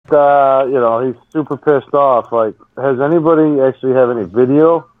he's super pissed off. Like, has anybody actually have any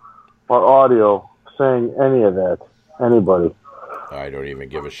video or audio saying any of that? Anybody? I don't even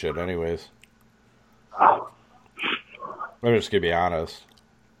give a shit anyways. I'm just gonna be honest.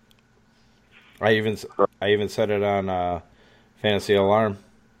 I even said it on Fantasy Alarm.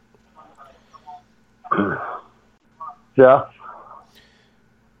 Yeah.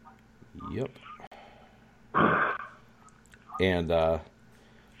 Yep. And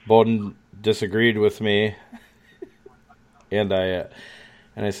Bowden disagreed with me, and I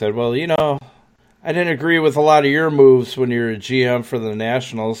said, well, I didn't agree with a lot of your moves when you were a GM for the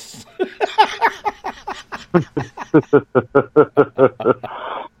Nationals.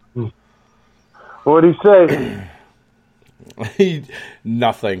 What'd he say?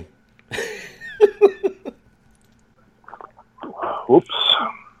 Nothing. Oops.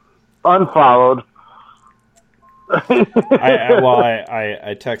 Unfollowed.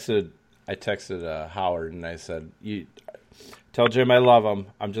 I texted Howard and I said, "You tell Jim I love him.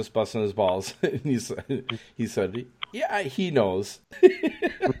 I'm just busting his balls." And he said, "Yeah, he knows."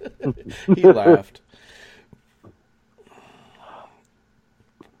 He laughed.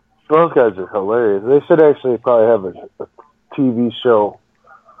 Those guys are hilarious. They should actually probably have a TV show.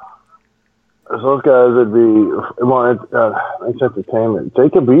 Those guys would be more it's entertainment.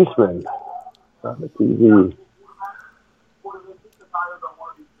 Jacob Eastman on the TV.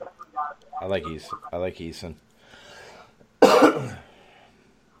 I like Eason.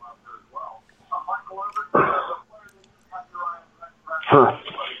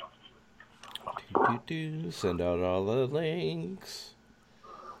 Send out all the links.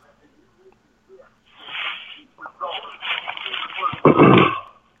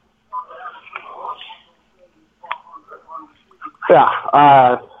 Yeah,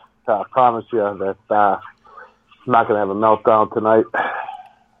 I promise you that I'm not going to have a meltdown tonight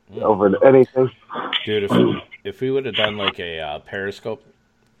over anything. Dude, if we would have done like a Periscope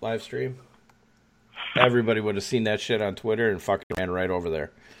live stream, everybody would have seen that shit on Twitter and fucking ran right over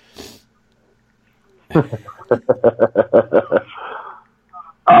there.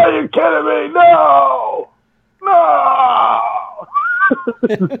 Are you kidding me? No! No!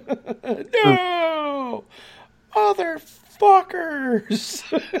 Motherfuckers!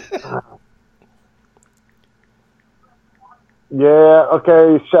 Yeah,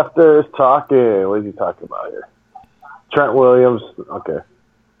 okay, Schefter is talking. What is he talking about here? Trent Williams, okay.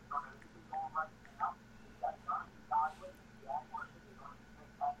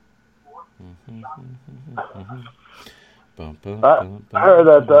 I heard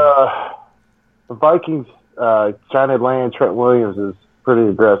that the Vikings trying to land Trent Williams is pretty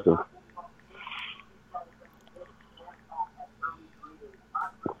aggressive.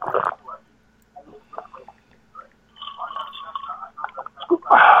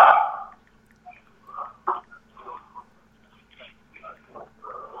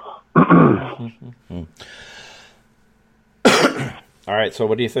 All right, so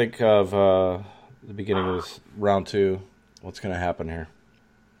what do you think of the beginning of this round 2? What's going to happen here?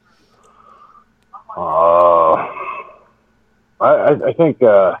 I think these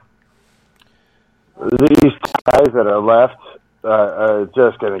guys that are left are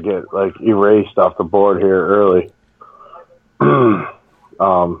just going to get erased off the board here early.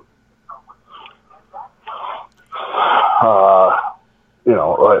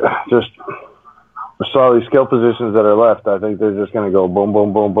 Just all these skill positions that are left. I think they're just going to go boom,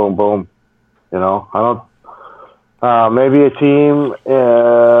 boom, boom, boom, boom. I don't. Maybe a team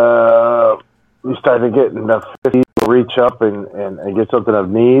you start to get in the 50s, reach up and get something of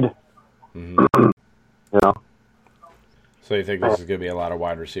need. Mm-hmm. So you think this is going to be a lot of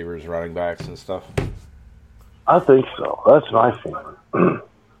wide receivers, running backs, and stuff? I think so. That's my feeling.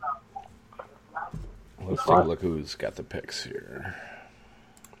 Let's take a look who's got the picks here.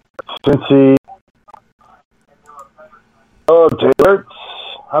 Cincy. Oh, Taylor.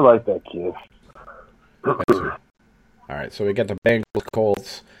 I like that kid. All right, so we got the Bengals,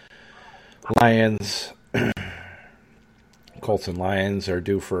 Colts, Lions. Colts and Lions are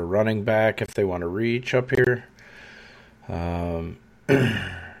due for a running back if they want to reach up here.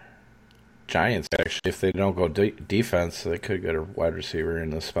 Giants, actually, if they don't go defense, they could get a wide receiver in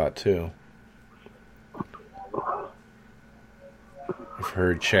this spot, too. I've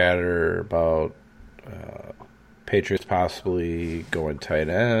heard chatter about Patriots possibly going tight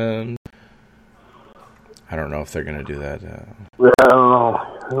end. I don't know if they're going to do that. Yeah, I don't know.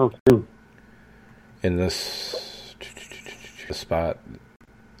 I don't think. In this spot,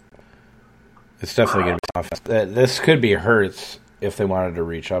 it's definitely going to be tough. This could be Hurts if they wanted to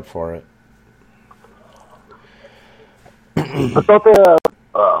reach up for it. I thought they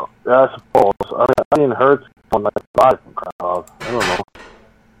Yeah, I suppose. I mean, Hurts on like 5 from Kraus. I don't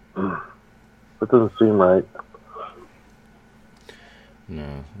know. It doesn't seem right.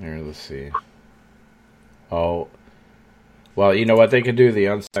 No, here, let's see. Oh, well, you know what? They could do the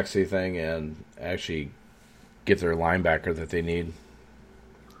unsexy thing and actually get their linebacker that they need.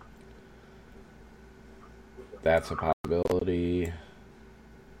 That's a possibility.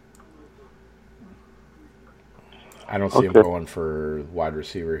 I don't see him going for wide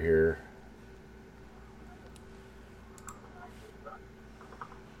receiver here.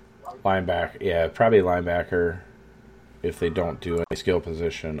 Linebacker, yeah, probably linebacker if they don't do any skill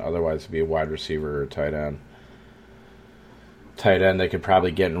position. Otherwise, it'd be a wide receiver or tight end. Tight end, they could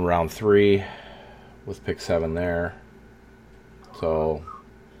probably get in round 3 with pick 7 there. So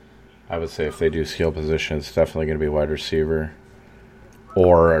I would say if they do skill position, it's definitely going to be wide receiver.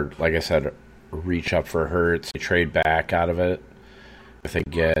 Or, like I said, reach up for Hurts. They trade back out of it. If they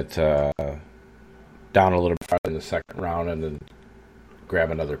get down a little bit farther in the second round and then grab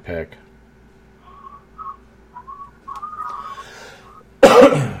another pick.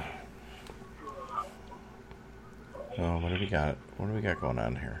 Oh, what do we got? What do we got going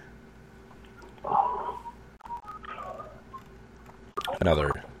on here?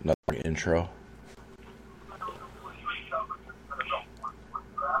 Another intro.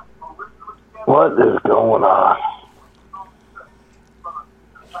 What is going on?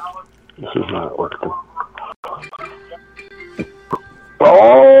 This is not working.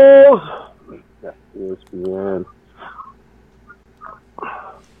 Balls! Yeah, ESPN.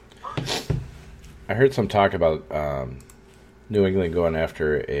 I heard some talk about New England going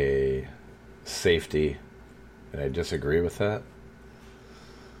after a safety, and I disagree with that.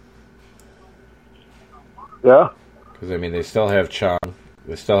 Yeah? Because, I mean, they still have Chung,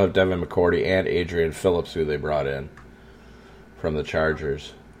 they still have Devin McCourty and Adrian Phillips, who they brought in from the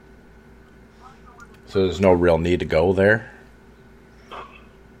Chargers. So there's no real need to go there.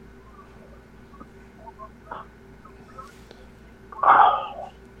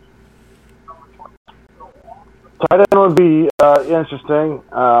 Tight end would be interesting.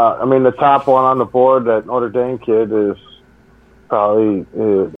 I mean, the top one on the board, that Notre Dame kid, is probably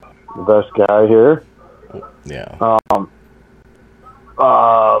the best guy here. Yeah.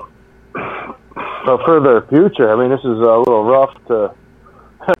 So for their future, I mean, this is a little rough to,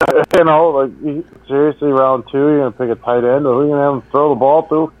 you know, like, seriously, round 2, you're going to pick a tight end, or who are you going to have him throw the ball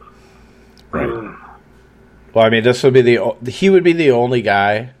to? Right. Well, I mean, this would be he would be the only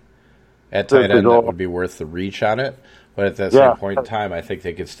guy at tight end that would be worth the reach on it. But at that same point in time, I think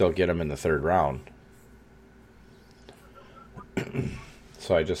they could still get him in the 3rd round.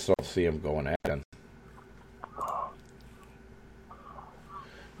 So I just don't see him going at him.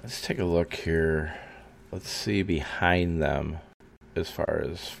 Let's take a look here. Let's see behind them as far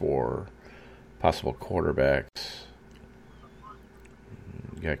as for possible quarterbacks.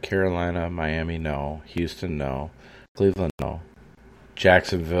 You got Carolina, Miami, no. Houston, no. Cleveland, no.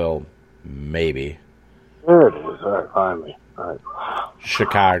 Jacksonville, maybe. There it is. All right, finally. All right.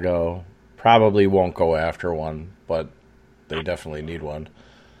 Chicago probably won't go after one, but they definitely need one.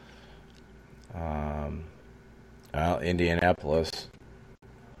 Indianapolis.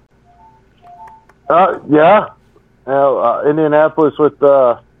 Yeah. Indianapolis with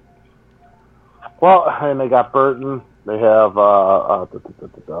and they got Burton. They have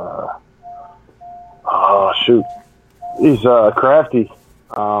shoot, he's crafty.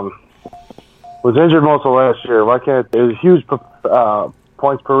 Was injured most of last year. Why can't he's a huge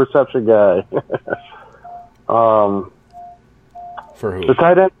points per reception guy? For who? The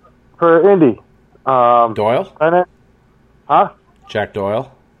tight end for Indy. Doyle? Tight end? Huh? Jack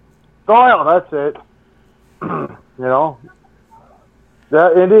Doyle? Doyle, that's it. You know,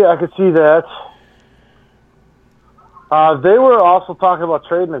 that Indy, I could see that. They were also talking about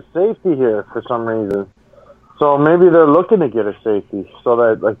trading a safety here for some reason. So maybe they're looking to get a safety so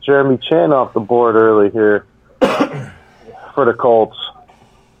that, like, Jeremy Chan off the board early here for the Colts.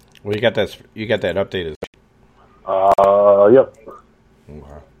 Well, you got that updated. Yep.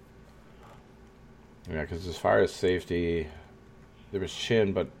 Okay. Yeah, because as far as safety, there was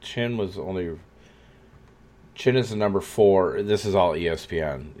Chin, but Chin is the number 4. This is all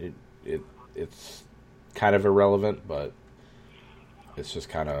ESPN. It's kind of irrelevant, but it's just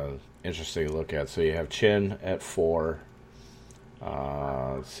kind of interesting to look at. So you have Chin at 4.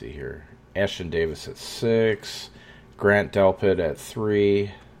 Let's see here. Ashton Davis at 6. Grant Delpit at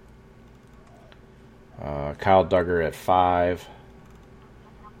 3. Kyle Duggar at 5.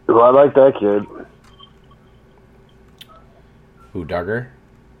 Well, I like that kid. Who, Duggar?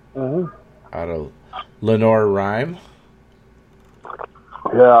 Mm-hmm. Out of Lenore Rhyme.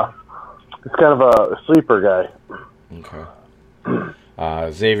 Yeah. He's kind of a sleeper guy. Okay.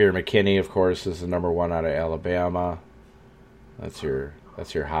 Xavier McKinney, of course, is the number 1 out of Alabama. That's your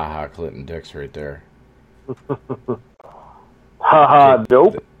ha-ha Clinton Dix right there. Ha-ha,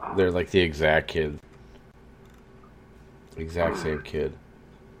 dope. They're like the exact kid. Exact same kid.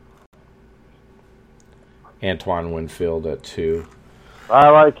 Antoine Winfield at 2. I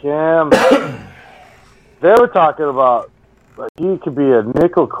like him. They were talking about like he could be a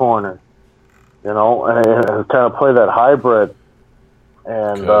nickel corner, you know, and kind of play that hybrid.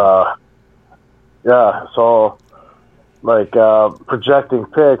 And yeah, so like projecting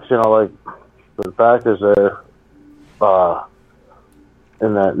picks, you know, like the Packers there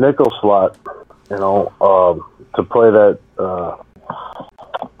in that nickel slot, you know, to play that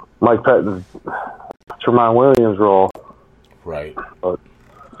Mike Pettin, Tremont Williams role. Right. But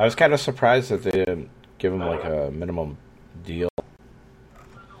I was kind of surprised that they didn't give him like a minimum deal.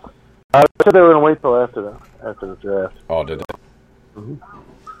 I said they were going to wait till after the draft. Oh, did they?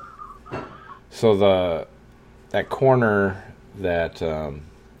 Mm-hmm. So that corner that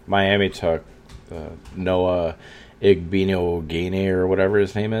Miami took, Noah Igbinoghene or whatever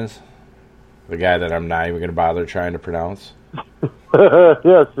his name is, the guy that I'm not even going to bother trying to pronounce.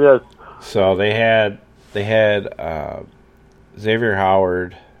 Yes. So they had Xavier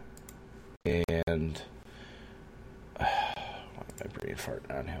Howard and why am I brain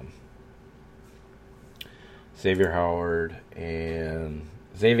farting on him? Xavier Howard and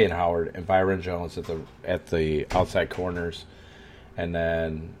Byron Jones at the outside corners, and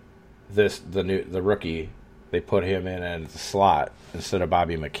then the rookie, they put him in at the slot instead of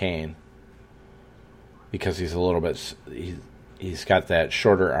Bobby McCain because he's a little bit he's got that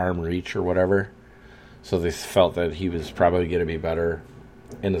shorter arm reach or whatever. So they felt that he was probably going to be better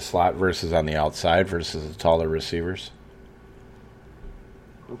in the slot versus on the outside versus the taller receivers.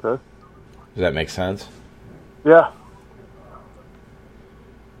 Okay. Does that make sense? Yeah.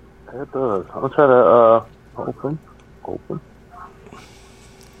 It does. I'm going to try to open.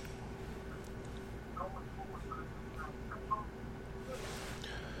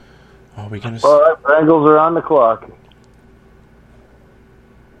 Oh, we gonna. All right, Bengals are on the clock.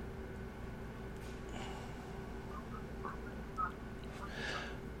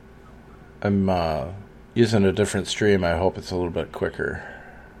 I'm using a different stream. I hope it's a little bit quicker.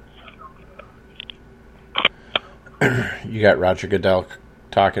 You got Roger Goodell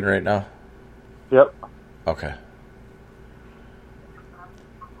talking right now? Yep. Okay.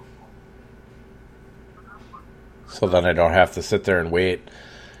 So then I don't have to sit there and wait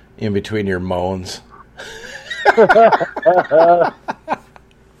in between your moans.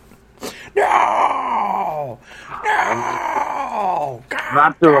 No! God,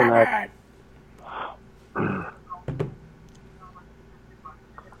 not doing that.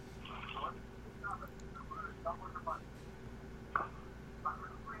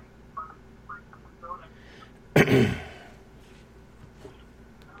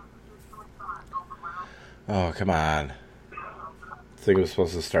 Oh, come on. I think it was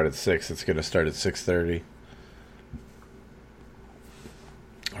supposed to start at 6. It's going to start at 6:30.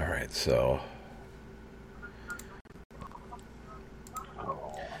 All right, so... All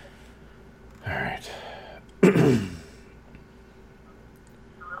right.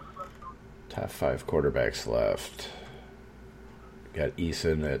 Top 5 quarterbacks left. Got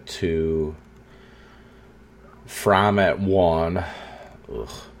Eason at 2. Fromm at 1. Ugh.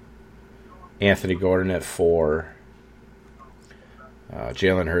 Anthony Gordon at 4.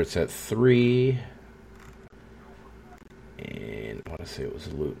 Jalen Hurts at 3. And I want to say it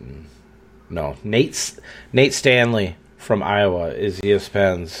was Luton. No, Nate Stanley from Iowa is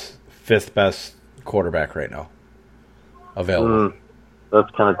ESPN's 5th best quarterback right now available.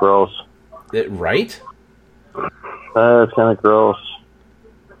 That's kind of gross. Right? That's kind of gross.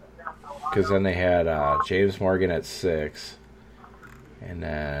 Because then they had James Morgan at 6. And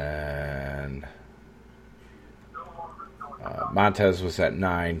then Montez was at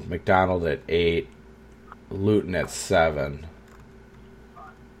 9. McDonald at 8. Luton at 7.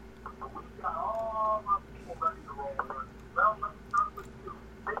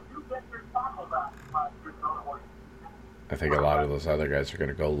 I think a lot of those other guys are going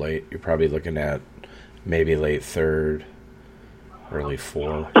to go late. You're probably looking at maybe late 3rd, early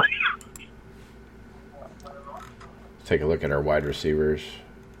 4th. Take a look at our wide receivers.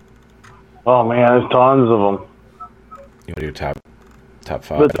 Oh man, there's tons of them. You want to do top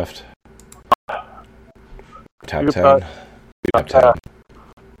 5 left? Top 10. Top 10.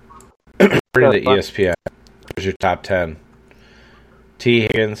 According to ESPN, here's your top 10. T.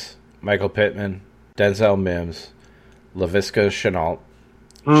 Higgins, Michael Pittman, Denzel Mims, Laviska Shenault,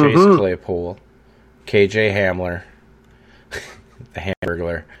 Chase Claypool, KJ Hamler, the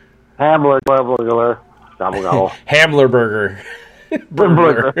Hamburglar. Hamler. Hamler Burger.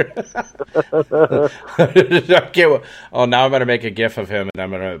 Okay, oh, now I'm going to make a gif of him, and I'm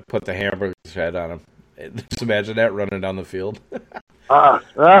going to put the hamburger's head on him. Just imagine that running down the field. I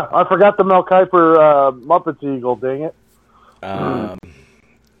forgot the Mel Kiper Muppets Eagle, dang it.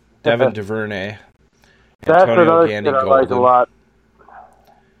 Devin Duvernay. That's Antonio another Gandy kid I Golden, like a lot.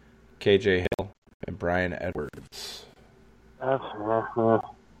 KJ Hill, and Brian Edwards. That's, a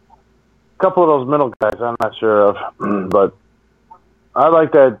couple of those middle guys I'm not sure of, but I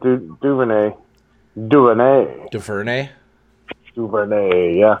like that Duvernay.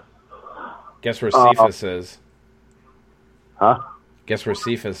 Duvernay, yeah. Guess where Cephas is? Huh? Guess where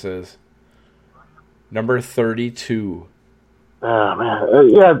Cephas is? Number 32. Oh, man.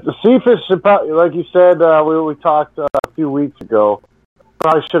 Yeah, Cephas, like you said, we talked a few weeks ago,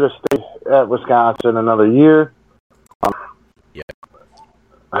 probably should have stayed at Wisconsin another year. Yeah.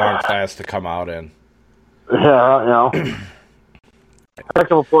 Long class to come out in. Yeah,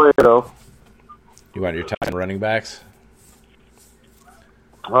 heck of a player, though. You want your top running backs?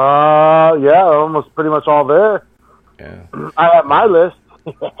 Yeah, almost pretty much all there. Yeah. I have my list.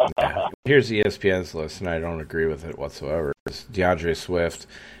 Yeah. Here's ESPN's list, and I don't agree with it whatsoever. It's DeAndre Swift,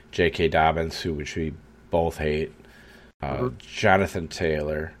 J.K. Dobbins, which we both hate, Jonathan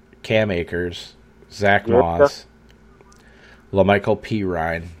Taylor, Cam Akers, Zach Moss, LaMichael P.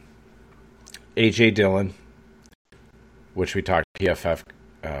 Ryan, A.J. Dillon, which we talked PFF,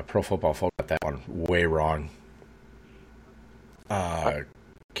 Pro Football Focus, got that one way wrong.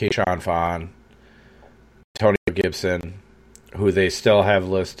 Keyshawn Vaughn, Antonio Gibson, who they still have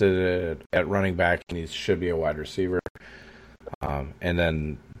listed at running back, and he should be a wide receiver. And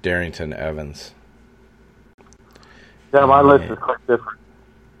then Darrington Evans. Yeah, my list is quite different.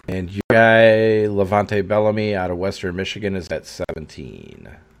 And your guy, Levante Bellamy, out of Western Michigan, is at 17.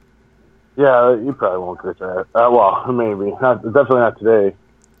 Yeah, you probably won't get that. Well, maybe. Definitely not today.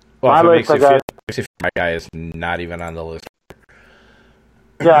 Well, makes you feel my guy is not even on the list.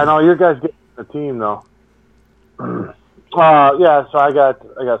 Yeah, I know. Your guys get the team, though. Yeah, so I got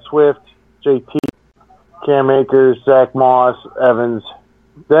Swift, JT, Cam Akers, Zach Moss, Evans,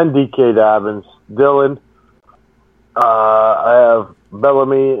 then DK Dobbins, Dillon. I have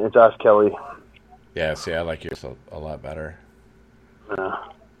Bellamy and Josh Kelly. Yeah, see, I like yours a lot better. Yeah.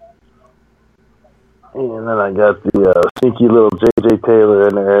 And then I got the sneaky little J.J. Taylor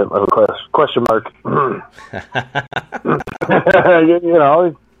in there, question mark. He's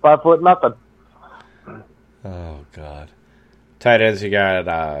 5 foot nothing. Oh, God. Tight ends, you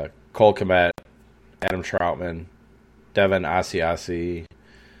got Cole Kmet, Adam Troutman, Devin Asiasi,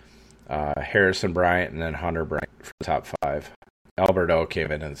 Harrison Bryant, and then Hunter Bryant for the top 5. Alberto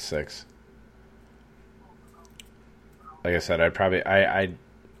came in 6. Like I said,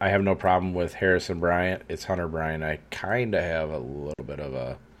 I have no problem with Harrison Bryant. It's Hunter Bryant I kind of have a little bit of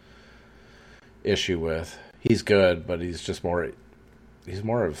a issue with. He's good, but he's more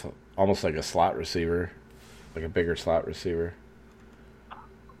of almost like a slot receiver, like a bigger slot receiver.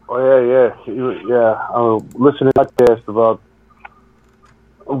 Oh yeah. I was listening to a podcast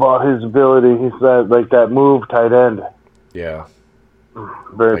about his ability. He's that move tight end. Yeah,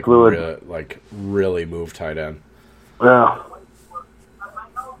 very fluid. Really move tight end. Yeah.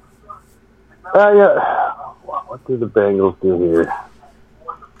 Yeah. What did the Bengals do here?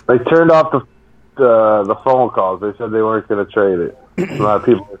 They turned off the phone calls. They said they weren't going to trade it. A lot of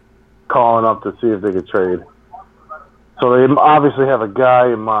people were calling up to see if they could trade. So they obviously have a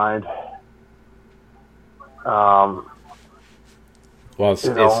guy in mind. Well,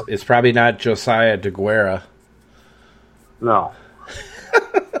 it's probably not Josiah DeGuara. No.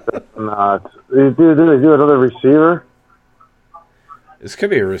 Not. Do they do another receiver? This could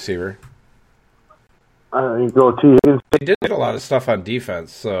be a receiver. You go T. Higgins. They did a lot of stuff on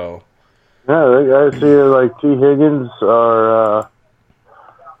defense, so. Yeah, I see like T. Higgins or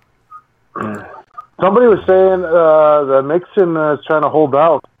somebody was saying that Mixon is trying to hold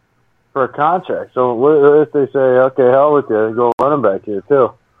out for a contract. So what if they say, okay, hell with you, go running back here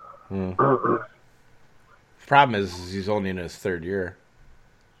too? Problem is he's only in his 3rd year.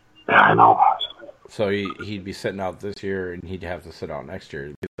 Yeah, I know. So he'd be sitting out this year, and he'd have to sit out next year.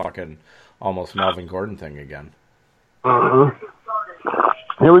 He'd be talking almost Melvin Gordon thing again. Here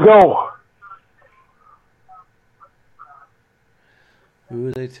we go. Who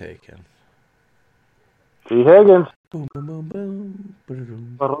are they taking? T. Higgins. Boom, boom, boom,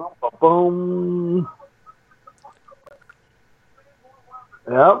 boom. Boom.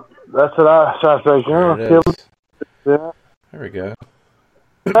 Yep, that's what I was like. There it is. Yeah. There we go.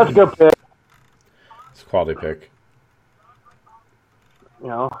 That's a good pick. It's a quality pick. You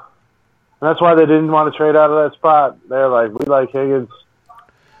know, and that's why they didn't want to trade out of that spot. They're like, we like Higgins.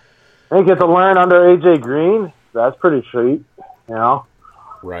 They get to learn under A.J. Green. That's pretty sweet, you know.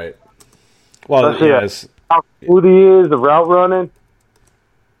 Right. Well, yes. How smooth he is, the route running.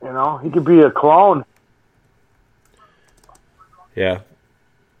 You know, he could be a clone. Yeah.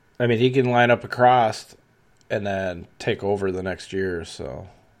 I mean, he can line up across and then take over the next year, so.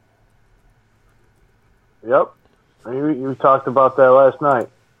 Yep. You talked about that last night.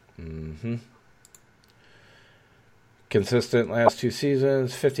 Mm-hmm. Consistent last 2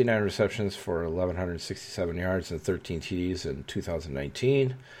 seasons, 59 receptions for 1,167 yards and 13 TDs in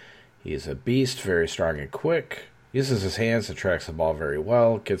 2019. He is a beast, very strong and quick. Uses his hands and tracks the ball very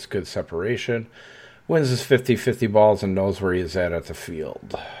well, gets good separation, wins his 50-50 balls, and knows where he is at the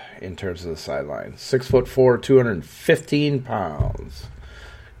field in terms of the sideline. 6'4", 215 pounds.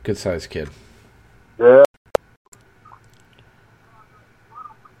 Good sized kid. Yeah.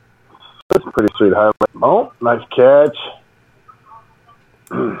 That's a pretty sweet highlight. Oh, nice catch.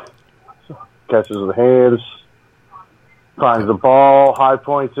 Catches with hands. Finds the ball, high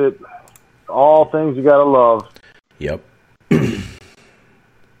points it. All things you gotta love. Yep.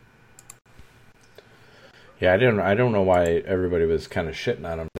 Yeah, I don't know why everybody was kind of shitting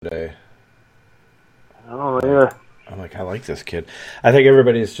on him today. I don't know either. I'm like, I like this kid. I think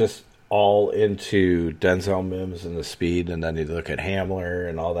everybody's just all into Denzel Mims and the speed, and then you look at Hamler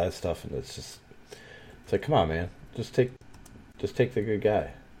and all that stuff, and it's like, come on, man, just take the good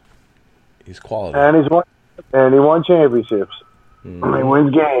guy. He's quality, and he won championships. Mm-hmm. He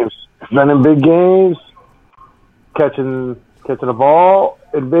wins games. Been in big games, catching the ball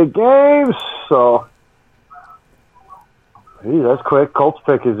in big games. So, that's quick. Colts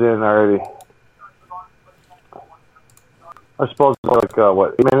pick is in already. I suppose like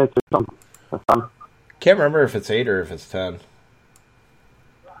 8 minutes or something. Can't remember if it's 8 or if it's 10.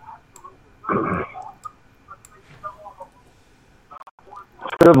 Good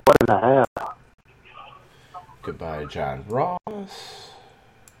 1.5. Goodbye, John Ross.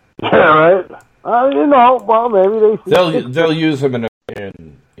 Yeah, right. Well, maybe they'll use him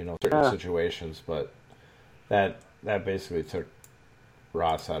in certain situations, but that basically took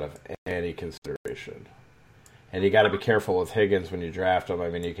Ross out of any consideration. And you got to be careful with Higgins when you draft him. I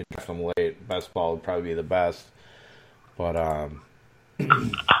mean, you can draft him late. Best ball would probably be the best, but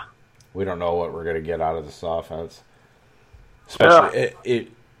we don't know what we're going to get out of this offense. Especially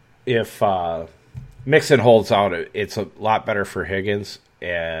if Mixon holds out, it's a lot better for Higgins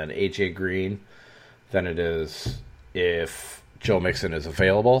and A.J. Green than it is if Joe Mixon is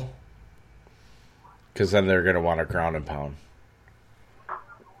available, because then they're going to want to ground and pound.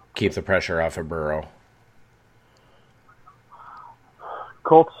 Keep the pressure off of Burrow.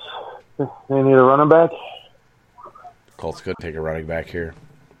 Colts, they need a running back. Colts could take a running back here.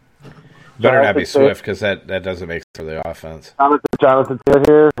 Better not be Swift, because that doesn't make sense for the offense. Jonathan Taylor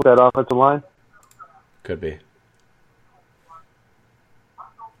here with that offensive line. Could be.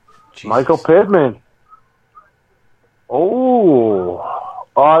 Jesus. Michael Pittman. Oh,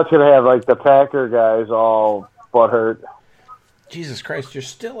 it's going to have like the Packer guys all butthurt. Jesus Christ, you're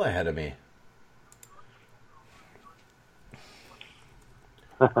still ahead of me.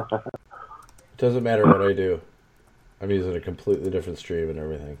 It doesn't matter what I do. I'm using a completely different stream and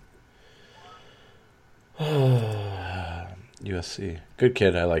everything. USC. Good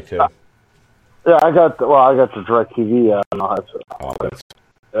kid, I liked him. Yeah, I got the DirecTV. I don't know how to.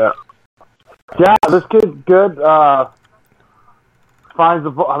 Yeah. Yeah, this kid's good. Finds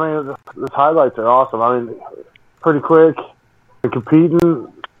the ball. I mean, his highlights are awesome. I mean, pretty quick. They're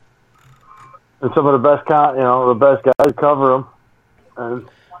competing. And some of the best guys cover him. And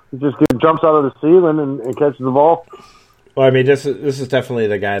he just jumps out of the ceiling and catches the ball. Well, I mean, this is definitely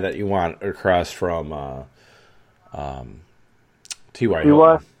the guy that you want across from T.Y.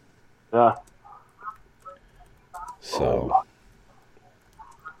 Hilton. Yeah. So.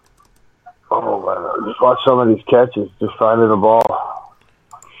 Oh, man. Just watch some of these catches, just finding the ball.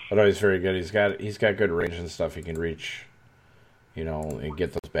 I know he's very good. He's got good range and stuff. He can reach, and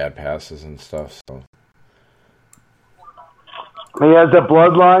get those bad passes and stuff. So. He has that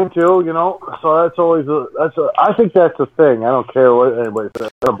bloodline too, So that's always I think that's the thing. I don't care what anybody says.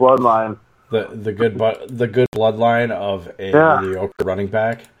 The bloodline. The good bloodline of a mediocre running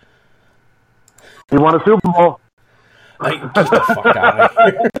back. He won a Super Bowl. Get the fuck out of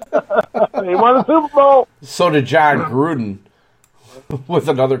here. He won a Super Bowl. So did John Gruden with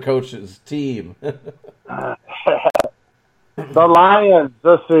another coach's team. The Lions.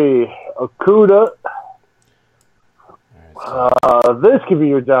 Let's see. Okuda. This could be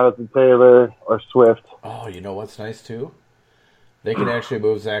your Jonathan Taylor or Swift. Oh, you know what's nice too? They can actually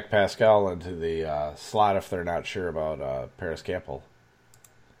move Zach Pascal into the slot if they're not sure about Paris Campbell.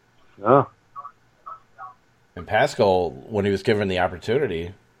 Yeah. And Pascal, when he was given the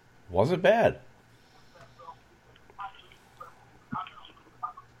opportunity, wasn't bad.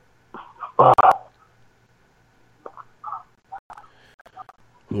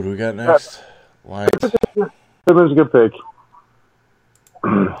 Who do we got next? Lions. Simmons, a good pick.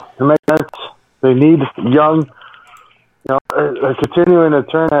 To make sense, they need young. They're continuing to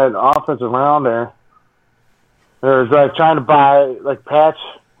turn that offense around there. There's like trying to buy, like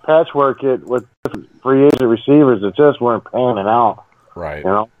patchwork it with free agent receivers that just weren't panning out. Right.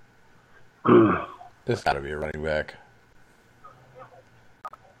 This got to be a running back.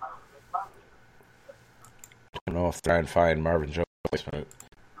 I don't know if they're trying to find Marvin Jones replacement.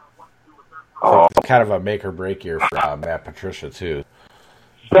 It's kind of a make or break year for Matt Patricia too.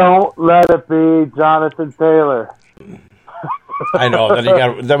 Don't let it be Jonathan Taylor. I know.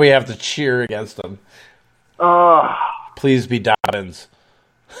 Then we have to cheer against him. Please be Dobbins.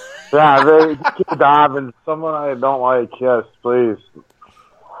 Yeah, they keep Dobbins. Someone I don't like. Yes, please.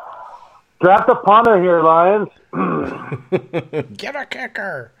 Draft a punter here, Lions. Get a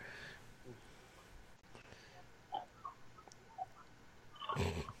kicker.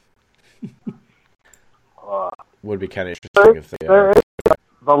 Would be kind of interesting if they.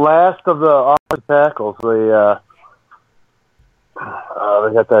 The last of the offensive tackles. They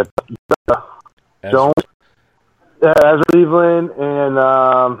got that Jones, Ezra Cleveland, and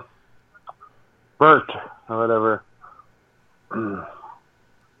Burt or whatever.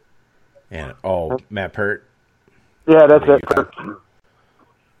 And Matt Pert. Yeah, that's it.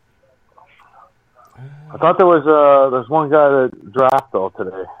 I thought there's one guy that dropped though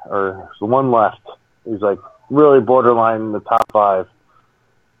today, or there's one left. He's like really borderline in the top 5.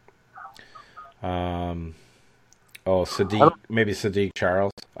 Sadiq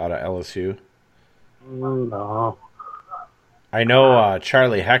Charles out of LSU. No. I know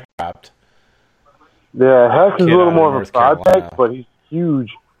Charlie Heck dropped. Yeah, Heck is a little more of a project, but he's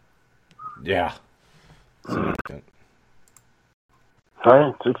huge. Yeah. Right,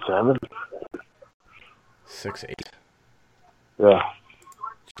 6'7". 6'8". Yeah.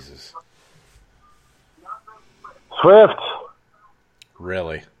 Jesus. Swift.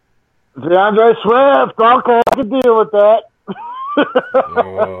 Really? DeAndre Swift. Okay, I can deal with that.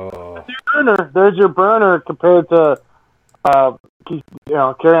 There's your burner compared to,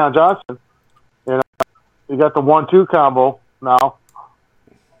 Kerryon Johnson. You got the 1-2 combo now.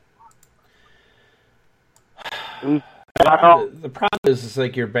 The problem is, it's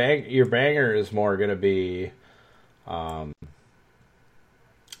like your banger is more going to be, Bo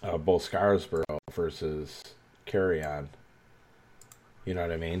Scarsborough versus Kerryon. You know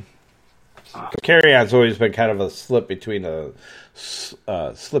what I mean? Kerryon's always been kind of a slip between the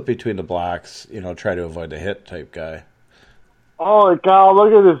blocks. Try to avoid the hit type guy. Holy cow!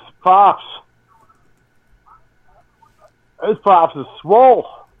 Look at his pops. His pops is swole.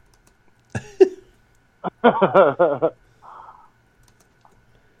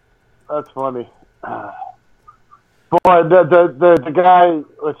 That's funny. Boy, the guy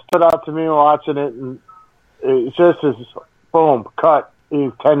that stood out to me watching it, and it's just his boom, cut.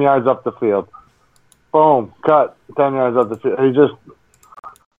 He's 10 yards up the field. Boom, cut, 10 yards up the field. He just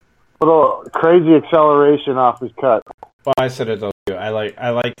little crazy acceleration off his cut. Well, I said it though. I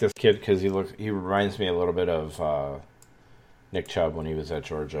like this kid because he reminds me a little bit of Nick Chubb when he was at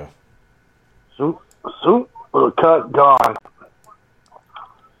Georgia. Little cut, gone.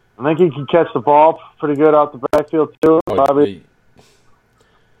 I think he can catch the ball pretty good out the backfield too. Probably,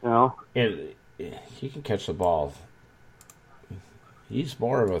 he can catch the ball. He's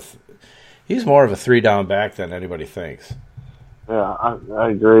more of a 3-down back than anybody thinks. Yeah, I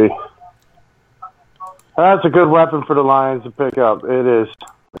agree. That's a good weapon for the Lions to pick up. It is.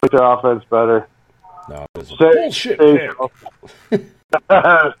 Make their offense better. No, it's a bullshit pick.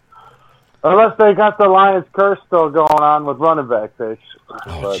 Unless they got the Lions curse still going on with running back picks.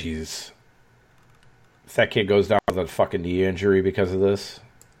 Oh, jeez. If that kid goes down with a fucking knee injury because of this,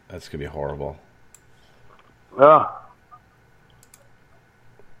 that's going to be horrible. Yeah.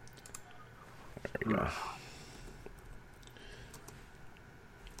 There we go.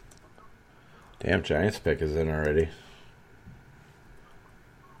 Damn, Giants pick is in already.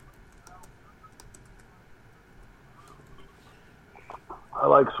 I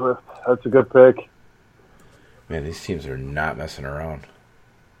like Swift. That's a good pick. Man, these teams are not messing around.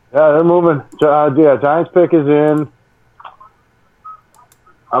 Yeah, they're moving. Giants pick is in.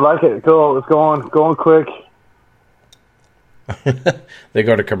 I like it. Cool. It's going quick. They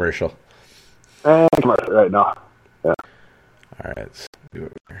go to commercial. And commercial right now. Yeah. All right. Let's do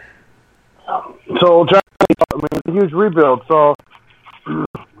it here. So, it's a huge rebuild. So,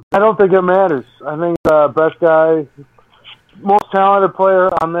 I don't think it matters. I think the best guy, most talented player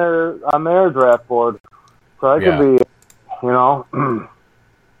on their draft board. So that could be,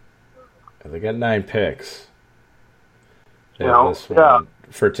 They got 9 picks. This one.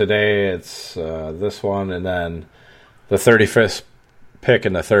 For today, it's this one, and then the 35th pick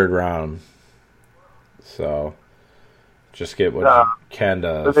in the 3rd round. So, just get what you can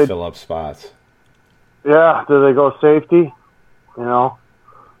to fill up spots. Yeah, do they go safety? The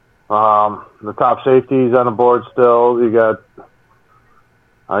top safeties on the board still. You got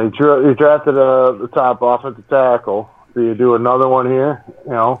you drafted the top offensive tackle. Do you do another one here?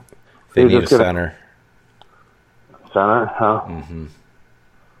 They need a center. Center, huh? Mm-hmm.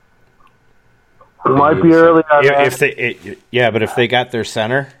 Might be early on that. But if they got their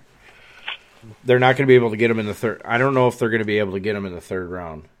center, they're not going to be able to get him in the 3rd. I don't know if they're going to be able to get him in the 3rd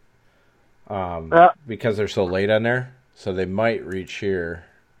round. Because they're so late on there, so they might reach here.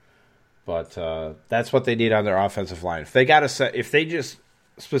 But that's what they need on their offensive line. If they just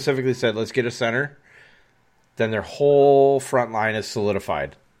specifically said, "Let's get a center," then their whole front line is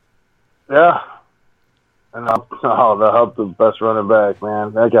solidified. Yeah, and they'll help the best running back,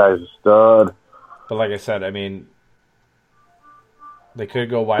 man. That guy's a stud. But like I said, I mean, they could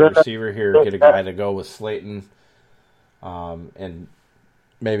go wide receiver here, get a guy to go with Slayton, and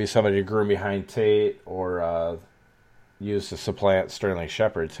maybe somebody to groom behind Tate, or use to supplant Sterling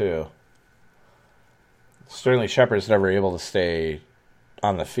Shepard too. Sterling Shepard's never able to stay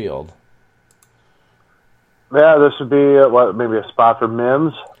on the field. Yeah, this would be maybe a spot for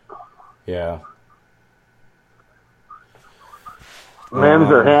Mims. Yeah. Mims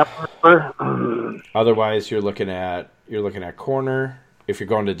or Hammer. Otherwise, you're looking at corner. If you're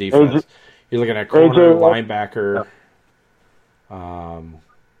going to defense, you're looking at corner, linebacker.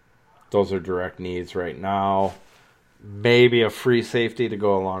 Those are direct needs right now. Maybe a free safety to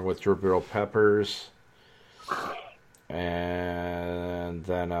go along with Jabril Peppers. And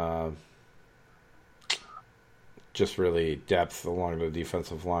then just really depth along the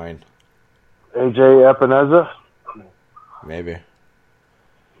defensive line. AJ Epineza? Maybe.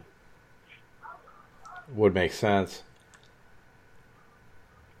 Would make sense.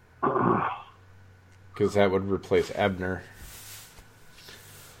 Because that would replace Ebner.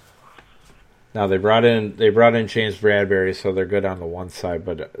 Now they brought in James Bradbury, so they're good on the one side,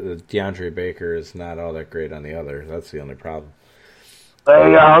 but DeAndre Baker is not all that great on the other. That's the only problem.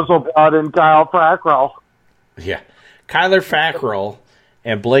 They also brought in Kyle Fackrell. Yeah, Kyler Fackrell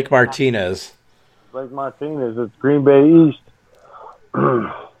and Blake Martinez. Blake Martinez, it's Green Bay East.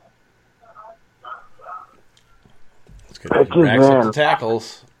 Let's get racks up the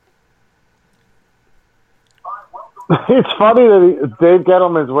tackles. It's funny that Dave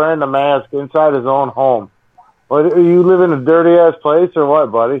Gettleman's wearing the mask inside his own home. What, you live in a dirty-ass place or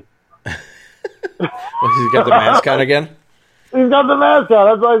what, buddy? He's got the mask on again? He's got the mask on.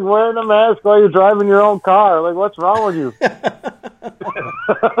 That's like wearing a mask while you're driving your own car. Like, what's wrong with you?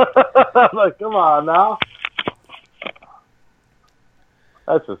 Like, come on now.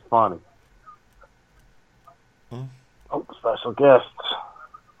 That's just funny. Oh, special guests.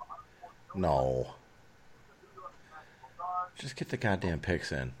 No. Just get the goddamn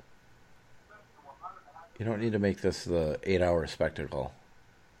picks in. You don't need to make this the 8-hour spectacle.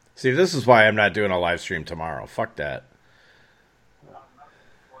 See, this is why I'm not doing a live stream tomorrow. Fuck that.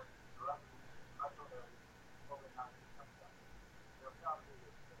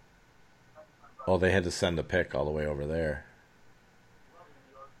 Oh, they had to send a pick all the way over there.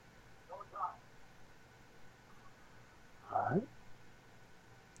 All right.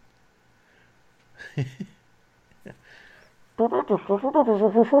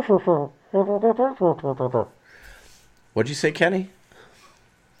 What'd you say, Kenny?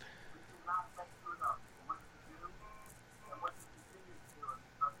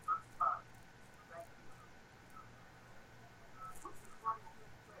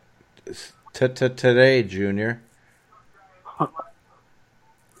 Today, Junior.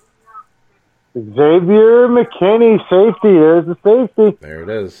 Xavier McKinney, safety. There's the safety. There it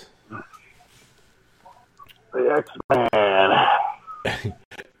is. The X-Man.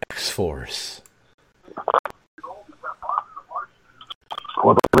 X-Force.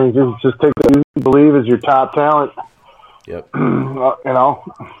 Well, just take what you believe is your top talent. Yep.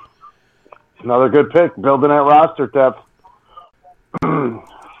 Another good pick, building that roster depth.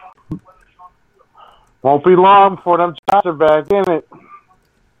 Won't be long before them shots are back in it.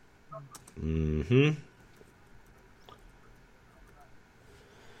 Mm-hmm.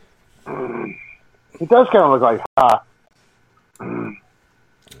 He does kind of look like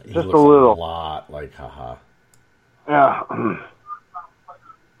He just looks a little. a lot like haha. Yeah.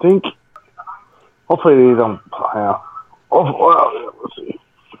 Think. Hopefully they don't. Yeah. Oh, well, let's see.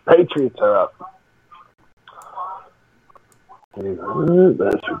 Patriots are up. That's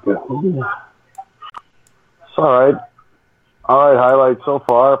good. It's all right. All right, highlights so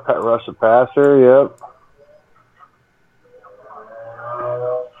far. Pat rush the passer. Yep.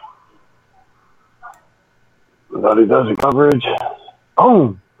 But he does the coverage.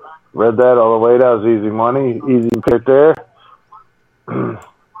 Oh, read that all the way. That was easy money. Easy pick there. There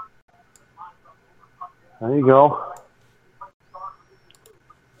you go.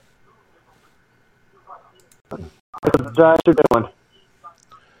 What the Giants are doing.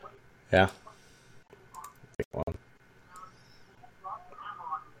 Yeah. Big one.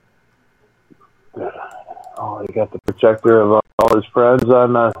 Oh, he got the projector of all his friends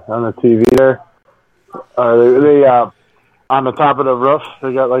on the TV there. They on the top of the roof.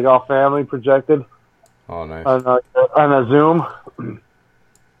 They got like all family projected. Oh, nice. On a Zoom.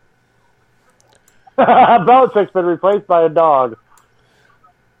 Belichick's been replaced by a dog.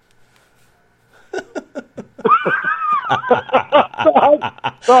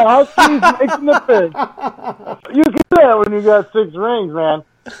 So Huskies making the pick. You can do that when you got 6 rings, man.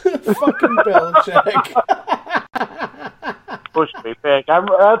 Fucking Belichick. Push me pick.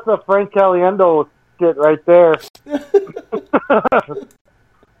 That's a Frank Caliendo skit right there.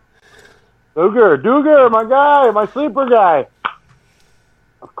 Duger, my guy, my sleeper guy.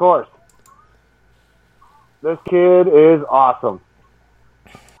 Of course. This kid is awesome.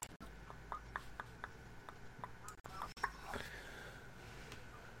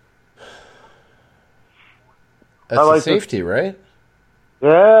 That's I like a safety, right?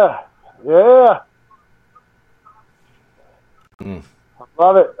 Yeah. I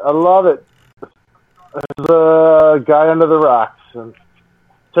love it. There's a guy under the rocks in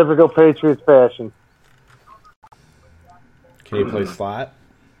typical Patriots fashion. Can he play slot?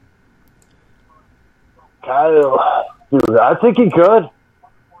 Kyle, dude, I think he could.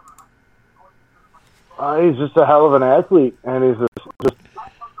 He's just a hell of an athlete, and he's just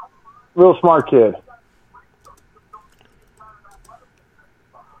real smart kid.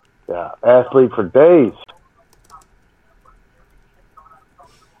 Yeah, athlete for days.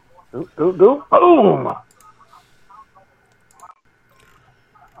 Boom!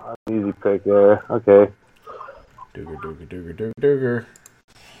 Easy pick there. Okay. Dugger.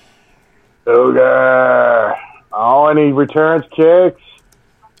 Oh, and he returns kicks.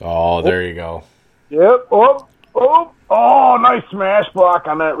 Oh, there you go. Yep. Oh, nice smash block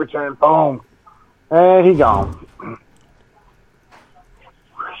on that return. Boom. And he gone.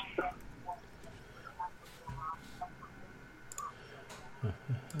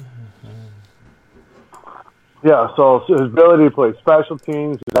 Yeah, so his ability to play special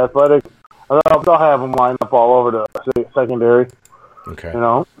teams, his athletic, they'll have him line up all over the secondary. Okay. You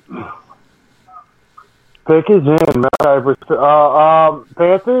know. Pick is in.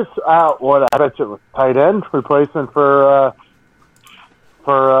 Panthers, what, I bet you it was tight end replacement for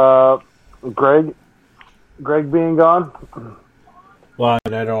Greg being gone. Well,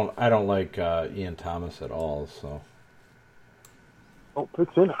 and I don't like Ian Thomas at all, so. Oh,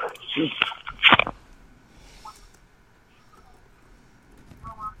 pick's in. Jeez.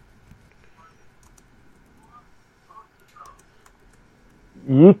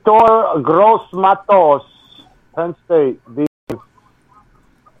 Yitor Gross-Matos, Penn State.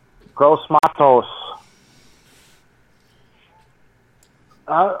 Gross-Matos.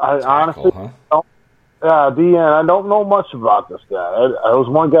 I honestly don't. DN, I don't know much about this guy. I was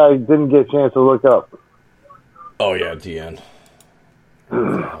one guy I didn't get a chance to look up. Oh, yeah, DN.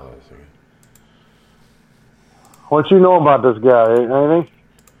 What you know about this guy? Anything?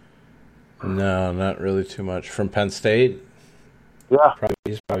 No, not really too much. From Penn State? Yeah.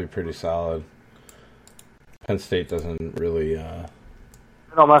 He's probably pretty solid. Penn State doesn't really... They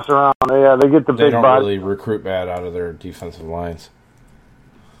don't mess around. They get the big body. They don't really recruit bad out of their defensive lines.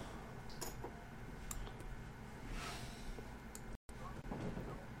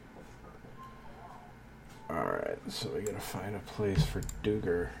 Alright, so we gotta find a place for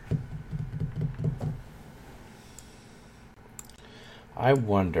Dugger. I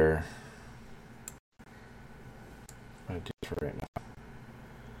wonder... I'm gonna do this for right now.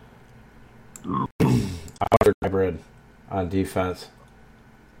 I ordered hybrid on defense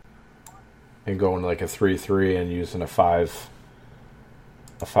and going like a 3-3 and using a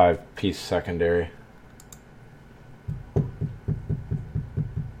 5-piece secondary.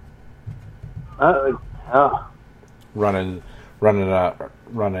 Yeah. Running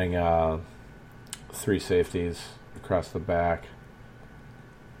 3 safeties across the back.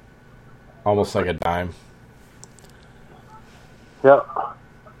 Almost like a dime. Yep.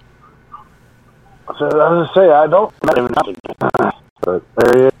 So I was going to say, I don't even know. But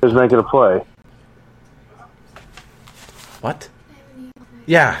there he is making a play. What?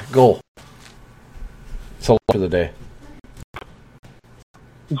 Yeah, goal. So for the day.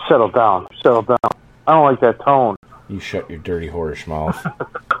 Settle down. Settle down. I don't like that tone. You shut your dirty whorish mouth.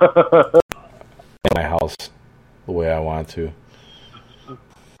 In my house the way I want to.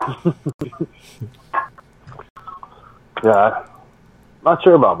 Yeah. Not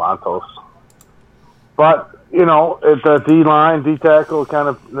sure about Montos. But, you know, it's a D-line, D-tackle, kind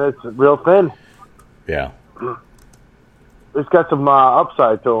of, it's real thin. Yeah. It's got some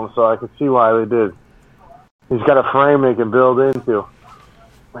upside to him, so I can see why they did. He's got a frame they can build into.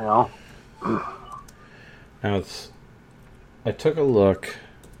 You know? Now I took a look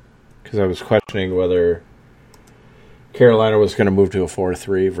because I was questioning whether Carolina was going to move to a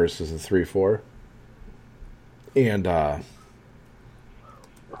 4-3 versus a 3-4. And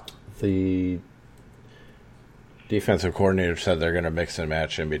the defensive coordinator said they're going to mix and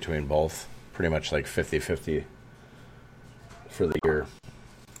match in between both. Pretty much like 50-50 for the year.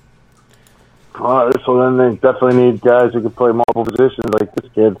 So then they definitely need guys who can play multiple positions like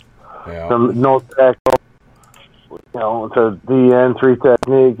this kid. Yeah. From no tackle, you know, to DN, 3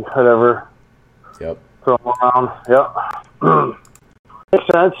 technique, whatever. Yep. Throw them around. Yep. Makes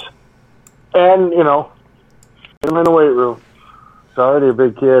sense. And, you know, get him in the weight room. He's already a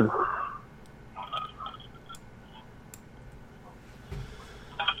big kid.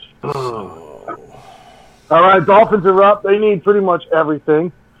 All right, Dolphins are up. They need pretty much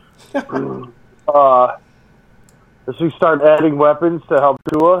everything. Does he start adding weapons to help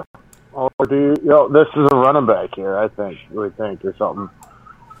Tua? Or do you know, this is a running back here, I think, or something.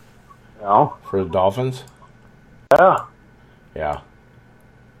 You know? For the Dolphins? Yeah. Yeah.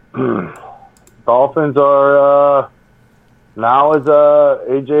 Dolphins are, now is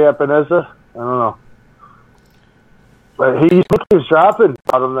AJ Epinesa. I don't know. But he's dropping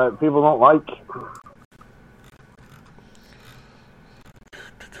out of that people don't like.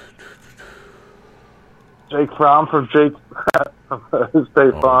 Jake Fromm from State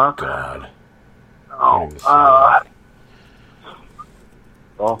Farm. God.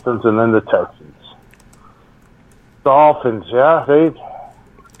 Dolphins and then the Texans. Dolphins, yeah.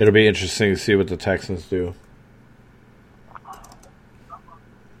 It'll be interesting to see what the Texans do.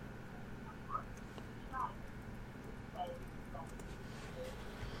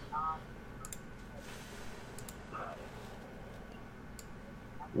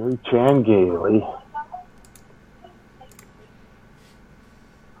 Chan Gailey.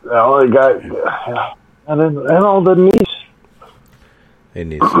 Well, they got and all the knees. They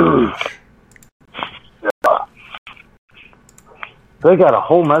need so much. Yeah. They got a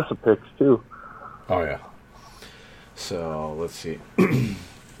whole mess of picks too. Oh yeah. So let's see.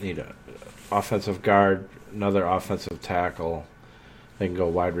 Need an offensive guard, another offensive tackle. They can go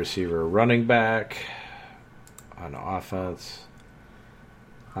wide receiver, running back. On offense.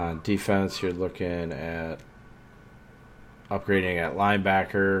 On defense, you're looking at upgrading at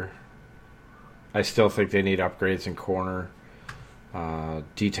linebacker. I still think they need upgrades in corner,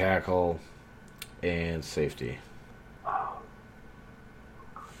 D-tackle, and safety.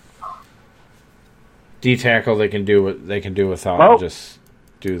 D-tackle they can do without just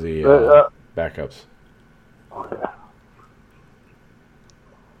do the backups. Okay.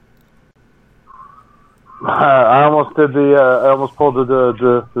 I almost did I almost pulled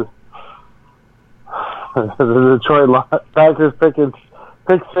the Detroit Packers pick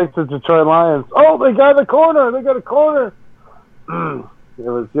 6 to Detroit Lions. Oh, they got a corner. They got a corner. It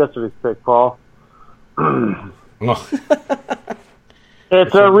was yesterday's pick, Paul. It's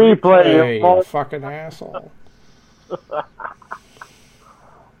a replay. You fucking asshole.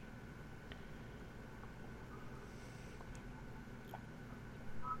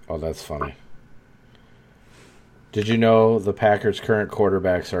 Oh, that's funny. Did you know the Packers' current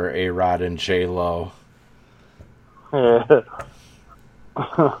quarterbacks are A-Rod and J-Lo? Yeah.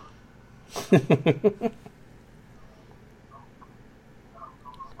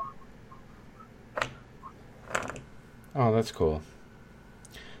 Oh, that's cool.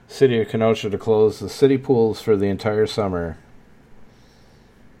 City of Kenosha to close the city pools for the entire summer.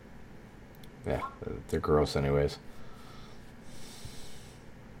 Yeah, they're gross anyways.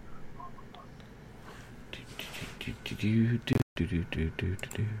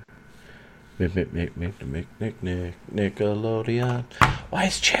 Nickelodeon. Why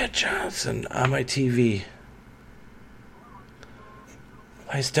is Chad Johnson on my TV?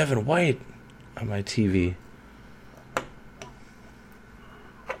 Why is Devin White on my TV.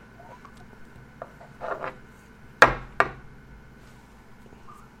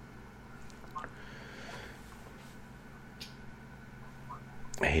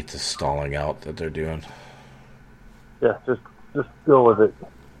 I hate the stalling out that they're doing. Yeah, just go with it.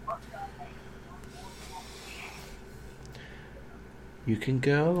 You can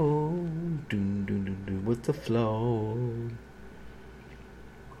go doo, doo, doo, doo, with the flow.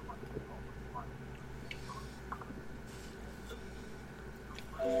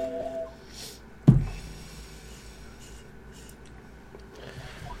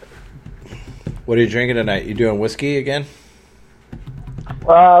 What are you drinking tonight? You doing whiskey again?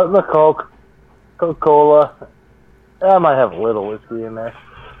 The Coca-Cola. I might have a little whiskey in there.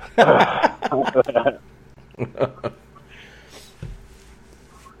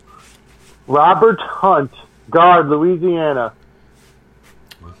 Robert Hunt, guard, Louisiana.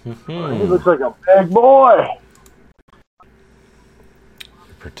 He looks like a big boy.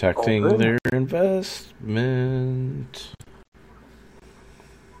 Protecting their investment.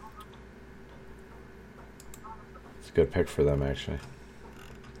 It's a good pick for them, actually.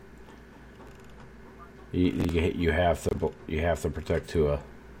 You have to protect Tua.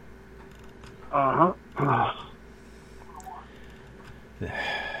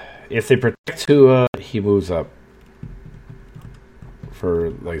 If they protect Tua, he moves up for,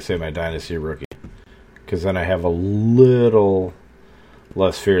 like, say, my dynasty rookie, because then I have a little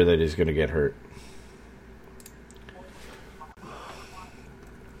less fear that he's going to get hurt.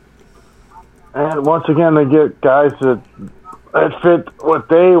 And once again, they get guys that fit what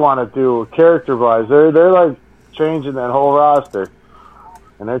they want to do character-wise. They're like changing that whole roster,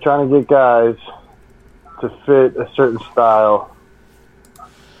 and they're trying to get guys to fit a certain style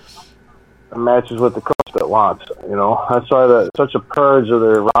that matches what the coach that wants. You know, that's why that's such a purge of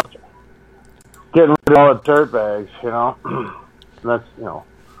their roster, getting rid of all the dirtbags. You know, and that's, you know,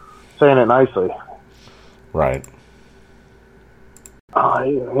 saying it nicely. Right. Yeah,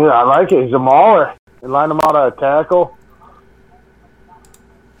 I like it. He's a mauler. They lined him out at a tackle.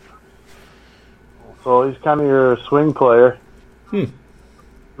 So he's kind of your swing player.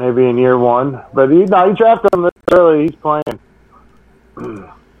 Maybe in year one. But he drafted him this early. He's playing.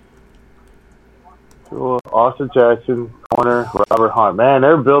 Austin Jackson, corner, Robert Hunt. Man,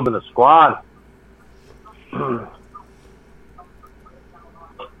 they're building a squad. Oh,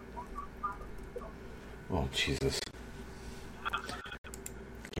 Jesus.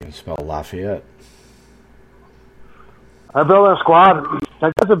 Can't spell Lafayette. They're building a squad.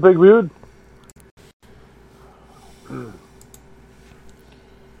 That's a big dude.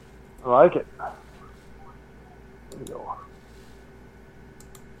 I like it. There you go.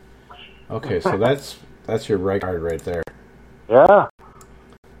 Okay, so that's your right guard right there. Yeah.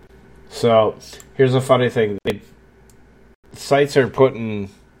 So here's a funny thing: sites are putting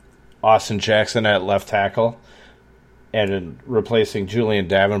Austin Jackson at left tackle and replacing Julian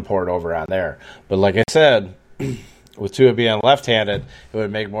Davenport over on there. But like I said, with Tua being left-handed, it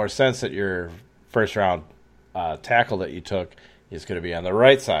would make more sense that your first-round tackle that you took is going to be on the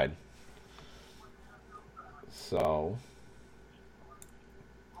right side. So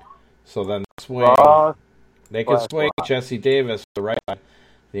then swing. They could swing Jesse Davis to the right side,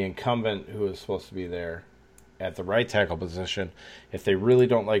 the incumbent who is supposed to be there at the right tackle position. If they really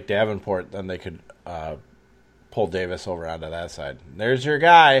don't like Davenport, then they could pull Davis over onto that side. There's your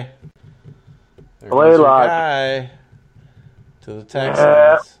guy. There's your guy to the Texans.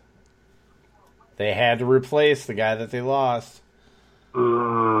 Yeah. They had to replace the guy that they lost.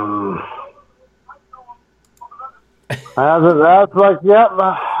 That's like, yep.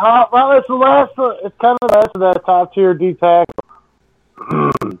 Well, it's the last. It's kind of the last of that top tier D tackle.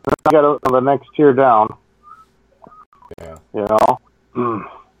 I got the next tier down. Yeah. You know,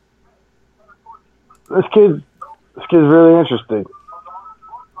 this kid's really interesting.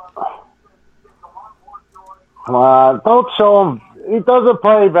 Don't show him. He doesn't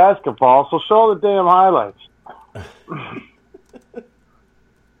play basketball, so show the damn highlights.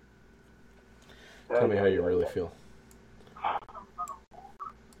 Tell me how you really feel.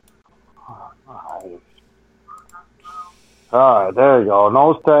 All right, there you go.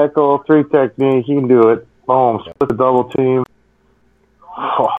 Nose tackle, 3 technique. You can do it. Boom. Split the double team.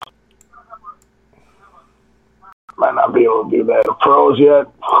 Oh. Might not be able to do that to pros yet.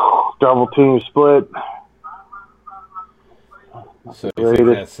 Double team split. So you think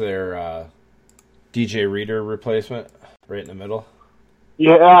that's their DJ Reader replacement right in the middle?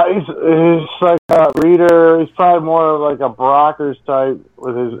 Yeah, he's like a Reader. He's probably more like a Brockers type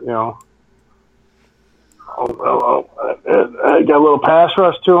with his, you know. I got a little pass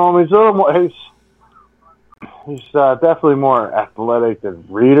rush to him. He's a little more. He's definitely more athletic than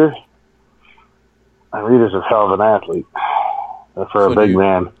Reeder. And Reeder's a hell of an athlete for a big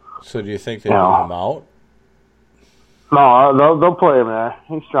man. So do you think they move him out? No, they'll play him there.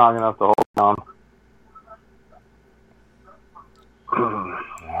 He's strong enough to hold down.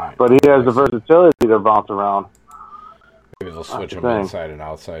 Right. But he has the versatility to bounce around. Maybe they'll switch him inside and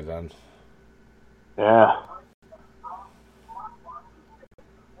outside then. Yeah.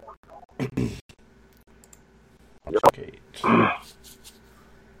 Okay.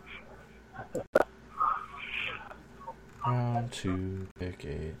 Round 2, pick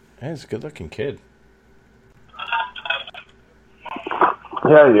 8. Hey, he's a good-looking kid.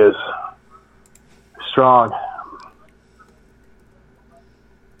 Yeah, he is. Strong.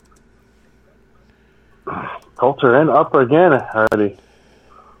 Colts are in up again already.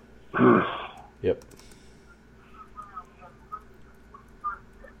 Yep.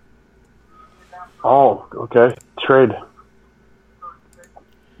 Oh, okay. Trade.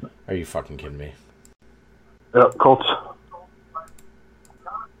 Are you fucking kidding me? Yep, Colts.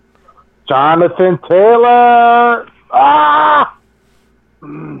 Jonathan Taylor! Ah!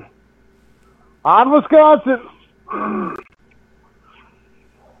 On Wisconsin.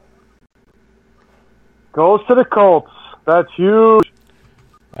 Goes to the Colts. That's huge.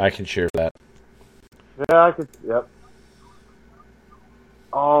 I can cheer for that. Yeah, I could. Yep.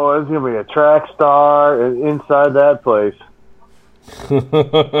 Oh, there's going to be a track star inside that place. You know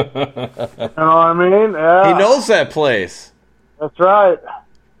what I mean? Yeah. He knows that place. That's right.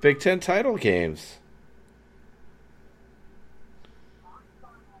 Big Ten title games.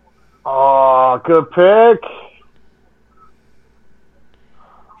 Oh, good pick.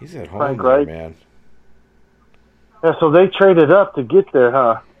 He's at home there, man. Yeah, so they traded up to get there,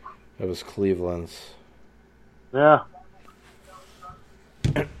 huh? That was Cleveland's. Yeah.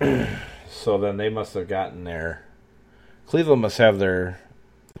 So then they must have gotten there. Cleveland must have their...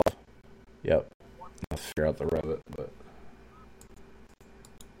 Yep. I'll figure out the rest of it, but...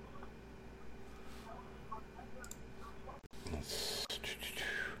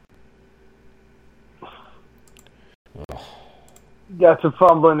 Got some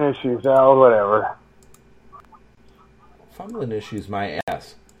fumbling issues now, whatever. Fumbling issues, my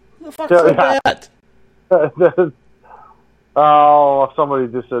ass. Who the fuck said that? Oh, somebody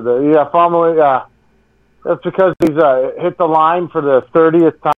just said that. Yeah, fumbling, yeah. That's because he's hit the line for the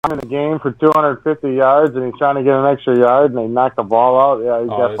 30th time in the game for 250 yards, and he's trying to get an extra yard, and they knocked the ball out. Yeah, he's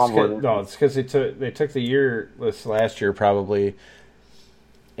got fumbling. No, it's because they took the year this last year probably,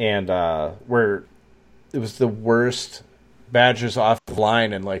 and where it was the worst Badgers offensive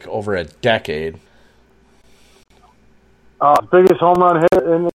line in like over a decade. Biggest home run hit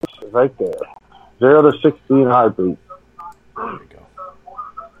in right there. 0-16 heartbeat. There we go.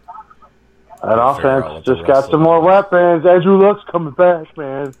 That offense just got some more weapons. Andrew Luck's coming back,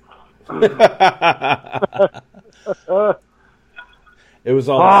 man. It was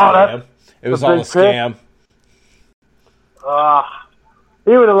all a scam. It was all a scam.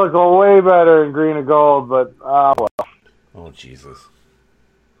 He would have looked way better in green and gold, but well. Oh, Jesus.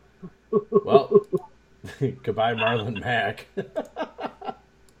 Well, goodbye, Marlon Mack.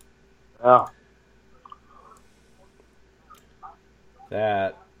 Yeah.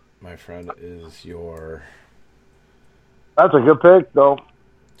 That, my friend, is your... That's a good pick, though.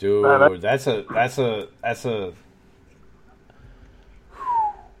 Dude, that's a...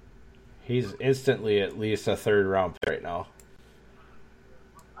 He's instantly at least a third-round pick right now.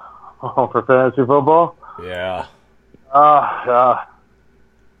 Oh, for fantasy football? Yeah. Yeah.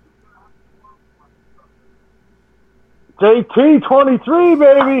 JT 23,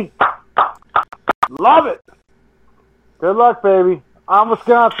 baby. Love it. Good luck, baby. I'm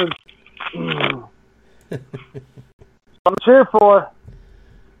Wisconsin. I'm cheer for.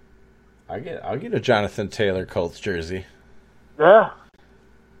 I'll get a Jonathan Taylor Colts jersey. Yeah.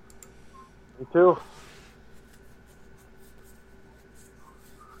 Me too.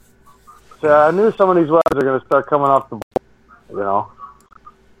 So I knew some of these weapons are going to start coming off the ball, you know.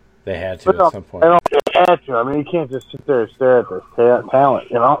 They had to at some point. They had to. I mean, you can't just sit there and stare at this talent,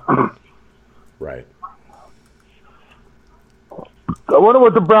 you know. Right. I wonder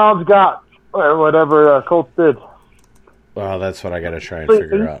what the Browns got, or whatever Colts did. Well, that's what I got to try and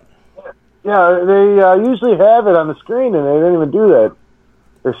figure out. Yeah, they usually have it on the screen, and they didn't even do that.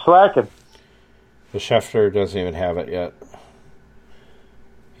 They're slacking. The Schefter doesn't even have it yet.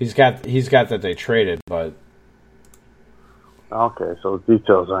 He's got that they traded, but okay, so the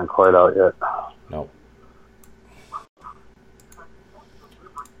details aren't quite out yet. Nope.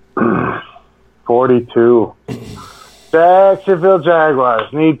 42. Jacksonville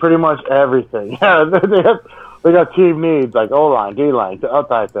Jaguars need pretty much everything. Yeah, they got team needs like O-line, D-line,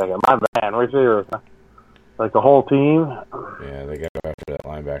 outside second, my man, receiver. Like the whole team. Yeah, they got to go after that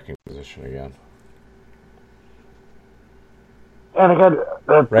linebacking position again. And I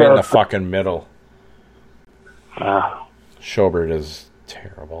got right in the fucking middle. Yeah. Schobert is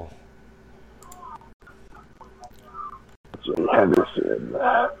terrible. Henderson,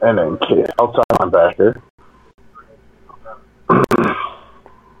 and then outside linebacker.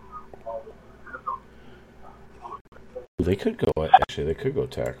 They could go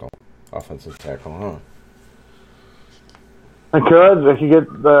tackle, offensive tackle, huh? They could get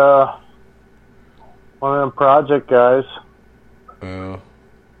one of them project guys. Yeah.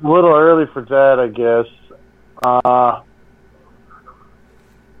 A little early for that, I guess.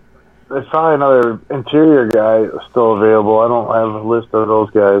 There's probably another interior guy still available. I don't have a list of those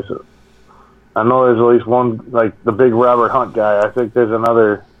guys. I know there's at least one, like the big Robert Hunt guy. I think there's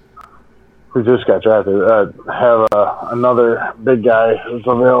another who just got drafted. Have another big guy who's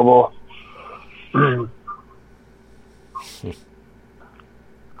available.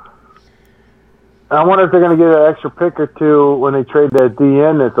 I wonder if they're going to get an extra pick or two when they trade that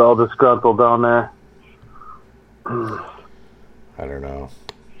DN that's all disgruntled down there. I don't know.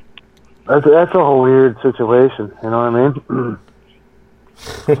 That's a whole weird situation. You know what I mean?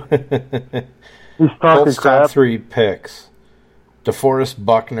 He's talking Colts crap. top 3 picks: DeForest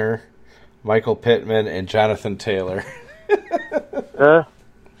Buckner, Michael Pittman, and Jonathan Taylor. Yeah.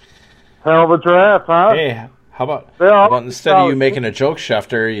 Hell of a draft, huh? Hey, how about instead of you making a joke,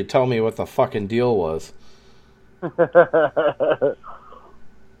 Schefter, you tell me what the fucking deal was?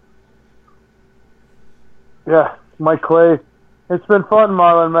 Yeah, Mike Clay. It's been fun,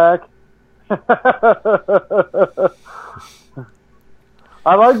 Marlon Mack.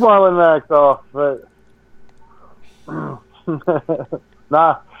 I like Marlon Mack, though, but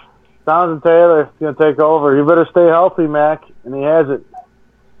nah, Jonathan Taylor's going to take over. You better stay healthy, Mac, and he has it.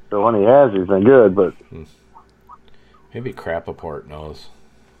 So when he has, he's been good, but... Maybe Crapaport knows.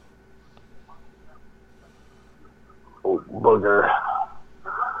 Oh, booger.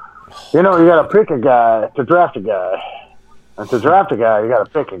 You know, you got to pick a guy to draft a guy. And to draft a guy, you got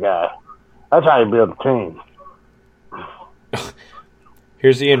to pick a guy. That's how you build a team.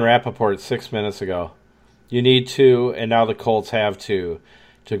 Here's Ian Rappaport 6 minutes ago. You need 2, and now the Colts have 2.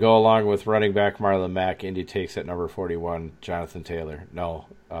 To go along with running back Marlon Mack, Indy takes at number 41, Jonathan Taylor. No,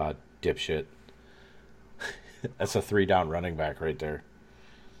 dipshit. That's a 3-down running back right there.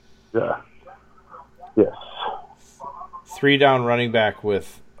 Yeah. Yes. 3-down running back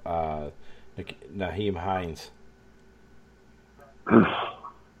with Naheem Hines.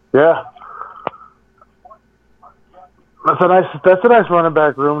 Yeah. That's a nice running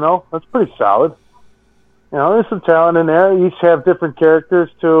back room, though. That's pretty solid. You know, there's some talent in there. Each have different characters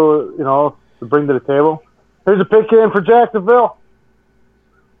to bring to the table. Here's a pick in for Jacksonville.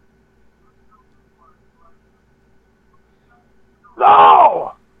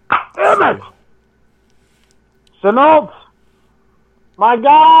 No! Damn it! Chenault! My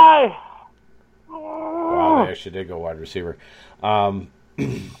guy! Wow, they actually did go wide receiver.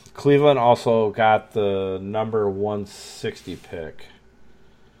 Cleveland also got the number 160 pick.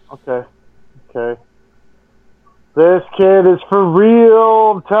 Okay. This kid is for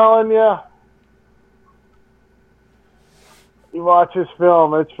real, I'm telling you. You watch his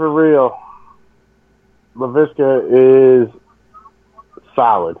film, it's for real. LaVisca is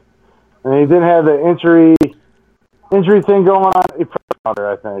solid. And he didn't have the injury thing going on. He pressed out there,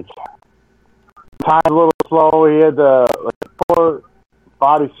 I think. Time's a little slow. He had the poor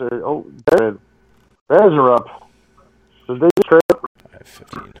body surgery. Oh, there's her up. Did they trade?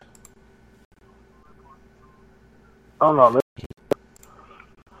 15. Oh, no.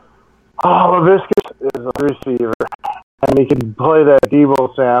 LaVisca is a receiver. And he can play that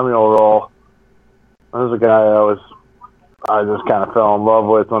Deebo Samuel role. There's a guy I just kind of fell in love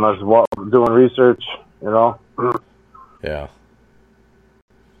with when I was doing research, Yeah.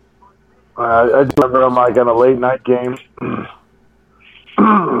 I do remember him like on a late night game,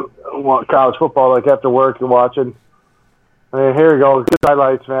 college football, like after work and watching. I mean, here we go, good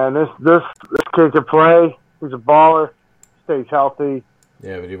highlights, man. This kid can play. He's a baller. Stays healthy.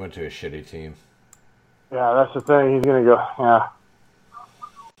 Yeah, but he went to a shitty team. Yeah, that's the thing. He's gonna go. Yeah.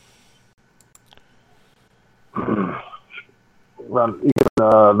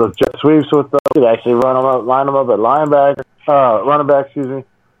 The jet sweeps with the. You could actually line him up at linebacker. Running back, excuse me.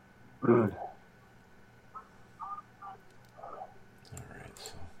 All right.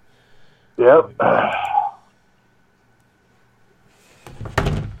 So. Yep.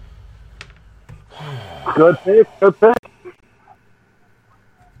 Good pick. Good pick.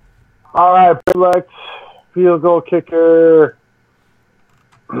 All right, Lex. Field goal kicker.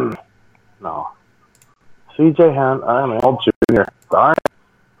 No. CJ Hunt. I'm an old junior. Darn.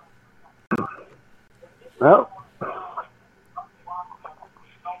 Nope.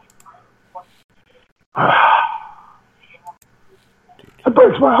 It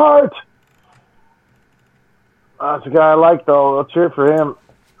breaks my heart. That's a guy I like, though. Let's cheer for him.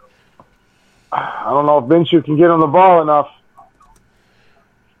 I don't know if Minshew can get him the ball enough.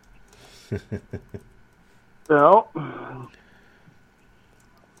 You know?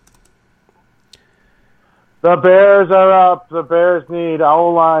 The Bears are up. The Bears need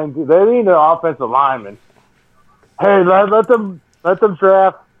O-line. They need an offensive lineman. Hey, let them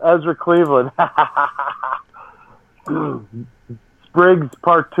draft Ezra Cleveland. Spriggs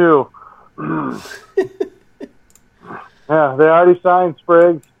Part 2. Yeah, they already signed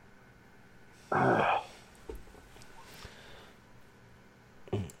Spriggs.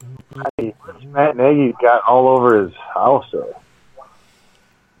 Matt Nagy got all over his house there.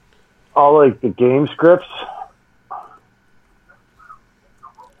 All like the game scripts.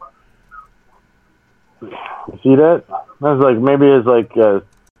 You see that? That's like maybe it's like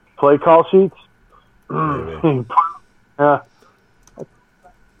play call sheets. Yeah.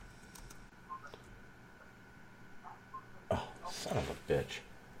 Oh, son of a bitch.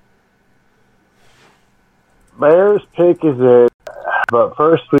 Bears pick is it, but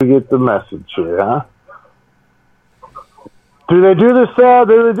first we get the message here, huh? Do they do this? Do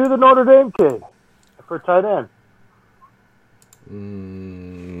they do the Notre Dame kid for tight end?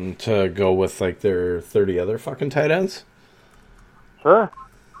 To go with like their 30 other fucking tight ends? Sure.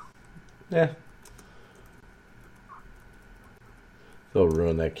 Yeah. They'll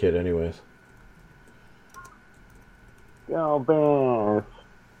ruin that kid anyways. Go Bears.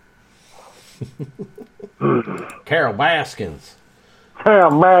 Carol Baskins.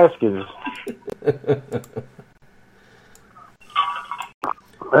 Carol Baskins.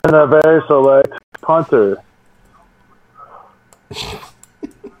 And the Bears select punter.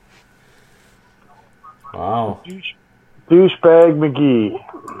 Wow. Douchebag McGee.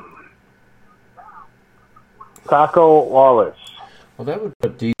 Taco Wallace. Well, that would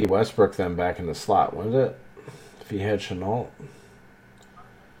put D. Westbrook then back in the slot, wouldn't it? If he had Chenault.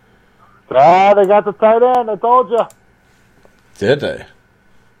 Ah, they got the tight end. I told you. Did they?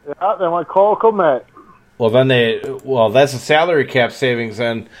 Yeah, they went Cole Kmet. Well, then that's a salary cap savings,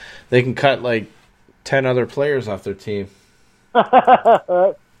 and they can cut like 10 other players off their team.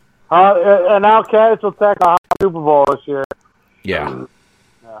 And now Cats will take a Super Bowl this year. Yeah.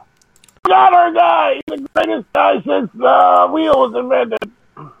 Got our guy. He's the greatest guy since the wheel was invented.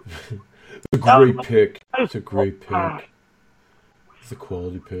 It's a great pick. It's a great pick. It's a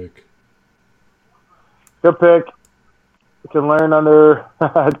quality pick. Good pick. You can learn under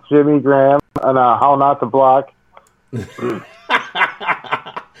Jimmy Graham on how not to block.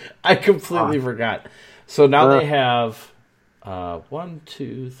 I completely forgot. So now they have 1,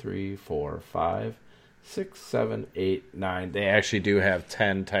 2, 3, 4, 5, 6, 7, 8, 9. They actually do have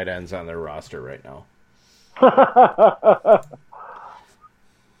 10 tight ends on their roster right now.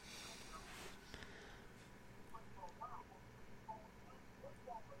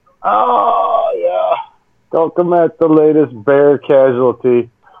 Oh, yeah. Don't commit the latest Bear casualty.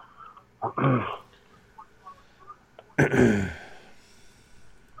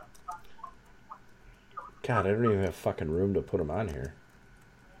 God, I don't even have fucking room to put them on here.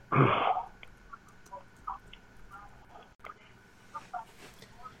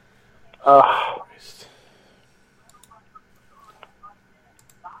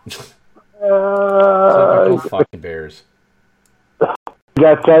 Typical fucking Bears. You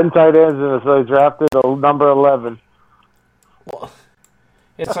got 10 tight ends in it, so they drafted number 11. Well,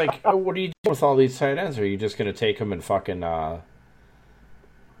 it's like, what are you doing with all these tight ends? Are you just going to take them and fucking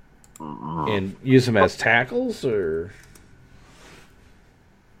and use them as tackles, or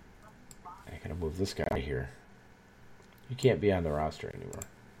I gotta move this guy here. He can't be on the roster anymore.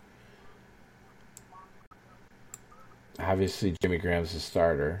 Obviously, Jimmy Graham's the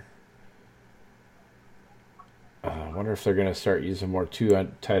starter. I wonder if they're going to start using more two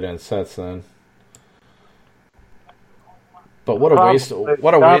tight end sets then. But what a waste!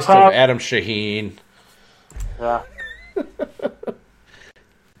 What a waste of Adam Shaheen. Yeah.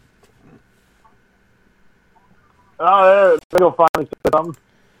 Oh, they'll finally say something.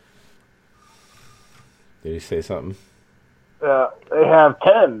 Did he say something? Yeah, they have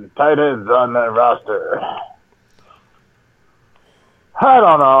 10 tight ends on that roster. I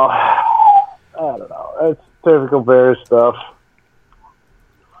don't know. It's typical Bears stuff.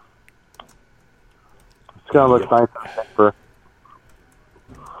 going to look nice on paper.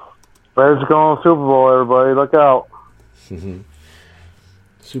 Bears going Super Bowl, everybody. Look out.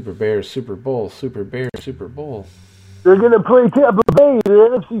 Super Bears, Super Bowl, Super Bears, Super Bowl. They're going to play Tampa Bay in the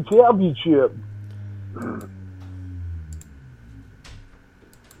NFC Championship.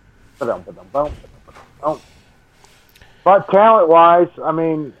 But talent-wise, I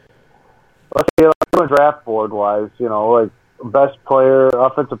mean, let's say like draft board-wise, you know, like best player,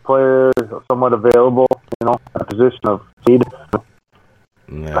 offensive player, somewhat available, you know, a position of seed.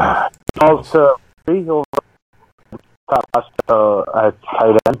 Yeah. Also, over at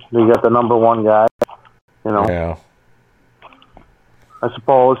tight end. You got the number one guy, you know. Yeah. I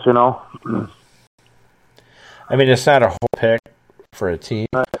suppose, you know. I mean, it's not a whole pick for a team,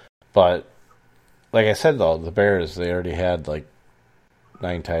 but like I said, though, the Bears, they already had like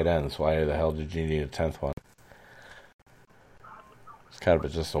 9 tight ends. Why the hell did you need a 10th one? It's kind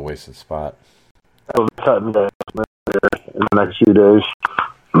of just a wasted spot. I'll be cutting guys in the next few days.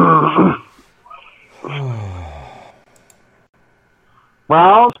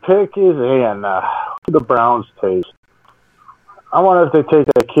 Browns pick is in. The Browns take. I wonder if they take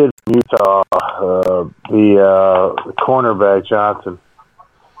that kid from Utah, the cornerback Johnson.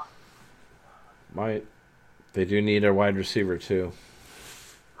 Might. They do need a wide receiver too.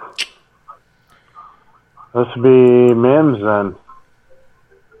 This would be Mims then.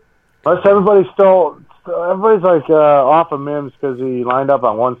 Unless everybody's like off of Mims because he lined up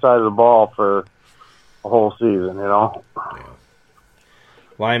on one side of the ball for a whole season, you know? Yeah.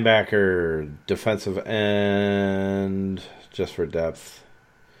 Linebacker, defensive end, just for depth.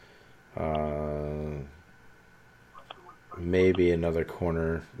 Maybe another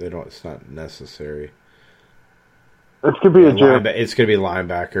corner. It's not necessary. It could be it's going to be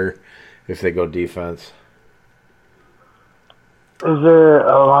linebacker if they go defense. Is there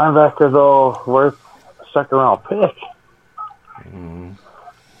a linebacker, though, worth a second-round pick?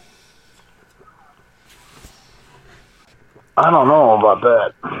 I don't know about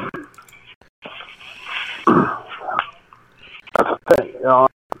that. That's the thing, you know.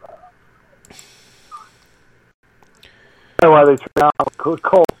 That's why they trade out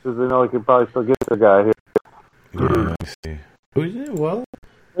Colts, because they know they can probably still get the guy here. Yeah, I see. Who's it? Well,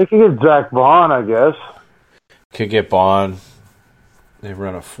 they could get Zach Bond, I guess. Could get Bond. They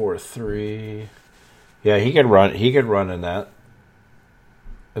run a 4-3. Yeah, he could run. He could run in that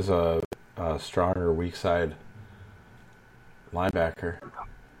as a stronger weak side linebacker.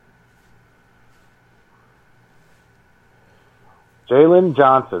 Jalen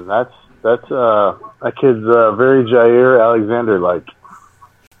Johnson. That's that kid's very Jair Alexander-like.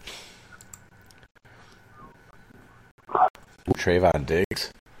 Trayvon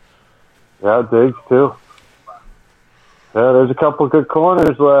Diggs. Yeah, Diggs too. Yeah, there's a couple good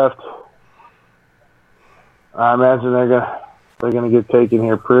corners left. I imagine they're gonna get taken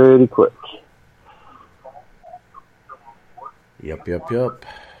here pretty quick. Yep.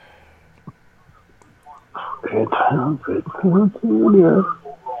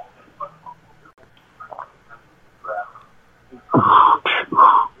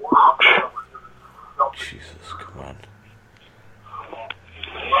 Jesus, come on.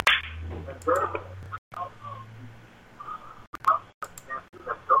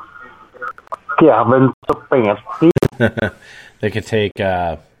 Yeah, I've been so fancy. They could take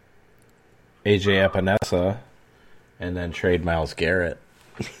AJ Epinesa and then trade Myles Garrett.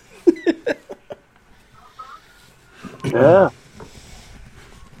 Yeah.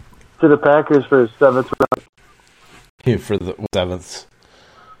 To the Packers for his 7th round. For the 7th.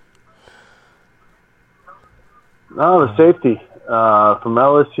 No, the safety from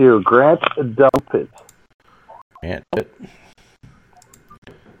LSU, Grant Delpit.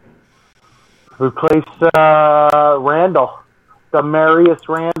 Replace Randall, Demarius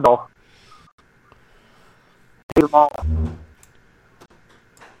Randall.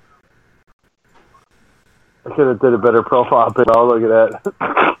 I could have did a better profile pic. Oh, look at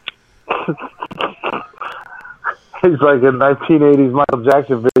that. He's like a 1980s Michael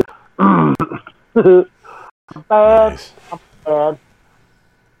Jackson video. Bad. Nice. Bad.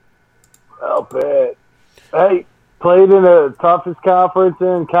 Oh, bad. Hey, played in the toughest conference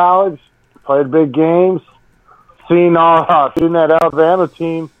in college. Played big games. Seen that Alabama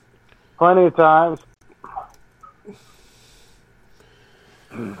team plenty of times.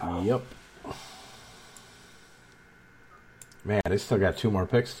 Yep. Man, they still got 2 more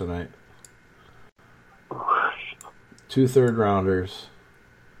picks tonight. 2 third-rounders.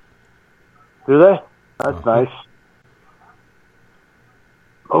 Do they? That's nice.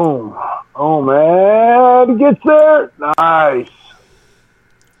 Boom. Oh, man. He gets there. Nice.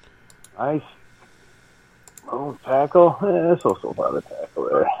 Oh, tackle. Yeah, it's also about a tackle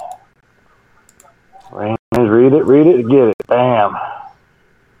there. Range, read it, get it. Bam.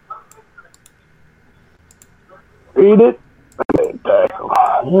 Read it. Tackle.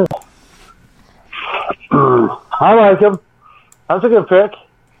 Yeah. I like him. That's a good pick.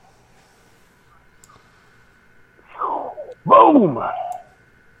 Boom.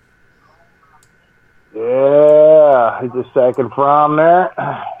 Yeah, he's just second from there.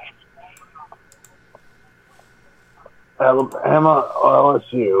 Alabama,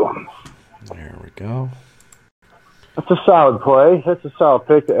 LSU. There we go. That's a solid play. That's a solid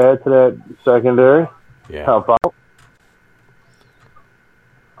pick to add to that secondary. Yeah. Help out.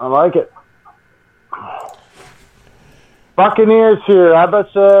 I like it. Buccaneers here. I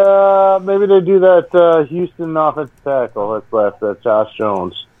bet maybe they do that Houston offensive tackle that's left, that Josh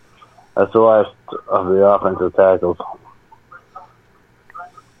Jones. That's the last of the offensive tackles.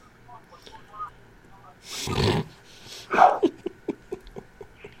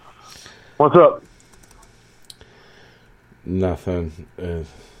 What's up? Nothing. It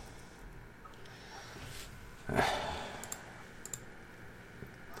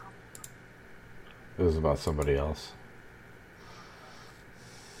was about somebody else.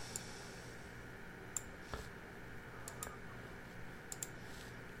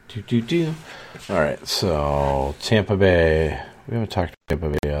 All right, so Tampa Bay. We haven't talked to Tampa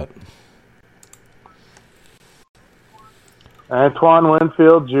Bay yet. Antoine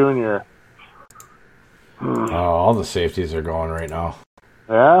Winfield Jr. Oh, all the safeties are going right now.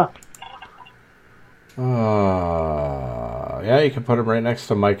 Yeah? Yeah, you can put him right next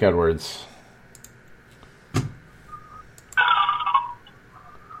to Mike Edwards. It's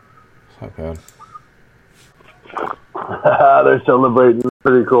not bad. They're celebrating.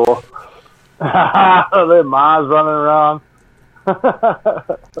 Pretty cool. Their mom's running around.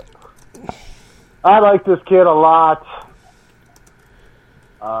 I like this kid a lot.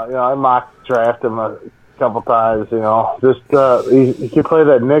 I mock draft him a couple times. Just he can play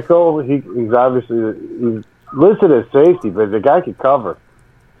that nickel. He's obviously listed as safety, but the guy can cover.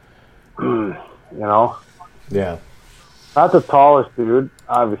 Yeah. Not the tallest dude,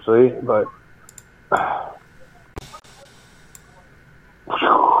 obviously, but.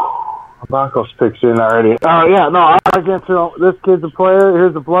 Broncos picks in already. Oh, yeah, no, I get to this kid's a player.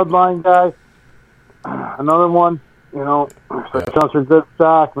 Here's a bloodline guy. Another one, comes for good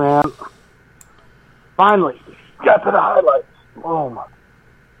stock, man. Finally, got to the highlights. Boom.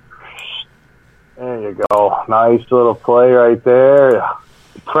 There you go. Nice little play right there.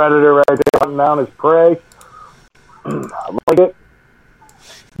 Predator right there, hunting down his prey. I like it.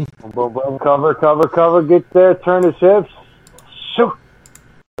 Boom, boom, cover. Gets there, turn his hips. Shoot.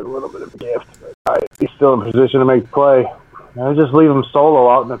 A little bit of a gift, but he's still in position to make the play. I just leave him solo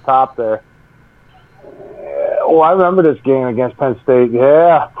out in the top there. I remember this game against Penn State.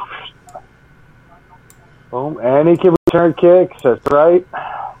 Yeah. Boom, and he can return kicks. That's right.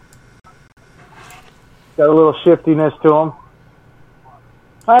 Got a little shiftiness to him.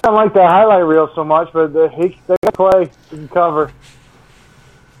 I don't like that highlight reel so much, but they can play. He can cover.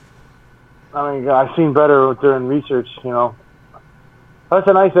 I mean, I've seen better during research, That's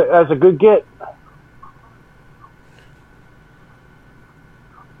a good get.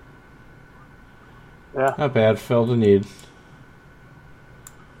 Yeah. Not bad. Filled a need.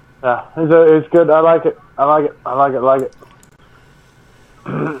 Yeah, it's good. I like it.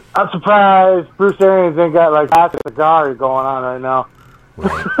 I'm surprised Bruce Arians ain't got like half a cigar going on right now.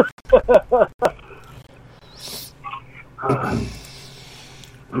 Right.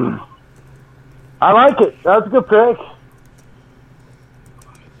 I like it. That's a good pick.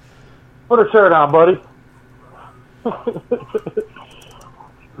 Put a shirt on, buddy.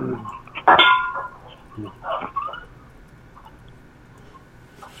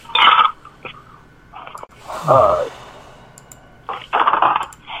 All right.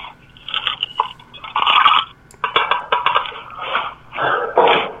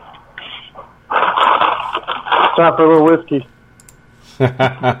 Time for a little whiskey.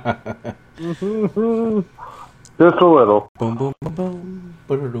 Just a little. Boom, boom, boom, boom.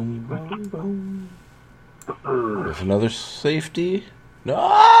 Boom, boom, boom. There's another safety.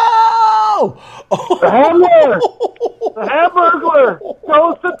 No! The Hammer! The Hamburglar!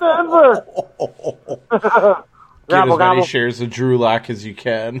 Goes to Denver! Get as many shares of Drew Lock as you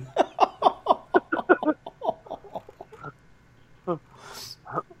can.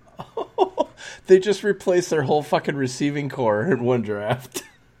 They just replaced their whole fucking receiving core in one draft.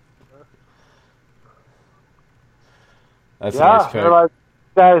 That's a nice pick. They're like,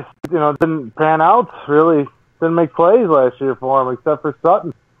 guys, didn't pan out, really. Didn't make plays last year for him, except for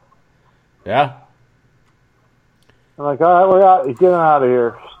Sutton. Yeah. I'm like, all right, we're out. Getting out of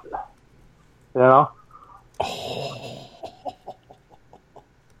here. You know?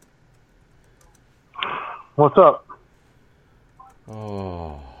 What's up?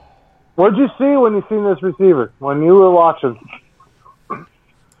 Oh. What'd you see when you seen this receiver? When you were watching this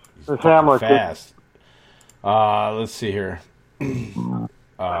Hamler fast. Let's see here.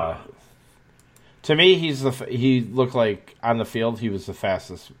 To me, he looked like on the field he was the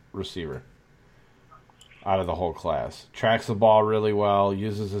fastest receiver out of the whole class. Tracks the ball really well,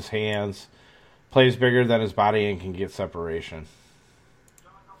 uses his hands, plays bigger than his body, and can get separation.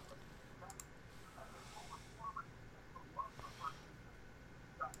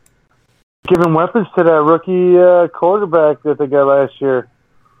 Giving weapons to that rookie quarterback that they got last year.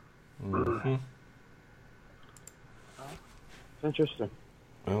 Mm-hmm. Interesting.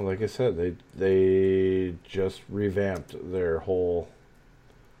 Well, like I said, they just revamped their whole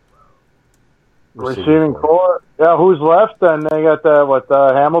receiving core. Yeah, who's left? And they got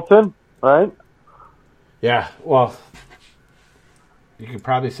Hamilton, right? Yeah, well, you could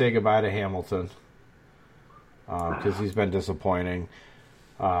probably say goodbye to Hamilton because he's been disappointing.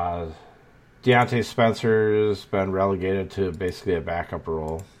 Deontay Spencer's been relegated to basically a backup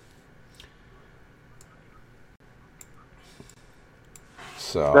role.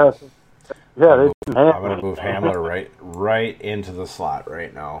 So, I'm going to move Hamler right into the slot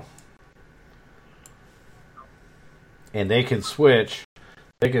right now. And they can switch.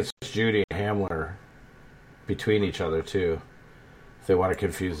 They could switch Judy and Hamler between each other too, if they want to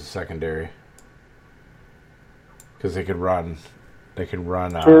confuse the secondary. Because they can run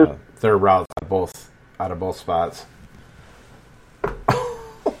their routes out of both spots.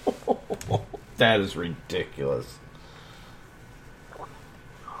 That is ridiculous.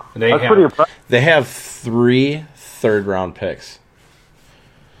 And they have 3 third-round picks.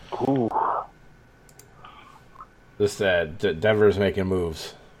 Ooh. This Denver's making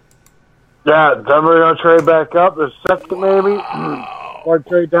moves. Yeah, Denver gonna trade back up. There's second maybe, or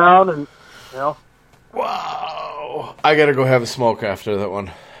trade down, and you know. Wow! I gotta go have a smoke after that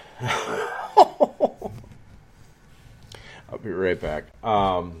one. I'll be right back.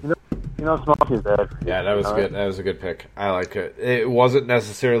 You know, smoking's bad. Yeah, that was good. Right? That was a good pick. I like it. It wasn't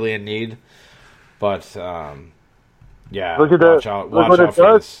necessarily a need, but yeah. Watch out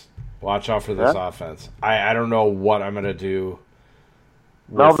for this. Watch out for this offense. I don't know what I'm gonna do.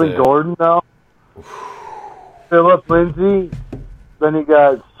 Melvin Gordon now. Philip Lindsay. Then you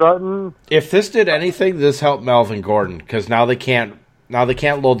got Sutton. If this did anything, this helped Melvin Gordon because now they can't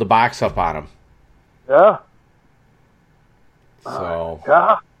load the box up on him. Yeah. So.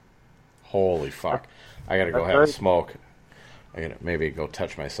 Yeah. Holy fuck! I gotta go have a smoke. I gotta maybe go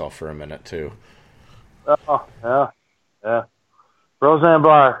touch myself for a minute too. Oh yeah. Roseanne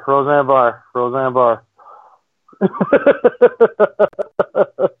Barr.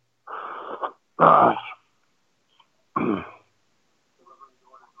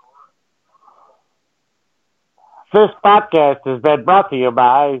 This podcast has been brought to you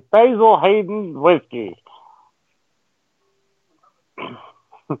by Basil Hayden Whiskey.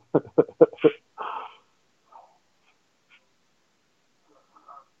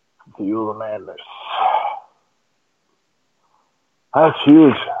 Fuel of madness. That's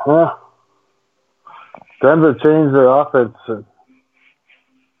huge, huh? Denver changed their offense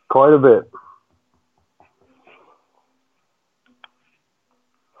quite a bit.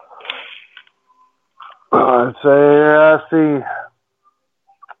 Let's see.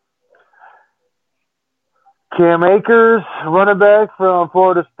 Cam Akers, running back from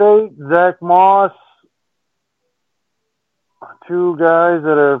Florida State. Zach Moss. 2 guys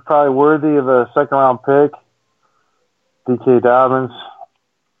that are probably worthy of a second-round pick. DK Dobbins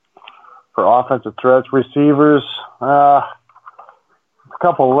for offensive threats. Receivers, a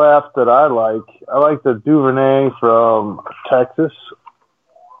couple left that I like. I like the Duvernay from Texas.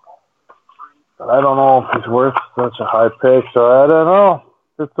 But I don't know if he's worth such a high pick, so I don't know.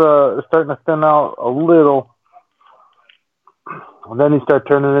 It's starting to thin out a little. And then you start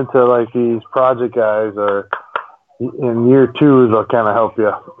turning into like these project guys, or in year 2 they'll kind of help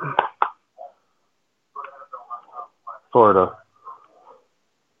you. Sort of.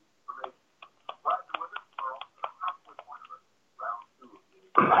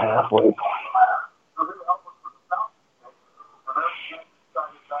 Halfway.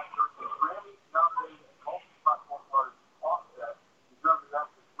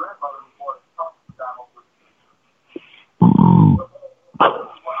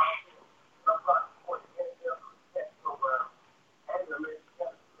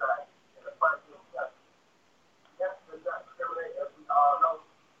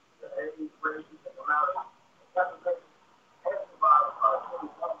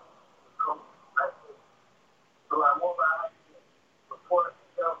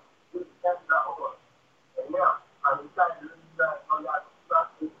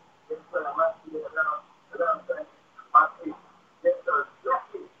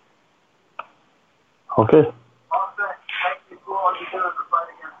 Okay.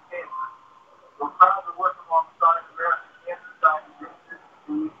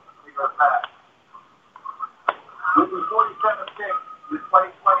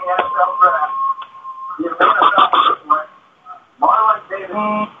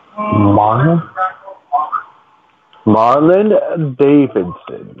 Marlon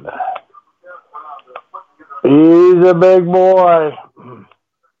Davidson. He's a big boy.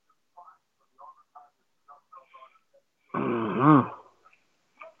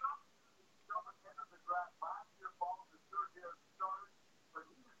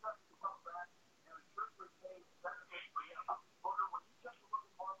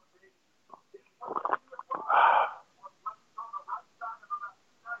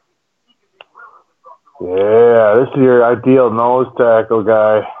 Yeah, this is your ideal nose tackle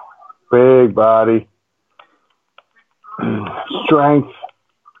guy. Big body. Strength.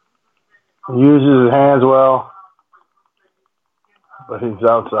 Uses his hands well. But he's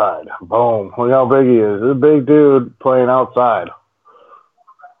outside. Boom. Look how big he is. This is a big dude playing outside.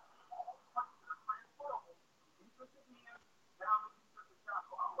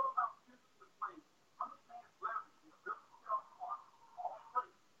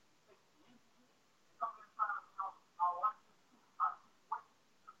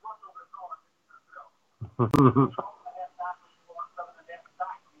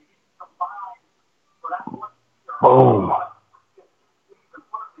 Boom.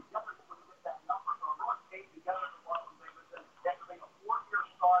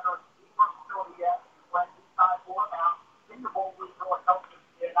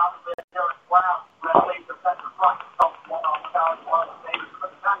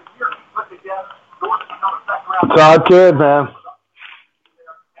 Solid kid, man.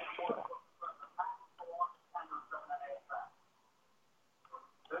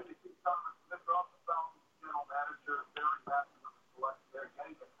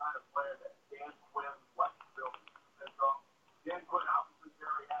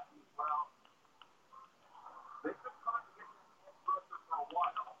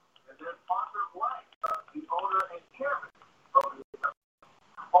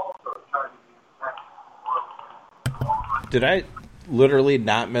 Did I literally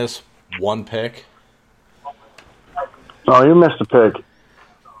not miss one pick? Oh, you missed a pick.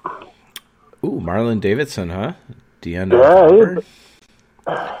 Ooh, Marlon Davidson, huh? Yeah,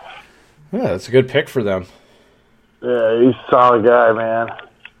 that's a good pick for them. Yeah, he's a solid guy, man.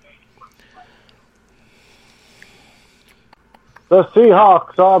 The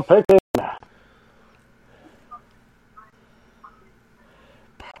Seahawks are picking.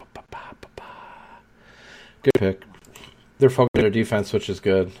 Good pick. They're focused on their defense, which is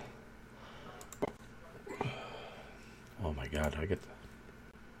good. Oh my God, I get that.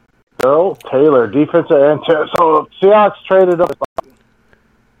 Bill Taylor, defensive end. So Seahawks traded up.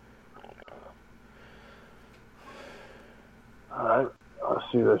 All right, let's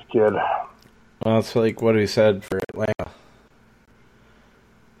see this kid. Well, it's like what we said for Atlanta.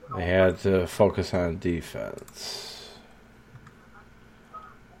 They had to focus on defense.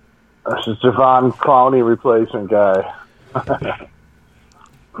 This is Javon Clowney replacement guy.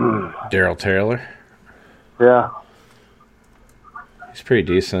 Daryl Taylor? Yeah. He's pretty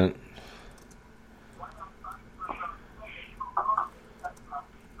decent.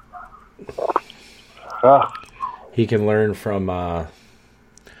 He can learn from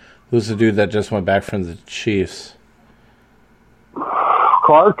who's the dude that just went back from the Chiefs?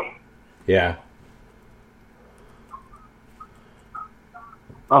 Clark? Yeah.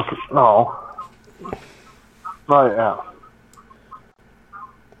 Okay. No. Right, yeah.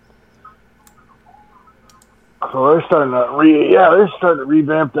 So they're starting to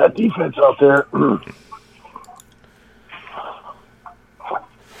revamp that defense out there.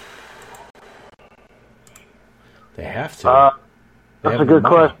 They have to. That's a good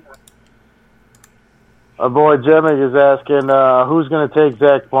question. Our boy Jemick is asking, who's going to take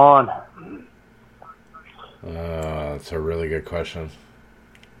Zach Vaughn? That's a really good question.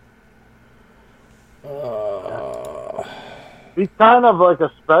 He's kind of like a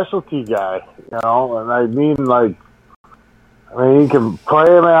specialty guy, you know, and I mean, you can play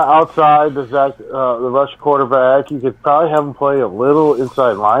him outside the rush quarterback. You could probably have him play a little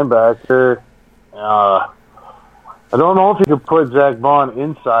inside linebacker. I don't know if you could put Zach Vaughn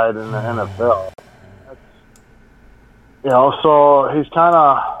inside in the NFL. You know, so he's kind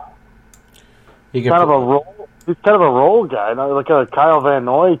of a role. He's kind of a role guy, like a Kyle Van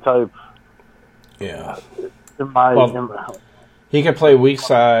Noy type. Yeah. He could play weak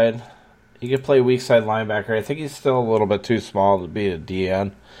side. He could play weak side linebacker. I think he's still a little bit too small to be a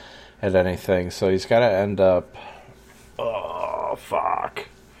DN. at anything. So he's got to end up. Oh fuck!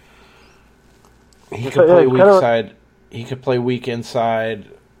 He could play weak side. He could play weak inside,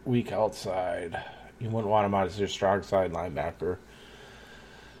 weak outside. You wouldn't want him out as your strong side linebacker.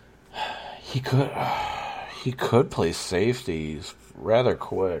 He could play safety. He's rather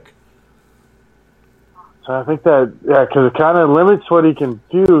quick. So I think that, because it kind of limits what he can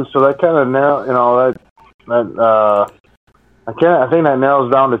do. So that kind of I think that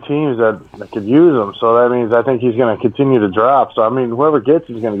narrows down the teams that could use him. So that means I think he's going to continue to drop. So I mean, whoever gets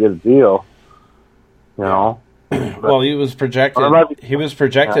him is going to get a deal. You know. Well, he was projected. He was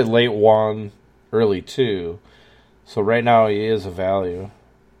projected late 1, early 2. So right now he is a value.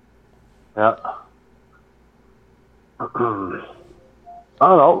 Yeah. I don't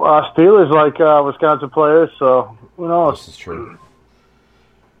know. Steelers like Wisconsin players, so who knows? This is true.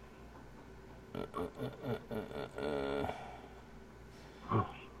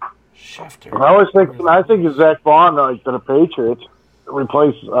 Schefter. I think Zach Vaughn, like to the Patriots,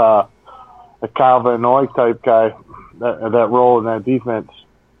 replace a Kyle Van Noy type guy, that role in that defense.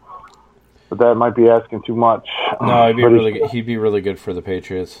 But that might be asking too much. No, he'd be really good for the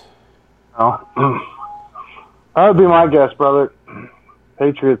Patriots. No. That would be my guess, brother.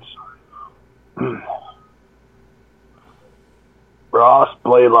 Patriots. Ross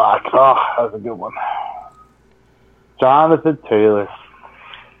Blaylock. Oh, that's a good one. Jonathan Taylor.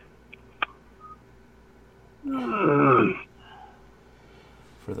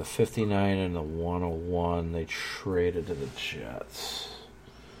 For the 59 and the 101, they traded to the Jets.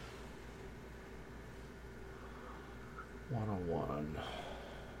 101.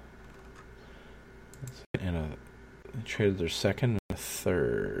 And they traded their second and a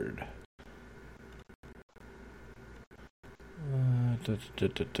third.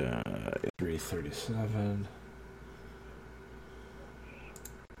 337.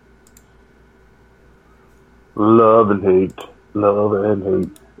 Love and hate. Love and hate.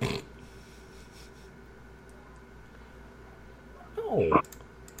 Oh.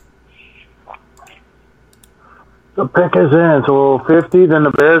 The pick is in. So 50, then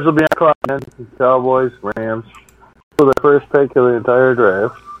the Bears will be on clock. Cowboys, Rams. For the first pick of the entire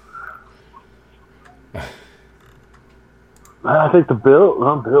draft. I think the Bills.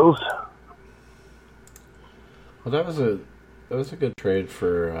 Well, that was a good trade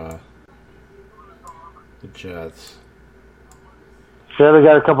for the Jets. Yeah, they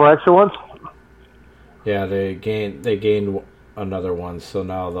got a couple extra ones. Yeah, they gained another one, so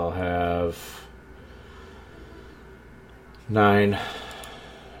now they'll have 9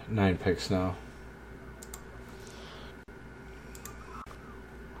 picks now.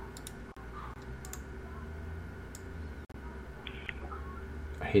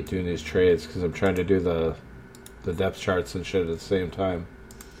 I hate doing these trades because I'm trying to do the depth charts and shit at the same time.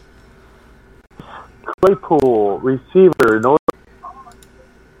 Claypool, receiver, no.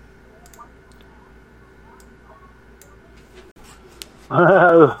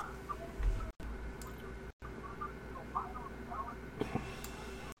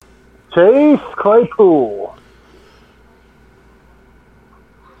 Chase Claypool.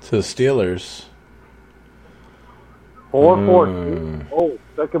 To the Steelers. 4-4. Oh,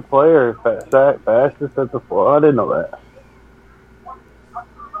 second player, fastest at the floor. I didn't know that.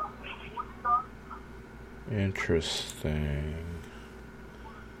 Interesting.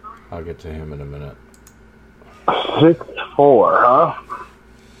 I'll get to him in a minute. 6'4", huh?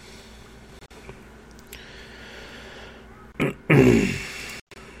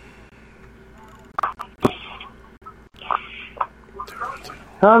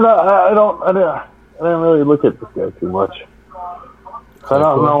 I didn't really look at this guy too much. I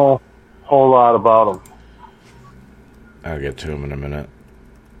don't know a whole lot about him. I'll get to him in a minute.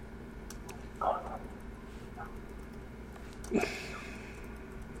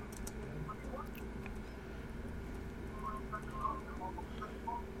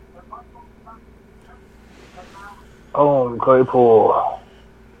 Oh, Claypool.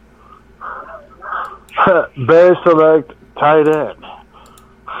 Bears select tight end.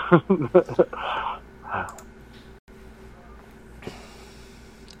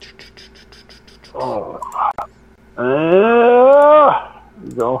 Oh. There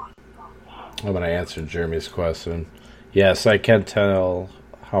you go. I'm going to answer Jeremy's question. Yes, I can tell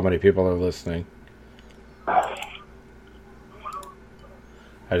how many people are listening. I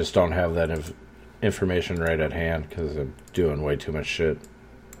just don't have that information right at hand because I'm doing way too much shit.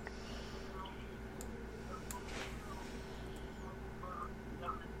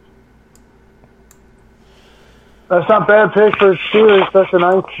 That's not bad pick for Steelers. That's a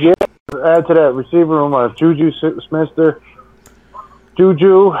nice get. Add to that receiver room, Juju Smith-Schuster.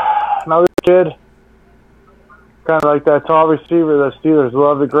 Juju. kid. Kind of like that tall receiver the Steelers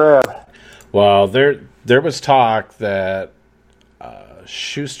love to grab. Well, there was talk that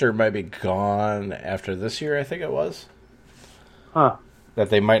Schuster might be gone after this year, I think it was. Huh. That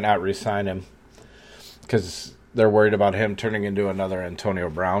they might not re-sign him because they're worried about him turning into another Antonio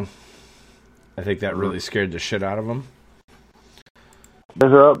Brown. I think that really scared the shit out of him.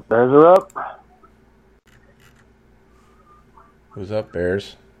 Bears are up. Bears are up. Who's up,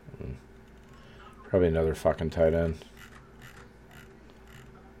 Bears? Probably another fucking tight end.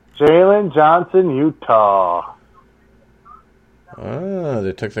 Jalen Johnson, Utah. Oh,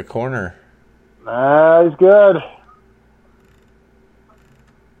 they took the corner. He's good.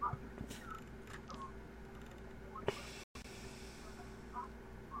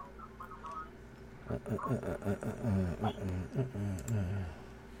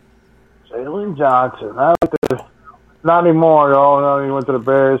 Jalen Johnson. I like the, not anymore, though. No, he went to the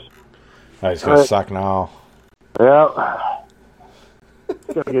Bears. Oh, he's going to suck now. Yep. He's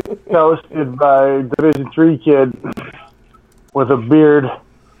going to get toasted by a Division III kid with a beard.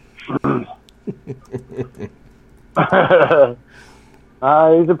 He's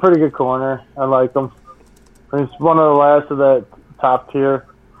a pretty good corner. I like him. He's one of the last of that top tier.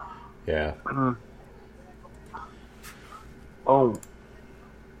 Yeah. Oh.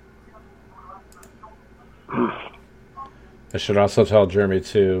 I should also tell Jeremy,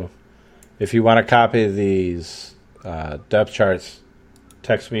 too, if you want to copy these depth charts,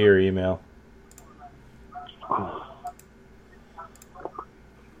 text me your email.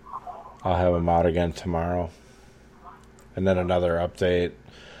 I'll have them out again tomorrow. And then another update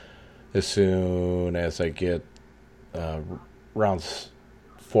as soon as I get rounds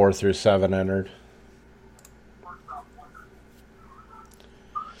 4 through 7 entered.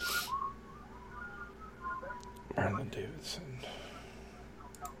 Marlon Davidson.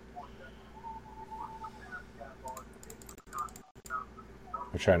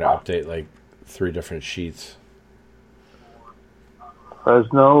 We're trying to update like 3 different sheets.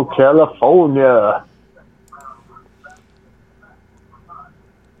 Fresno, California.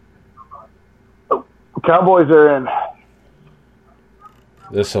 Oh, Cowboys are in.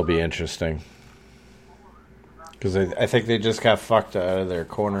 This will be interesting. Because I think they just got fucked out of their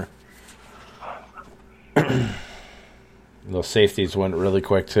corner. Those safeties went really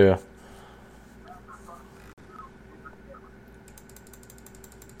quick, too.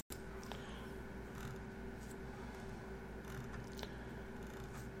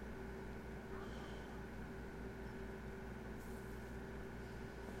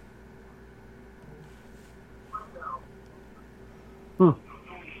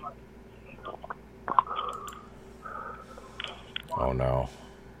 Oh, no.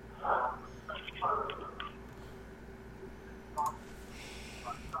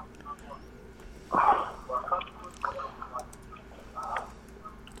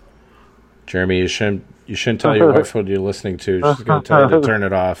 Jeremy, you shouldn't tell your wife what you're listening to. She's going to tell you to turn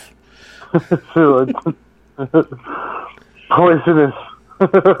it off. Poisonous.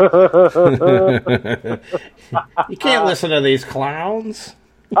 You can't listen to these clowns.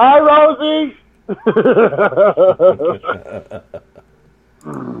 Hi, Rosie.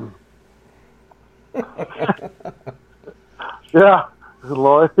 Yeah,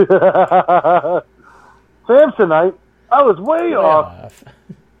 Lloyd. Samsonite. I was way off.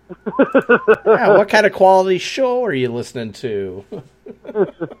 Yeah, what kind of quality show are you listening to?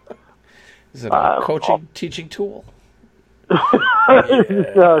 Is it a coaching, teaching tool?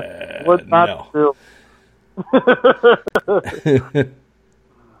 Yeah, what's not to do?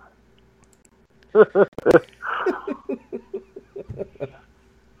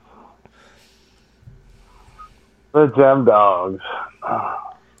 The Gem Dogs.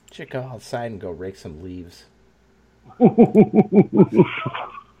 Should go outside and go rake some leaves. Who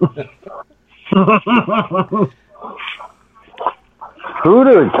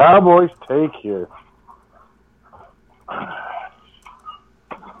do the Cowboys take here?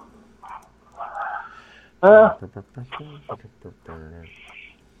 I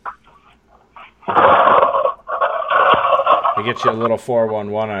get you a little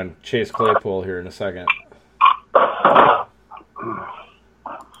 4-1-1 on Chase Claypool here in a second.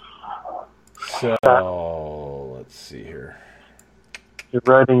 So, let's see here. You're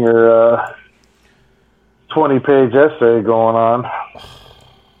writing your 20-page essay going on.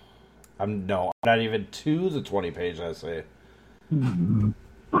 I'm not even to the 20-page essay.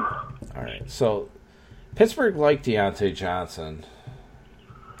 All right, so Pittsburgh liked Deontay Johnson.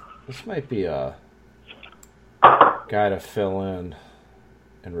 This might be a guy to fill in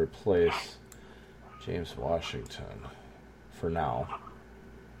and replace James Washington for now.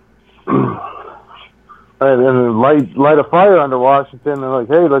 and light a fire under Washington. And like,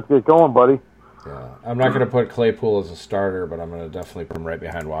 hey, let's get going, buddy. Yeah, I'm not going to put Claypool as a starter, but I'm going to definitely put him right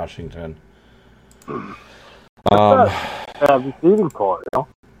behind Washington. Receiving core, you know.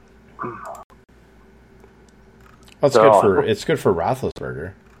 Well, it's good for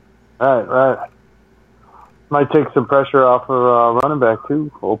Roethlisberger. Right. Might take some pressure off of running back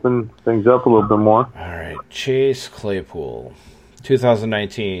too. Open things up a little bit more. All right, Chase Claypool,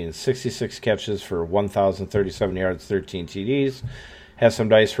 2019, 66 catches for 1,037 yards, 13 TDs. Has some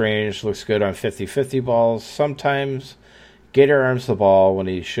dice range. Looks good on 50-50 balls. Sometimes Gator arms the ball when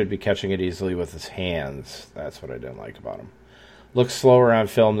he should be catching it easily with his hands. That's what I didn't like about him. Looks slower on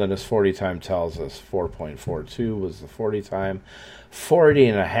film than his 40 time tells us. 4.42 was the 40 time.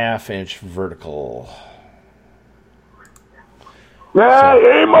 40.5-inch vertical. Yeah,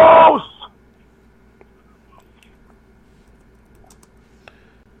 Amos!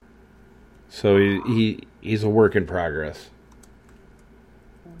 So he's a work in progress.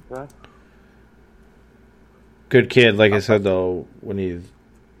 Okay. Good kid, like I said, though, when he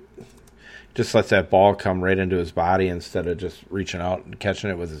just lets that ball come right into his body instead of just reaching out and catching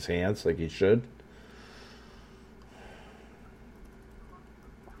it with his hands like he should.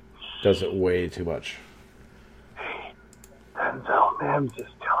 Does it way too much. Denzel Mims is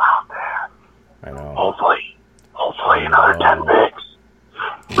still out there. I know. Hopefully another 10 picks.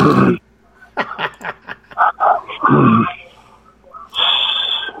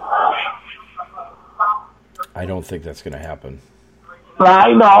 I don't think that's going to happen.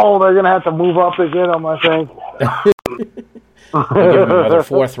 I know. They're going to have to move up to get him, I think. We'll give him another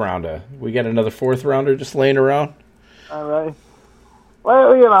fourth rounder. We got another fourth rounder just laying around. All right.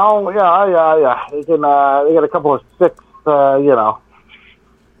 Well, you know, yeah. They got a couple of sixth, you know.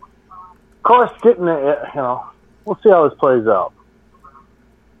 Of course, getting it, you know, we'll see how this plays out.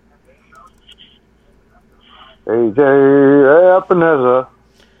 AJ Epineza.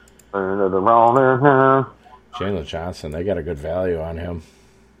 Turn it around here. Jalen Johnson, they got a good value on him.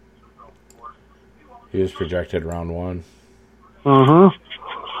 He was projected round 1. Mm-hmm.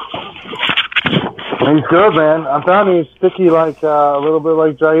 He's good, man. I'm telling you, he's sticky like a little bit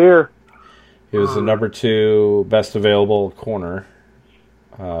like Jair. He was the number 2 best available corner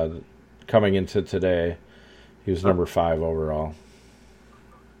coming into today. He was number 5 overall.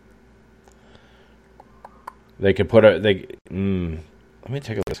 They could put let me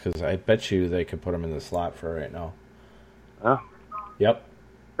take a look because I bet you they could put him in the slot for right now. Huh? Yep.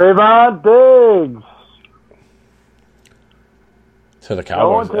 Trayvon Diggs. To the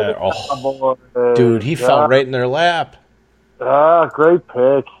Cowboys. Dude, he fell right in their lap. Great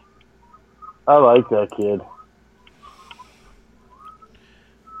pick. I like that kid.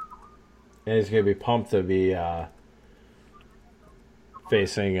 And he's going to be pumped to be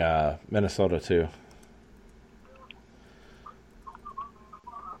facing Minnesota, too.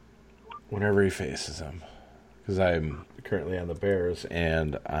 Whenever he faces them. Because I'm currently on the Bears,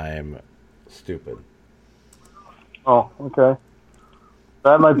 and I'm stupid. Oh, okay.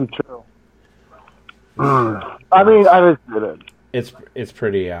 That might be true. I mean, I just did it. It's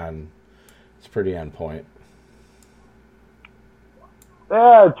pretty on point.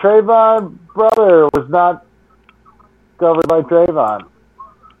 Yeah, Trayvon brother was not covered by Trayvon.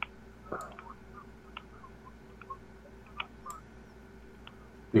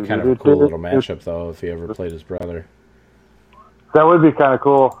 Be kind of a cool little matchup, though, if he ever played his brother. That would be kind of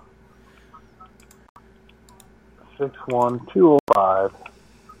cool. 6'1", 205.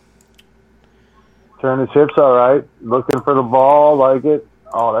 Turn his hips all right. Looking for the ball, like it.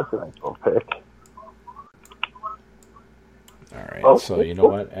 Oh, that's a nice little pick. All right, so you know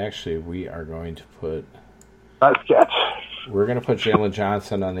what? Actually, we are going to put... Nice catch. We're going to put Jalen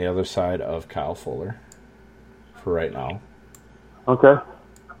Johnson on the other side of Kyle Fuller for right now. Okay.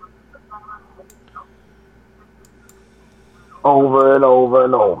 Over and over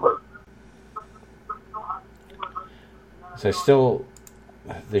and over. So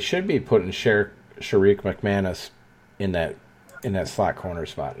they should be putting Sharik McManus in that slot corner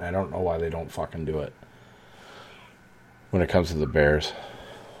spot, and I don't know why they don't fucking do it when it comes to the Bears.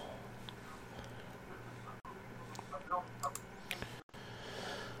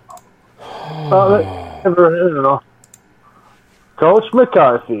 Coach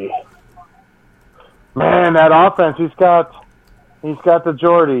McCarthy. Man, that offense, he's got the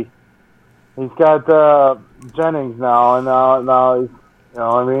Jordy. He's got Jennings now, and now he's, you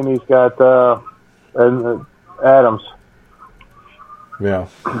know what I mean? He's got Adams. Yeah.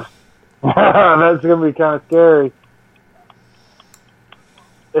 That's going to be kind of scary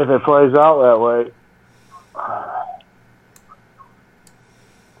if it plays out that way.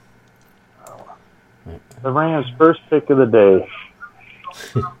 The Rams' first pick of the day.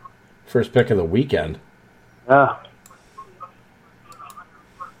 First pick of the weekend. Yeah.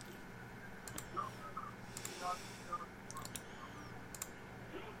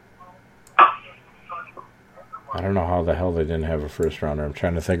 I don't know how the hell they didn't have a first rounder. I'm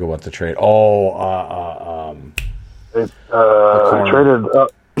trying to think of what the trade. They traded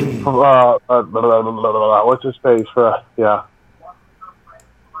what's his face for yeah.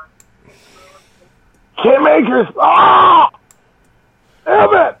 Cam Akers. Oh,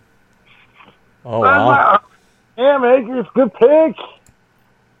 damn it! Oh wow. Cam Akers, good pick.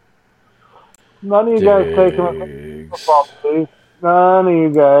 None of you guys take him in football, please. None of you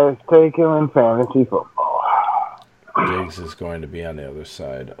guys take him in fantasy football. Diggs is going to be on the other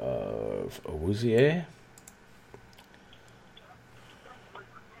side of Awuzie.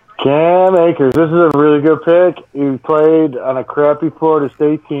 Cam Akers, this is a really good pick. He played on a crappy Florida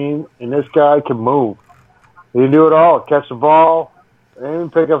State team, and this guy can move. He can do it all. Catch the ball,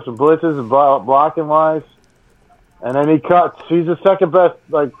 and pick up some blitzes and blocking wise. And then he cuts. He's the second best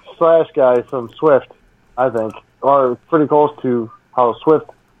slash guy from Swift, I think, or pretty close to how Swift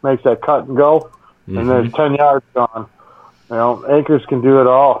makes that cut and go. Mm-hmm. And there's 10 yards gone. You know, Akers can do it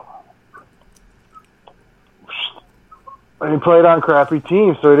all. And he played on crappy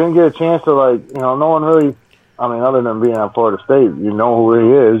teams, so he didn't get a chance to no one really. I mean, other than being on Florida State, you know who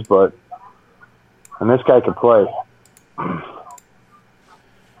he is, but. And this guy can play.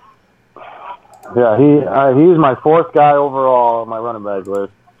 Yeah, he's my fourth guy overall on my running back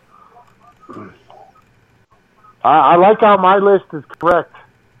list. I like how my list is correct.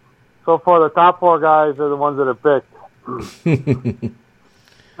 So far, the top four guys are the ones that are picked.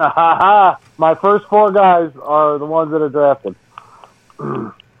 My first four guys are the ones that are drafted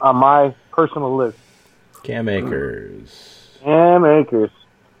on my personal list. Cam Akers. Cam Akers.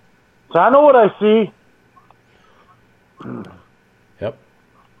 So I know what I see. Yep.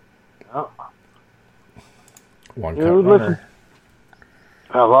 Oh. One cut runner.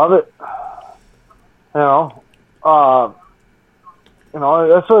 I love it.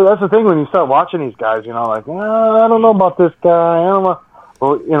 That's the thing when you start watching these guys. I don't know about this guy. I don't know.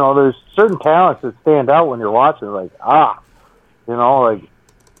 Well, there's certain talents that stand out when you're watching. Holy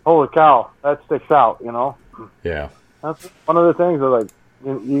cow, that sticks out. Yeah. That's one of the things that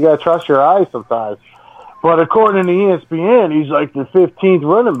you got to trust your eyes sometimes. But according to ESPN, he's like the 15th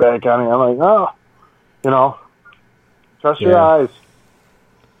running back on it. I'm like, trust your eyes.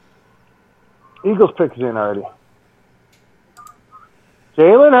 Eagles pick is in already.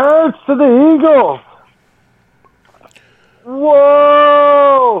 Jalen Hurts to the Eagles.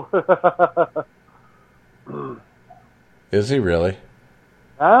 Whoa! Is he really?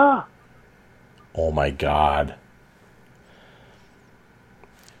 Yeah. Oh my God.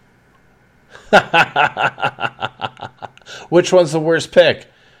 Which one's the worst pick?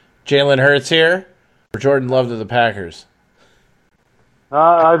 Jalen Hurts here or Jordan Love to the Packers?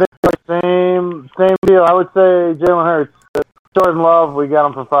 I think same deal. I would say Jalen Hurts. Jordan Love, we got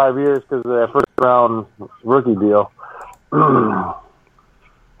him for 5 years because of that first round rookie deal.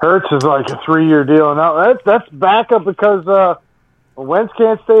 Hurts is like a 3-year deal. Now that's backup because Wentz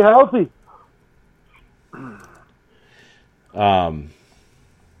can't stay healthy.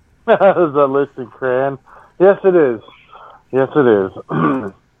 Is that listed, Cran? Yes, it is. Yes, it is.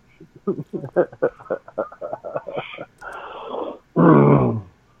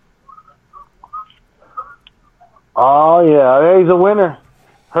 Oh, yeah. He's a winner.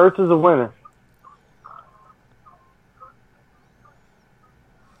 Hurts is a winner.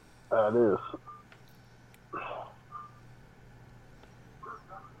 That is.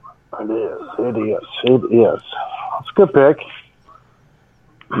 It is. It is. It is. It's a good pick.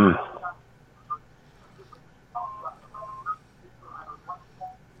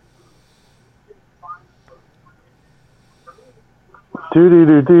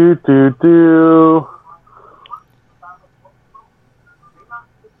 Do.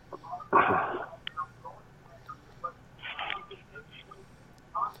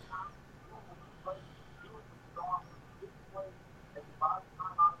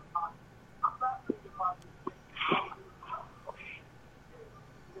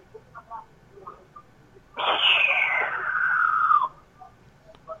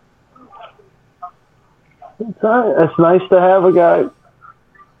 It's nice to have a guy.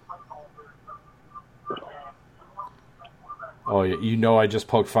 Oh, I just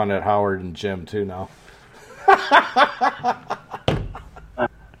poked fun at Howard and Jim too now.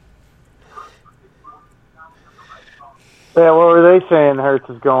 Yeah, what were they saying Hurts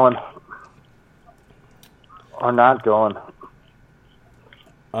is going? Or not going?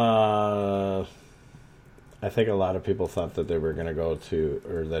 I think a lot of people thought that they were going to go to,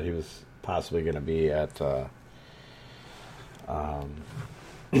 or that he was possibly going to be at. Why am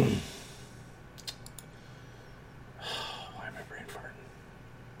I brain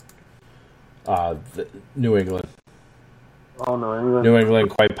farting? New England. Oh, New England. New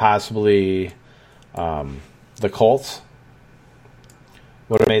England, quite possibly the Colts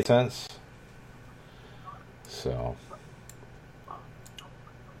would have made sense. So,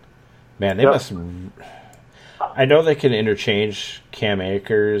 man, they must. I know they can interchange Cam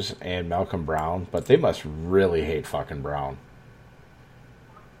Akers and Malcolm Brown, but they must really hate fucking Brown.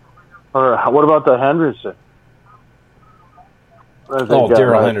 Or what about the Henderson?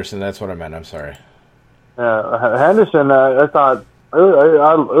 Darrell Henderson. That's what I meant. I'm sorry. Yeah, Henderson. I thought it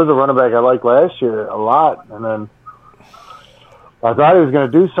was a running back I liked last year a lot, and then I thought he was going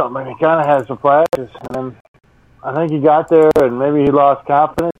to do something, and he kind of had some flashes, and then I think he got there, and maybe he lost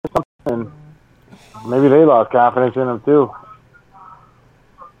confidence or something, and maybe they lost confidence in him too.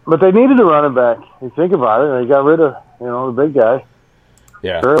 But they needed a running back. You think about it, they got rid of the big guy.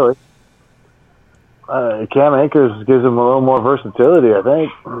 Yeah. Early. Cam Akers gives him a little more versatility, I think.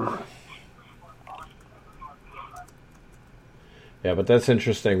 Yeah, but that's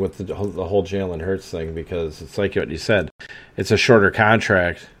interesting with the whole Jalen Hurts thing, because it's like what you said. It's a shorter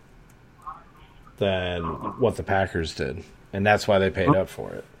contract than what the Packers did, and that's why they paid up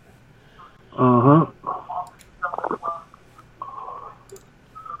for it.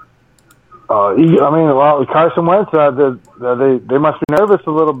 Carson Wentz, they must be nervous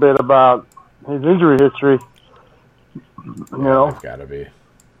a little bit about his injury history. They've got to be.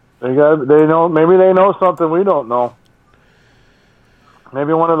 They know. Maybe they know something we don't know.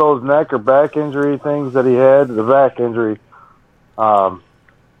 Maybe one of those neck or back injury things that he had, the back injury. What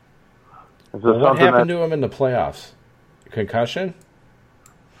happened to him in the playoffs? Concussion?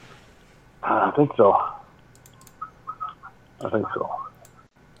 I think so.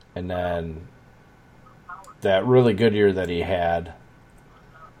 And then that really good year that he had,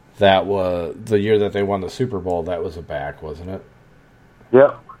 that was the year that they won the Super Bowl. That was a back, wasn't it?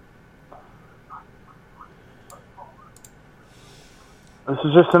 Yep. This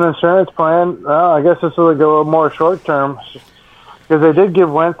is just an insurance plan. I guess this will go a little more short term, because they did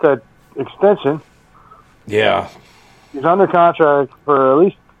give Wentz that extension. Yeah. He's under contract for at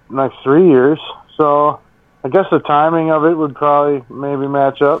least the next 3 years. So I guess the timing of it would probably maybe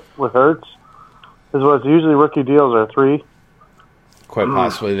match up with Hurts. Because what's usually rookie deals are 3. Quite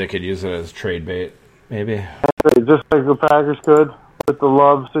possibly they could use it as trade bait, maybe. Just like the Packers could with the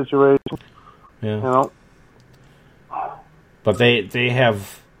Love situation. Yeah. But they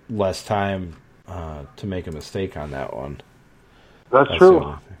have less time to make a mistake on that one. That's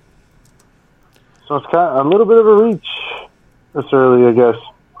true. So it's kind of a little bit of a reach this early, I guess.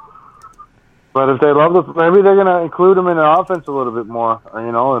 But if they love maybe they're going to include him in the offense a little bit more,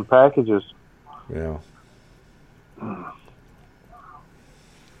 in packages. Yeah.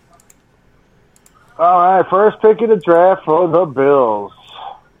 All right, first pick of the draft for the Bills.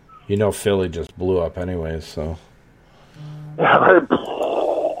 Philly just blew up anyways, so. Yeah, right.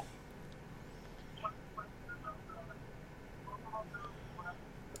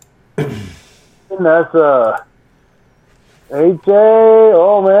 And that's AJ.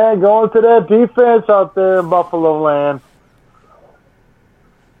 Oh man, going to that defense out there in Buffalo land.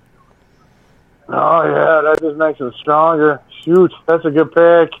 Oh yeah, that just makes them stronger. Shoot, that's a good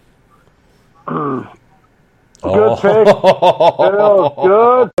pick. Good pick.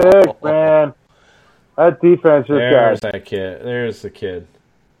 Good pick, man. That defense just There's that kid. There's the kid.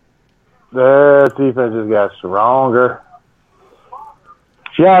 That defense just got stronger.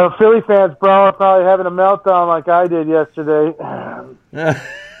 Yeah, the Philly fans, bro, are probably having a meltdown like I did yesterday.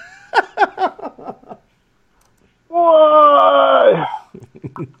 Why?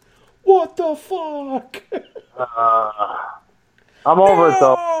 What the fuck? I'm over it,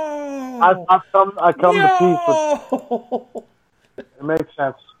 though. I come to peace with it. It makes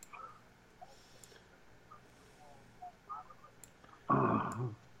sense.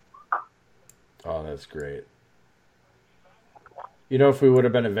 Oh, that's great. If we would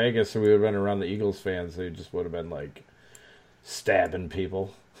have been in Vegas and we would have been around the Eagles fans, they just would have been, stabbing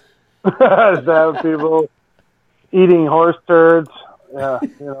people. Stabbing people. Eating horse turds. Yeah,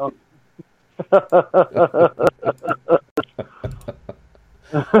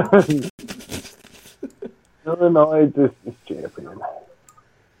 Illinois is champion.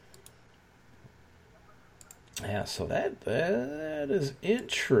 Yeah, so that is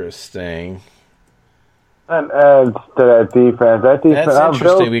interesting. That adds to that defense. That defense. That's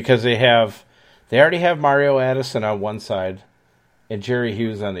interesting because they already have Mario Addison on one side and Jerry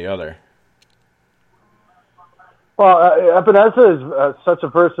Hughes on the other. Well, Epinesa is such a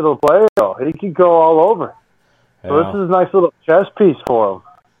versatile player, though. He can go all over. So this is a nice little chess piece for him.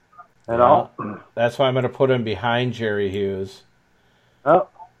 You know? That's why I'm going to put him behind Jerry Hughes. Oh.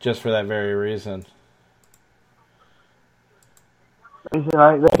 Just for that very reason.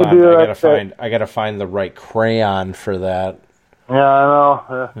 I gotta find the right crayon for that. Yeah, I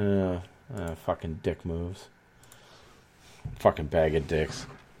know. Yeah. Fucking dick moves. Fucking bag of dicks.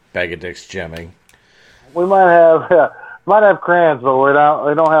 Bag of dicks gemming. We might have crayons, but we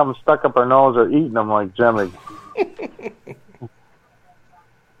don't have them stuck up our nose or eating them like Jimmy.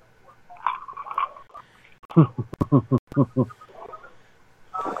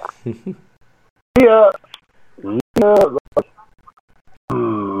 Yeah.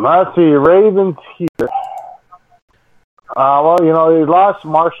 Let's see, Ravens here. Well, they lost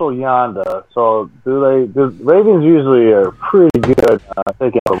Marshall Yanda, so the Ravens usually are pretty good.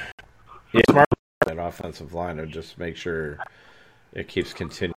 Yeah, smart that offensive line to just make sure it keeps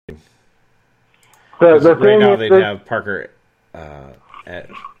continuing. Right now they'd have Parker at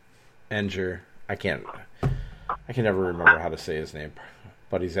Enger. I can never remember how to say his name,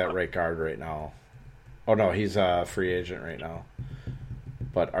 but he's at right guard right now. Oh no, he's a free agent right now.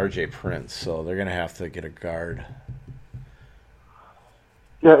 But RJ Prince, so they're gonna have to get a guard.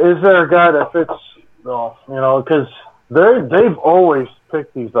 Yeah, is there a guy that fits? No, because they've always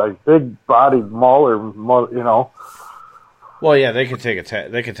picked these like big bodied Mauler, Well, yeah, they could take a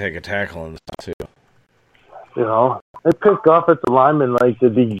tackle and stuff too. They pick offensive linemen like the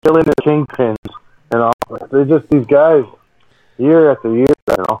Gillen and Kingpins. They're just these guys year after year.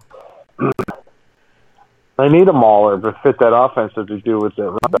 They need a Mauler to fit that offense that they do with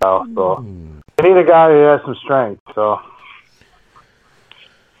the style. So they need a guy who has some strength. So,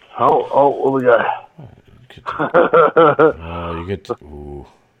 what we got? You get to. Ooh.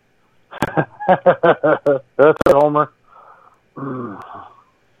 That's a homer. How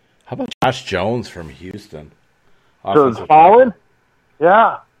about Josh Jones from Houston? So it's fallen?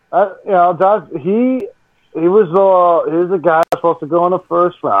 Yeah. Josh, he was a guy supposed to go in the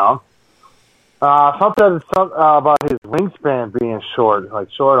first round. Something about his wingspan being short,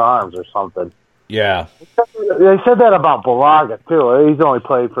 like short arms or something. Yeah. They said that about Balaga, too. He's only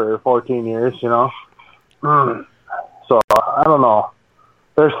played for 14 years, So, I don't know.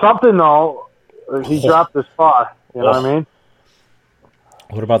 There's something, though. He dropped this far. You know what I mean?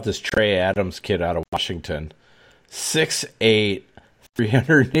 What about this Trey Adams kid out of Washington? 6'8",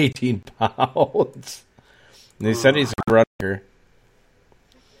 318 pounds. And they said he's a runner.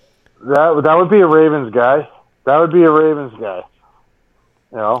 That would be a Ravens guy.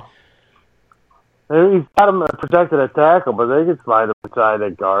 He's got him protected at tackle, but they could slide him inside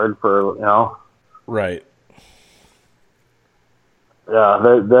at guard for, Right. Yeah,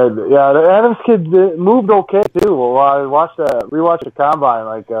 the Adams kid moved okay too. Well, I rewatched the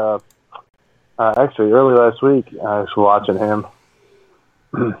combine actually early last week. I was watching him,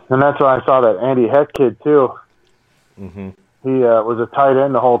 and that's when I saw that Andy Heck kid too. Mm-hmm. He was a tight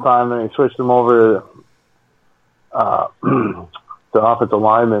end the whole time, and he switched him over to offensive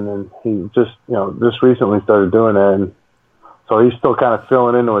lineman, and he just recently started doing that, and so he's still kind of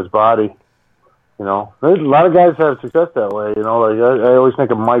filling into his body. There's a lot of guys have success that way. I always think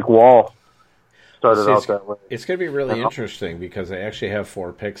of Mike Wall started out that way. It's going to be really interesting because they actually have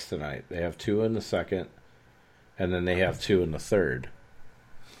 4 picks tonight. They have 2 in the second, and then they have 2 in the third.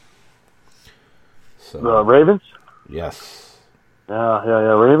 So The Ravens? Yes. Yeah.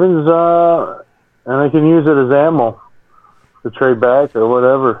 Ravens, and they can use it as ammo to trade back or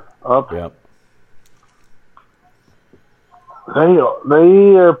whatever up. Yep. They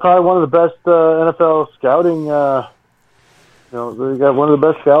are probably one of the best NFL scouting. They got one of the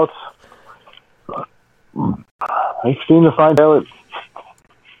best scouts. They seem to find out.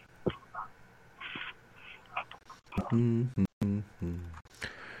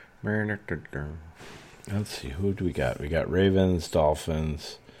 Let's see, who do we got? We got Ravens,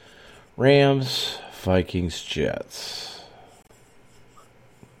 Dolphins, Rams, Vikings, Jets.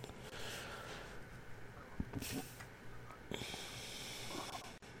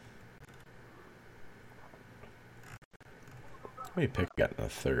 How many picks got in the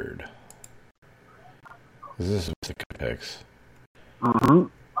third? This is the picks. Mm-hmm.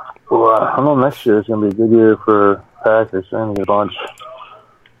 Well, I know next year is going to be a good year for Packers. They're going to get a bunch.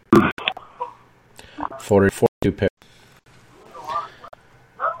 42 picks.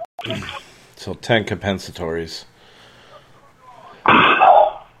 So 10 compensatories.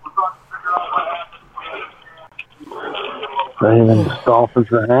 Ravens, Dolphins,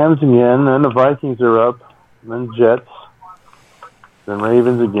 Rams again. Then the Vikings are up. Then Jets. Then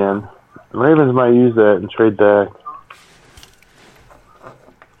Ravens again. The Ravens might use that and trade back.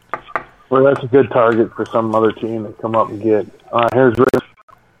 Well, that's a good target for some other team to come up and get. Here's Rich.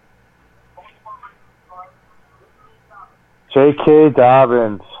 J.K.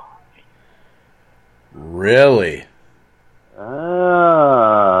 Dobbins. Really?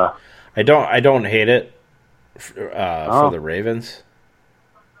 Ah. I don't hate it for the Ravens.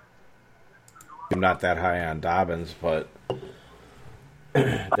 I'm not that high on Dobbins, but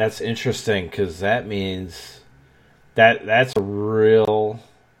that's interesting because that means that's a real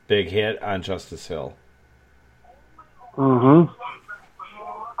big hit on Justice Hill. Mm-hmm.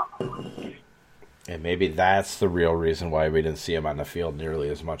 And maybe that's the real reason why we didn't see him on the field nearly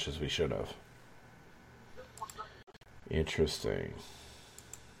as much as we should have. Interesting.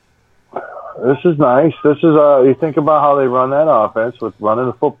 This is nice. This is you think about how they run that offense with running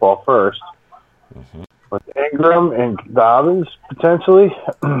the football first. Mm-hmm. With Ingram and Dobbins, potentially.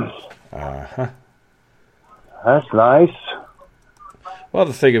 Uh-huh. That's nice. Well,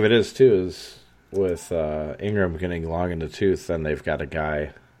 the thing of it is, too, is with Ingram getting long in the tooth, then they've got a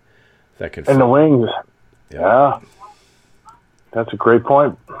guy that could... In the wings. Yep. Yeah. That's a great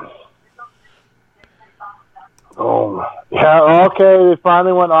point. Oh, yeah, okay. They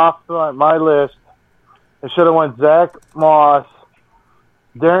finally went off my list. They should have went Zach Moss,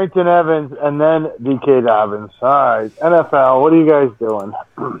 Darrington Evans, and then DK Dobbins. All right, NFL, what are you guys doing?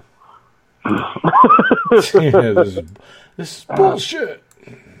 This is bullshit.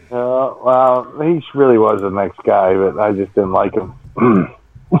 Well, he really was the next guy, but I just didn't like him.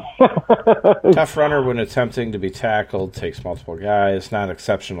 Tough runner when attempting to be tackled, takes multiple guys, not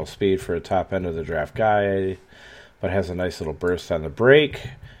exceptional speed for a top end of the draft guy, but has a nice little burst on the break.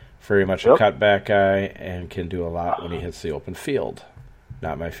 Very much a cutback guy and can do a lot when he hits the open field.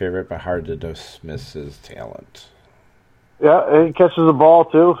 Not my favorite, but hard to dismiss his talent. Yeah, he catches the ball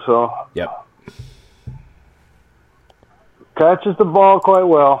too, so. Yep. Catches the ball quite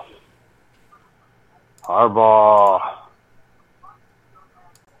well. Harbaugh.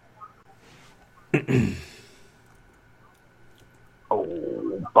 Oh,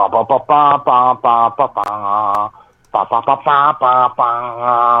 ba ba ba ba ba ba ba ba ba ba ba ba ba.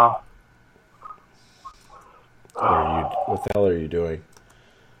 What the hell are you doing?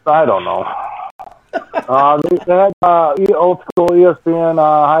 I don't know. They had old school ESPN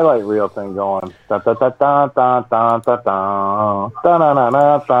highlight reel thing going. Da da da da da da da da da da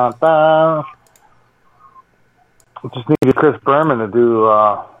da da da. Just needed Chris Berman to do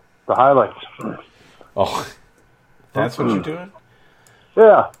the highlights. Oh, that's what you're doing?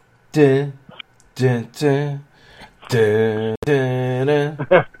 Yeah. Dun, dun, dun, dun, dun, dun.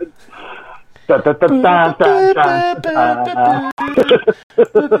 Da, da, da, da, da, da, da.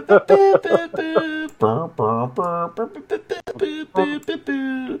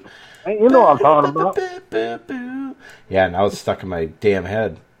 You know what I'm talking about. Yeah, now it's stuck in my damn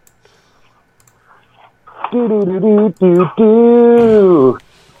head. Do, do, do, do, do, do.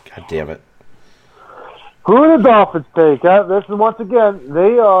 God damn it. Who do the Dolphins take? This is, once again,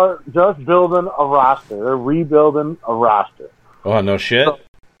 they are just building a roster. They're rebuilding a roster. Oh, no shit? So,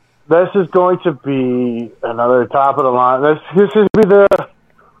 this is going to be another top of the line. This could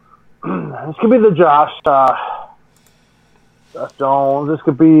be the Josh Jones. This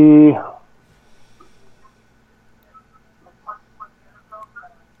could be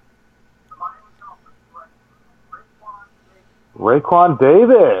Raekwon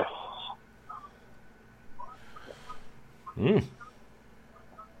Davis.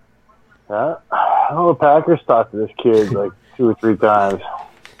 Yeah, I know the Packers talked to this kid like 2 or 3 times.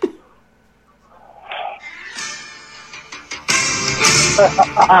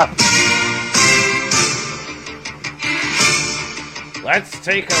 Let's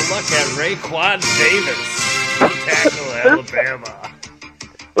take a look at Raekwon Davis, tackle Alabama.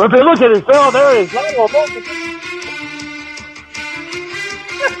 If you look at his film, there he is.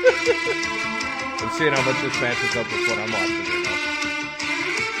 I'm seeing how much this matches up with what I'm watching right now.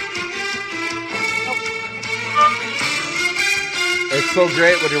 It's so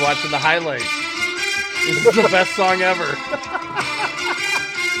great when you're watching the highlights. This is the best song ever.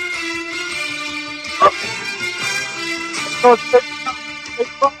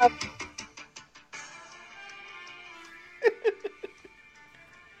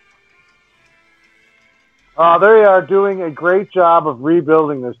 They are doing a great job of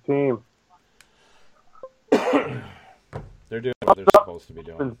rebuilding this team. They're doing what they're supposed to be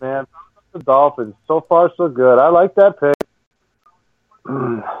doing. Man, the Dolphins, so far so good. I like that pick.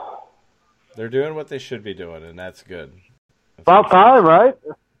 They're doing what they should be doing, and that's good. That's about time, right?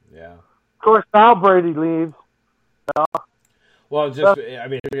 Yeah. Of course, now Brady leaves. Well, just I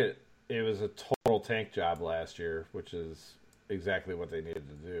mean, it was a total tank job last year, which is exactly what they needed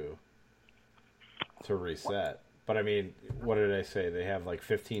to do. to reset. But I mean, what did I say? They have like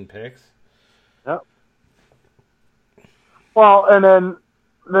 15 picks. Yep. Well, and then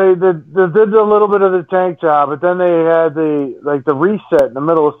they did a little bit of the tank job, but then they had the reset in the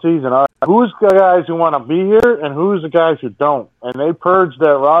middle of the season. All right, who's the guys who want to be here, and who's the guys who don't? And they purged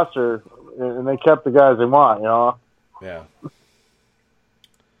that roster, and they kept the guys they want. You know. Yeah.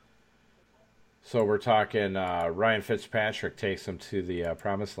 So we're talking Ryan Fitzpatrick takes them to the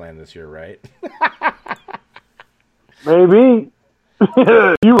promised land this year, right? Maybe.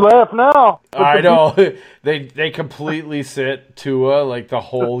 You laugh now. I know. They completely sit Tua like the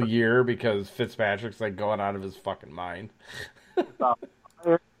whole year because Fitzpatrick's like going out of his fucking mind.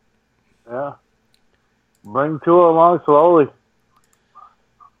 Yeah. Bring Tua along slowly.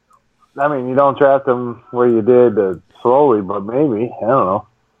 I mean, you don't draft him where you did slowly, but maybe. I don't know.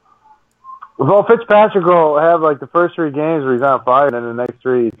 Well, Fitzpatrick will have like the first 3 games where he's on fire, and then the next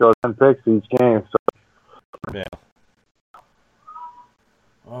 3 he throws 10 picks each game. So. Yeah.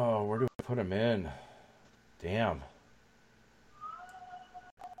 Oh, where do I put him in? Damn.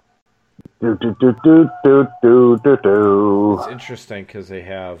 It's interesting because they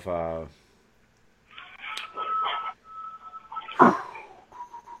have on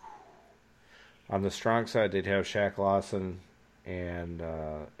the strong side they'd have Shaq Lawson and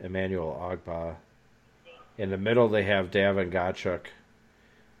Emmanuel Ogbah. In the middle they have Davin Gotchuk,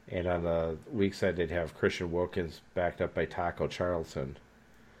 and on the weak side they'd have Christian Wilkins backed up by Taco Charlton.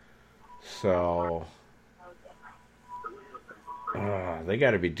 So they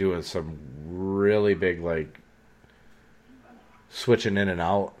got to be doing some really big, like, switching in and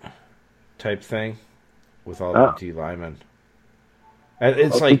out type thing with all the D linemen. And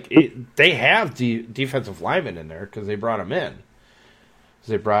it's they have defensive linemen in there because they brought them in.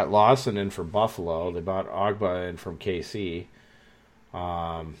 They brought Lawson in from Buffalo. They brought Ogbah in from KC.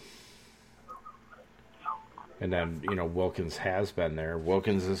 And then, Wilkins has been there.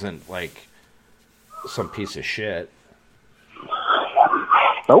 Wilkins isn't, like, some piece of shit.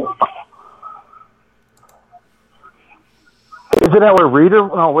 Nope. Isn't that where Reader...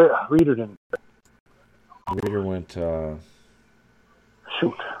 No, wait, Reader didn't. Reader went,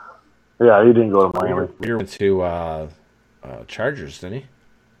 Shoot. Yeah, he didn't go to Miami. Reader went to Chargers, didn't he?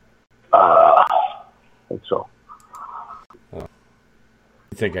 I think so. Oh.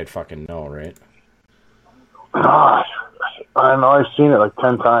 You think I'd fucking know, right? Gosh, I know I've seen it like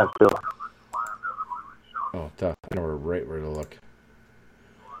 10 times too. Oh, duh. I know right where to look.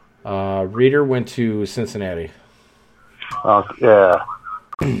 Reader went to Cincinnati. Oh, yeah.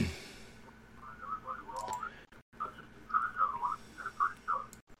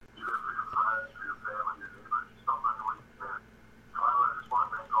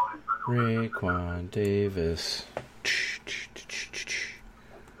 Raekwon Davis.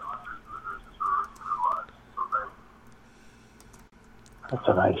 That's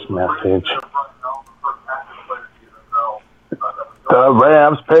a nice message. The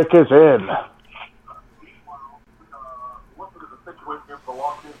Rams pick is in.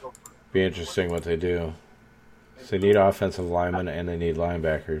 Be interesting what they do. So they need offensive linemen and they need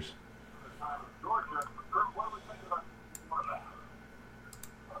linebackers.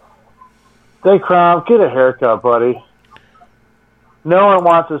 Hey, Crom, get a haircut, buddy. No one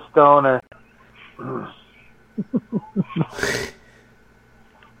wants a stoner.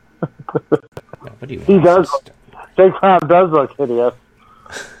 Nobody wants He does. Jake Crom does look hideous.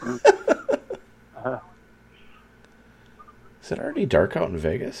 Is it already dark out in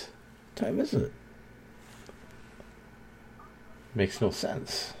Vegas? What time is it? Makes no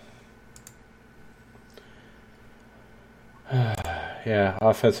sense. Yeah,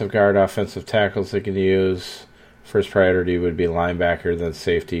 offensive guard, offensive tackles they can use. First priority would be linebacker, then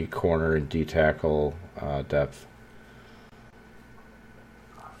safety, corner, and D tackle depth.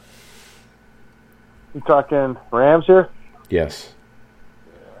 You talking Rams here? Yes.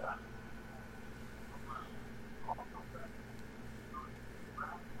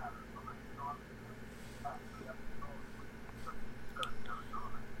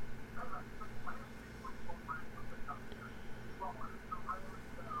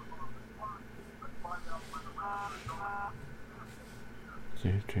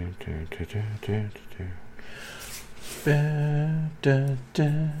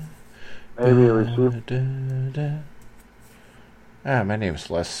 Maybe a receiver. My name's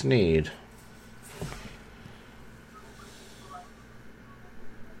Les Snead.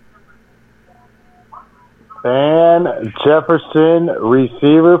 Van Jefferson,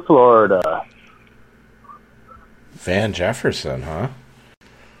 receiver, Florida. Van Jefferson, huh?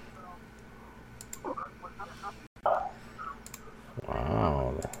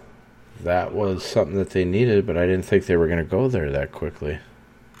 Wow. that was something that they needed, but I didn't think they were going to go there that quickly.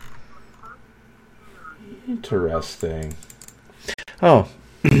 Interesting. Oh.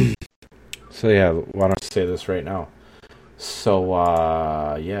 So, yeah, why don't I say this right now?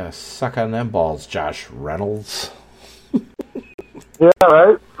 So, yeah, suck on them balls, Josh Reynolds. Yeah,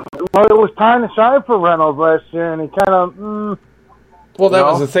 right? Well, it was time to shine for Reynolds last year, and he kind of, Well, that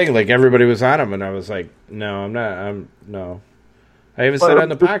was the thing. Like, everybody was on him, and I was like, no, I'm not. No. I even said on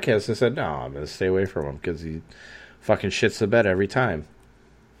the podcast, I said, no, I'm going to stay away from him because he fucking shits the bed every time.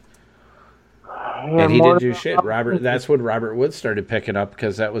 Yeah, and he did do shit. That's when Robert Woods started picking up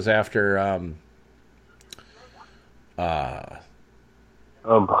because that was after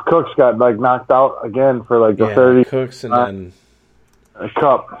Cooks got like knocked out again for like the 30. Cooks and then a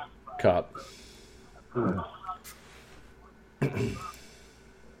Cup.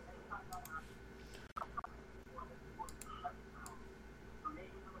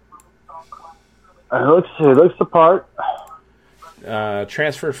 It looks the part.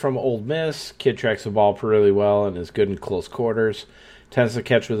 Transferred from Ole Miss. Kid tracks the ball really well and is good in close quarters. Tends to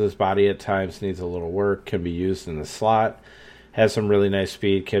catch with his body at times. Needs a little work. Can be used in the slot. Has some really nice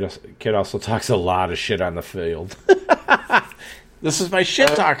speed. Kid also talks a lot of shit on the field. This is my shit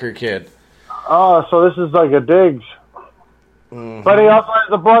talker kid. Oh, so this is like a Diggs. Mm-hmm. But he also has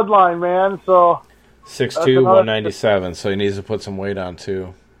the bloodline, man. So 6'2", 197. So he needs to put some weight on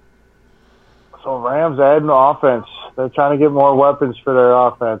too. So Rams adding offense. They're trying to get more weapons for their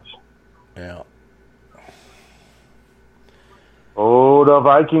offense. Yeah. Oh, the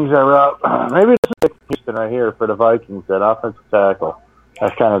Vikings are up. Maybe this is Houston right here for the Vikings, that offensive tackle.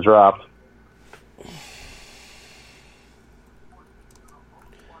 That's kind of dropped.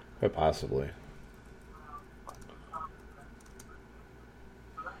 Quite possibly.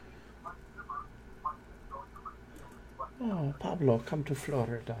 Oh, Pablo, come to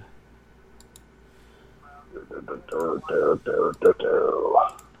Florida.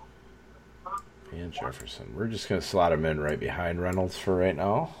 And Jefferson. We're just going to slot him in right behind Reynolds for right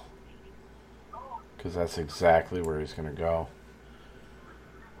now. Because that's exactly where he's going to go.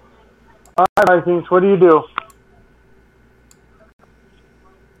 All right, Vikings, what do you do?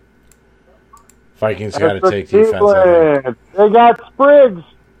 Vikings got to take defense. They got Spriggs.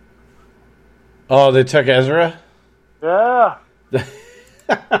 Oh, they took Ezra? Yeah.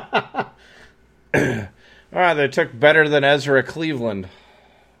 All right, they took better than Ezra Cleveland.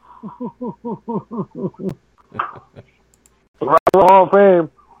 Hall of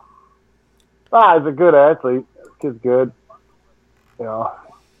Fame. He's a good athlete. Kid's good. You know,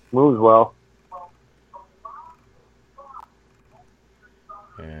 moves well.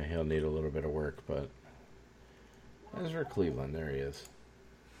 Yeah, he'll need a little bit of work, but Ezra Cleveland, there he is.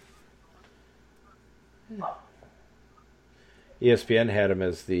 ESPN had him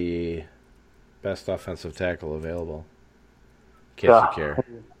as the best offensive tackle available. Kiss you care.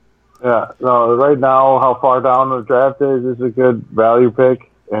 Yeah, no, right now, how far down the draft is a good value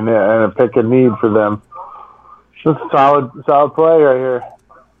pick and a pick of need for them. Just a solid play right here.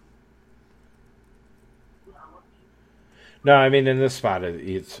 No, I mean, in this spot,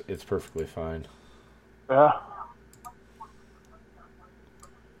 it's perfectly fine. Yeah.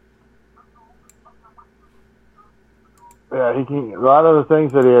 Yeah, he can. A lot of the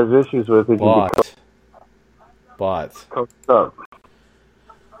things that he has issues with, he can but coached up.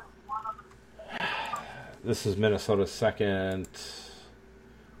 This is Minnesota's second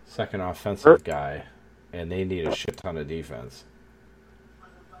offensive guy, and they need a shit ton of defense.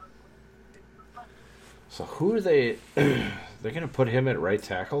 So who are they? They're going to put him at right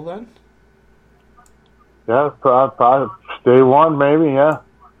tackle then? Yeah, probably day one, maybe. Yeah.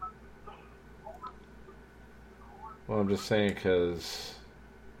 Well, I'm just saying because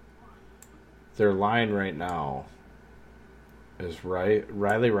their line right now is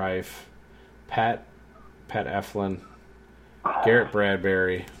Riley Rife, Pat Eflin, Garrett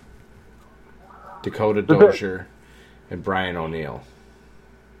Bradbury, Dakota Dozier, and Brian O'Neill.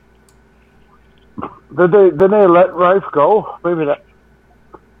 Did they let Rife go? Maybe not.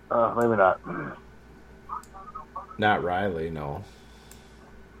 Maybe not. Not Riley, no.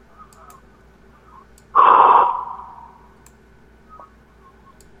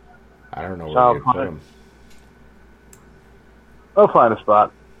 I don't know where you put him. I'll find a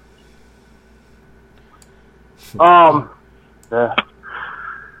spot. Yeah.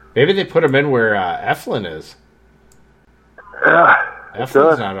 Maybe they put him in where Eflin is. Yeah.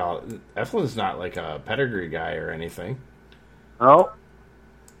 Eflin's not like a pedigree guy or anything. No.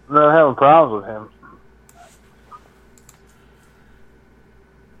 They're having problems with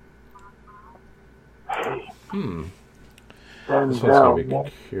him. This one's going to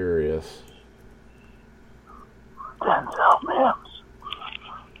be curious. Denzel Mims.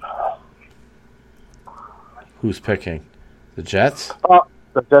 Who's picking? The Jets? Oh,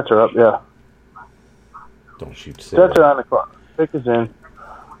 the Jets are up, yeah. Don't you say Jets are on the clock. Pick is in.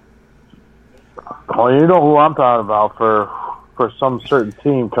 Well, you know who I'm talking about for some certain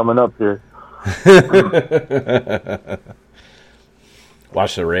team coming up here.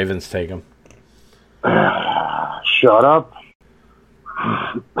 Watch the Ravens take him. Shut up.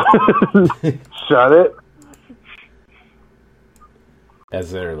 Shut it.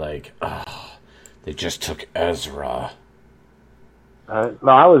 As they're like, oh, they just took Ezra. No,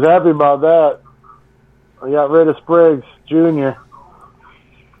 I was happy about that. We got rid of Spriggs Jr.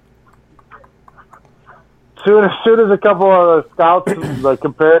 Soon as a couple of the scouts like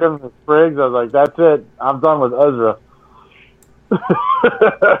compared him to Spriggs, I was like, "That's it. I'm done with Ezra."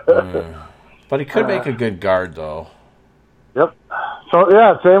 But he could make a good guard, though. Yep. So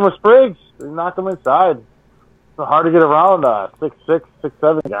yeah, same with Spriggs. They knocked him inside. It's hard to get around a 6'6",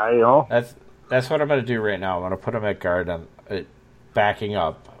 6'7" guy, you know. That's what I'm going to do right now. I'm going to put him at guard on backing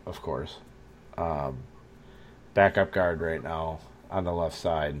up, of course. Backup guard right now on the left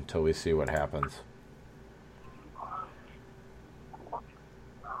side until we see what happens.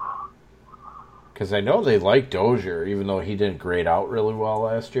 Because I know they like Dozier, even though he didn't grade out really well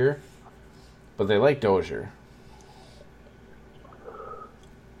last year. But they like Dozier.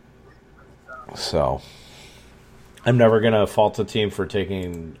 So, I'm never going to fault the team for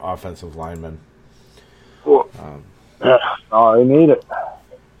taking offensive linemen. Well, yeah, no, they need it.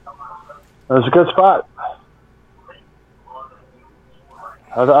 It's a good spot.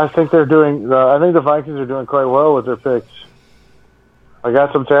 I think they're doing. I think the Vikings are doing quite well with their picks. I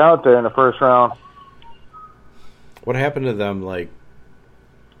got some talent there in the first round. What happened to them, like,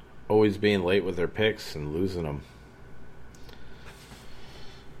 always being late with their picks and losing them?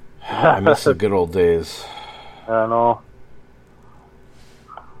 I miss the good old days. I know.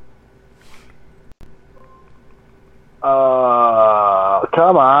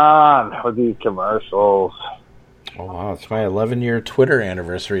 Come on with these commercials. Oh, wow. It's my 11-year Twitter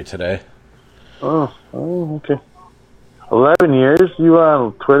anniversary today. Oh, okay. 11 years? You were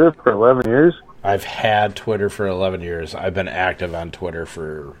on Twitter for 11 years? I've had Twitter for 11 years. I've been active on Twitter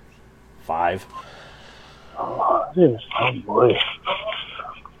for 5. Oh, boy.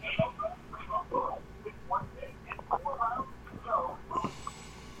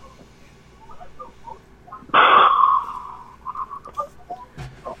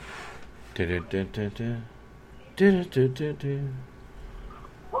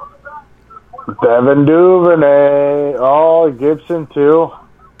 Devin Duvernay. Oh, Gibson, too.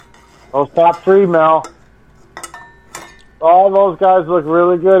 Those top 3, Mel. All those guys look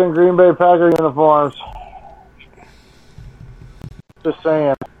really good in Green Bay Packer uniforms. Just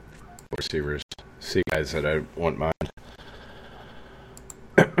saying. Receivers. See guys that I won't mind.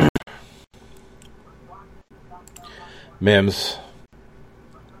 Mims.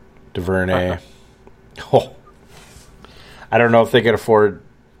 Duvernay. Oh. I don't know if they could afford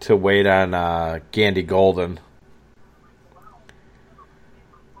to wait on Gandy Golden.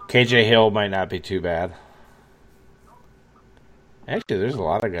 KJ Hill might not be too bad. Actually, there's a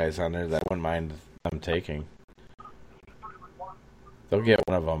lot of guys on there that I wouldn't mind them taking. They'll get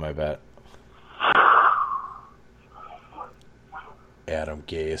one of them, I bet. Adam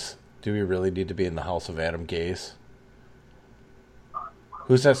Gase. Do we really need to be in the house of Adam Gase?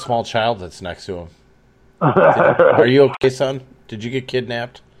 Who's that small child that's next to him? Are you okay, son? Did you get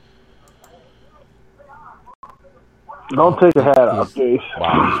kidnapped? Don't take your hat off, Gase.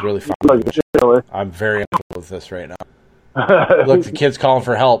 Wow, he's really fun. Like I'm very uncomfortable with this right now. Look, the kid's calling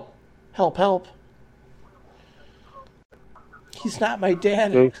for help. Help, help. He's not my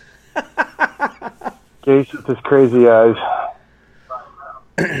dad. Gase with his crazy eyes.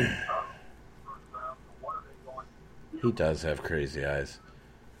 He does have crazy eyes.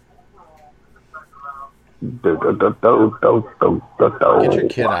 Get your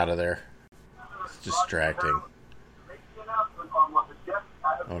kid out of there. It's distracting.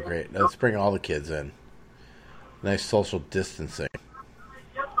 Oh, great. Let's bring all the kids in. Nice social distancing.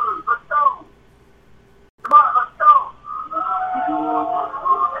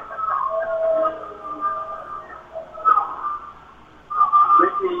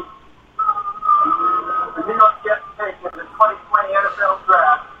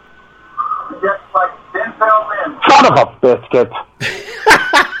 Son of a biscuit.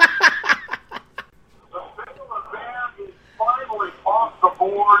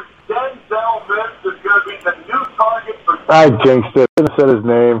 I jinxed it. I didn't say his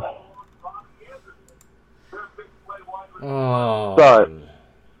name. Oh. Sorry.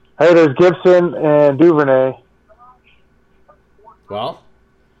 Hey, there's Gibson and Duvernay. Well,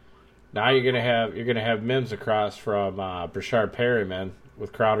 now you're gonna have Mims across from Brashard Perryman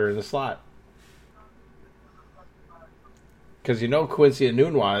with Crowder in the slot. Because Quincy and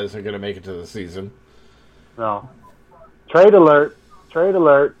Nunez isn't going to make it to the season. No. Trade alert.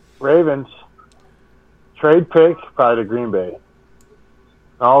 Ravens. Trade pick, probably to Green Bay.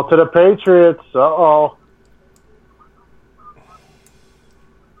 Oh, to the Patriots. Uh-oh.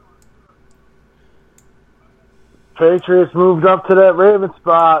 Patriots moved up to that Raven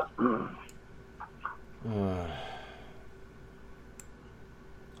spot.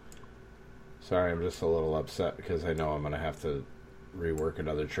 Sorry, I'm just a little upset because I know I'm going to have to rework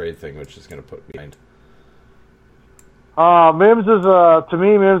another trade thing, which is going to put me behind. Mims is to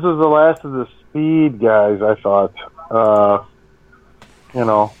me, Mims is the last of the speed guys. I thought,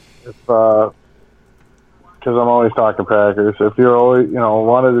 if because I'm always talking Packers. If you're always,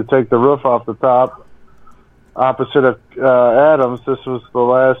 wanted to take the roof off the top, opposite of Adams, this was the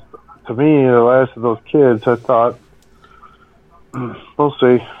last of those kids. I thought, we'll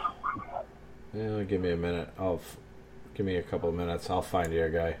see. Yeah, give me a minute. Give me a couple of minutes. I'll find you a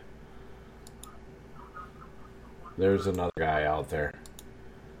guy. There's another guy out there.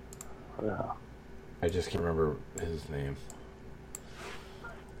 Yeah. I just can't remember his name.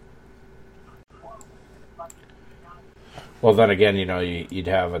 Well, then again, you'd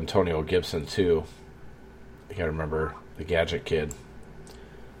have Antonio Gibson too. You got to remember the gadget kid,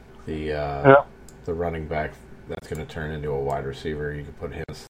 the running back that's going to turn into a wide receiver. You could put him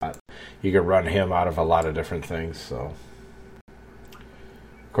in the slot. You could run him out of a lot of different things. So,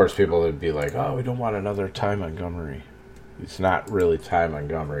 of course, people would be like, "Oh, we don't want another Ty Montgomery." He's not really Ty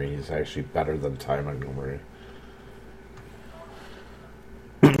Montgomery. He's actually better than Ty Montgomery.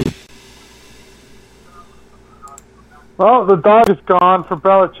 Well, the dog is gone for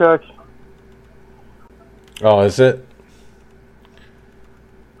Belichick. Oh, is it?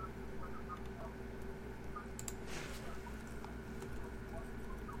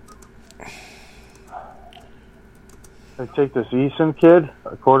 They take this Eason kid,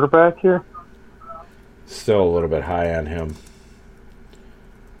 a quarterback here. Still a little bit high on him.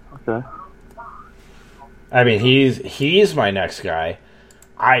 Okay. I mean, he's my next guy.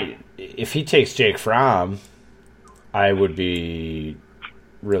 If he takes Jake Fromm, I would be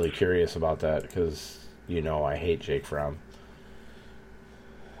really curious about that because I hate Jake Fromm.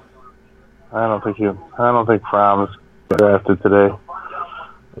 I don't think Fromm is drafted today.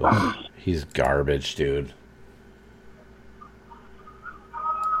 Ugh, he's garbage, dude.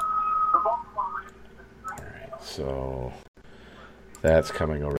 Alright, so that's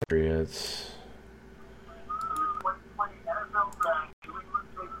coming over Patriots.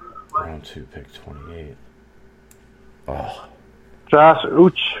 Round 2, pick 28. Oh. Josh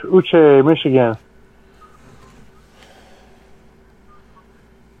Uche, Michigan.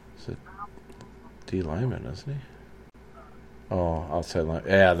 Is it D lineman, isn't he? Oh, outside line.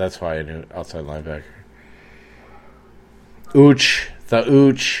 Yeah, that's why I knew outside linebacker. The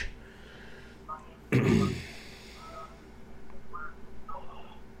Ooch.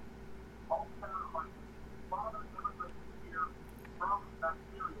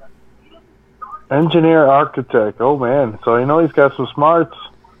 Engineer architect. Oh man, so he's got some smarts.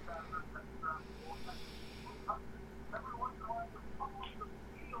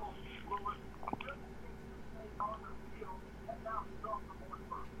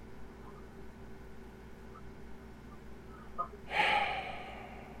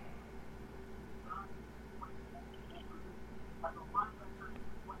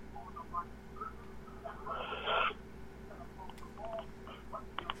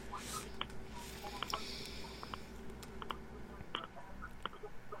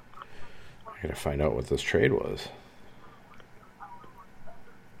 I gotta find out what this trade was.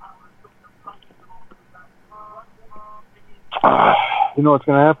 You know what's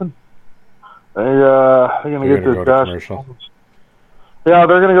going to happen? They're going to get the Josh. Commercial. Yeah,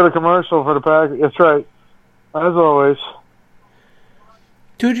 they're going to go to commercial for the pack. That's right. As always.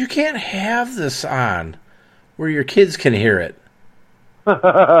 Dude, you can't have this on where your kids can hear it.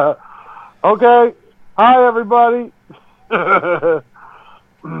 Okay. Hi, everybody.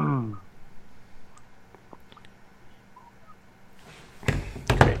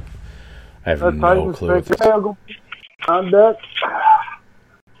 Great. I have no clue what this on deck.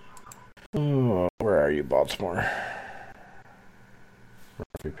 Oh, where are you, Baltimore?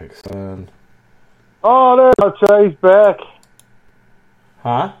 Murphy picks in. Oh, there's Belichick. He's back.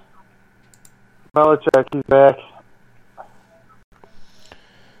 Huh? Belichick, he's back.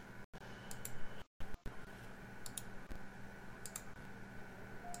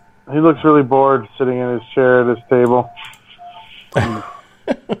 He looks really bored sitting in his chair at his table. Open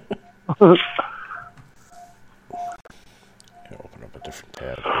up a different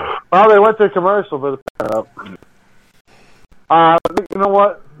tab here. Well, they went to commercial, but it's up. You know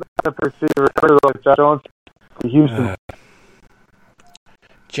what? The receiver, like Josh Jones, Houston.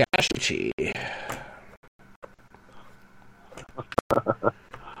 Josh-Uchi.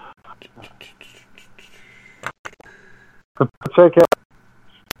 Check it.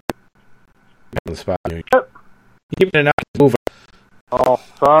 On the spot. Yep. Keep it out. Move. Oh,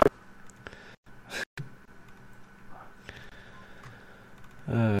 sorry.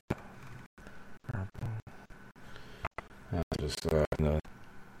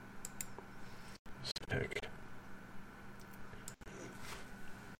 Just pick.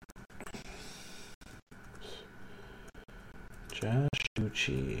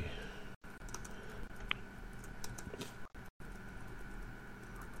 Josh-Uchi.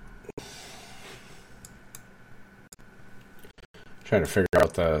 Trying to figure out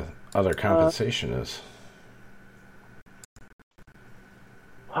what the other compensation is.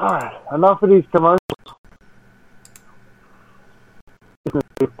 Alright, enough of these commercials.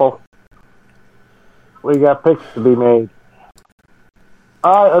 People. We got picks to be made.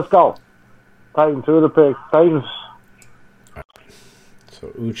 Alright, let's go. Titans, who are the picks? Titans. So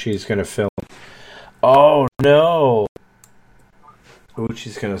Uchi's going to film. Oh, no.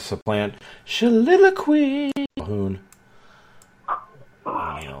 Uchi's going to supplant Soliloquy. Hoon.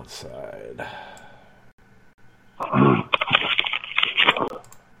 On the outside.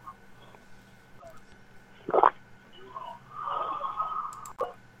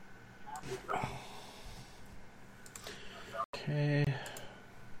 Okay.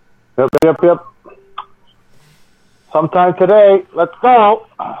 Yep. Sometime today. Let's go.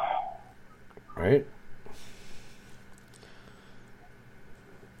 Right.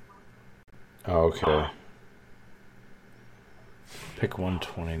 Okay. Pick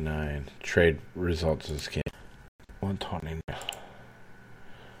 129. Trade results this game. 129.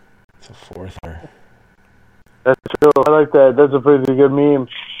 It's a fourth. That's true. I like that. That's a pretty good meme.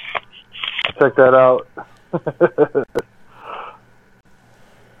 Check that out.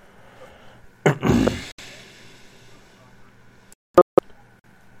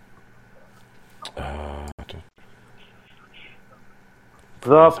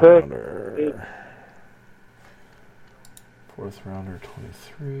 The pick. Fourth rounder,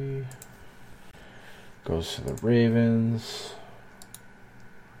 23. Goes to the Ravens.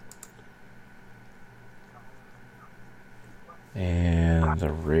 And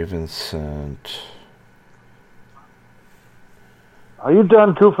the Ravens sent... Are you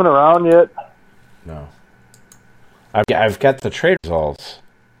done goofing around yet? No. I've got the trade results.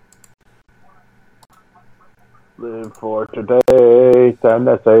 Live for today,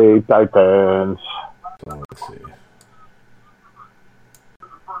 Tennessee Titans. So let's see.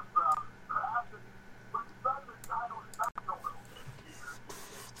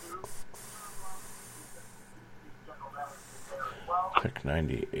 Pick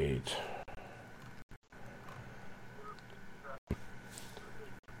 98.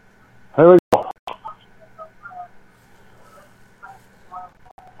 Here we go.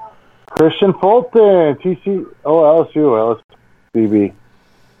 Christian Fulton, LSU, LSBB.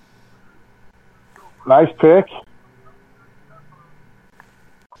 Nice pick.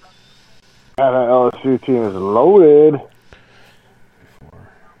 That LSU team is loaded.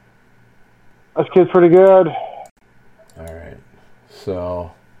 This kid's pretty good. All right.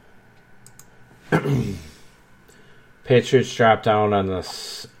 So, Patriots dropped down on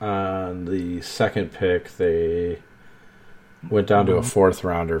the second pick. They went down to a fourth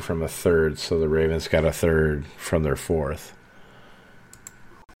rounder from a third, so the Ravens got a third from their fourth.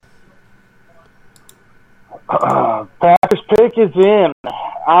 Packers pick is in.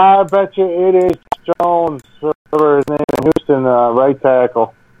 I bet you it is Jones, whatever his name is, Houston, right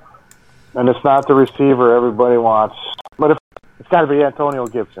tackle. And it's not the receiver everybody wants. But it's got to be Antonio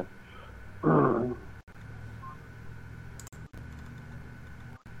Gibson.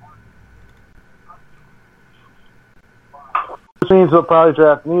 Which means they'll probably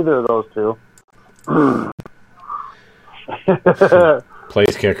draft neither of those two.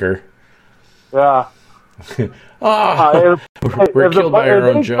 Plays kicker. Yeah. We're killed by our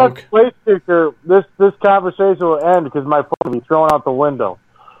own joke. Place kicker, this conversation will end because my phone will be thrown out the window.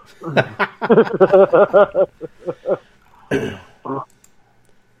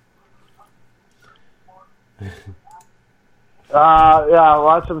 Yeah,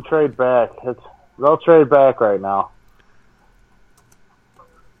 watch them trade back. They'll trade back right now.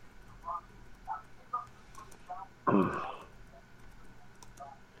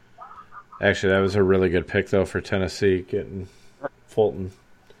 Actually, that was a really good pick, though, for Tennessee, getting Fulton.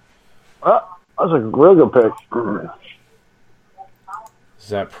 That was a real good pick.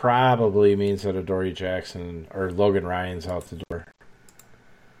 So that probably means that Adoree Jackson or Logan Ryan's out the door.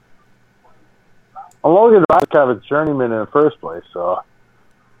 Well, Logan Ryan's kind of a journeyman in the first place, so.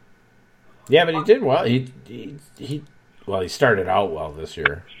 Yeah, but he did well. He started out well this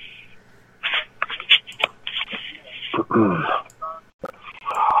year.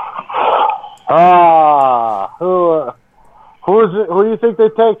 Who do you think they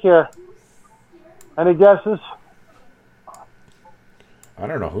take here? Any guesses? I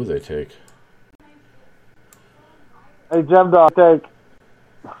don't know who they take. Hey, Jim Dog, take.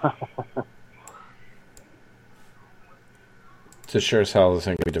 It's a sure as hell isn't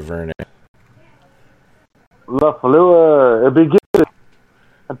going to be DuVernay. LaFleur. It'd be good.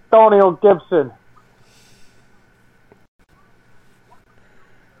 Antonio Gibson.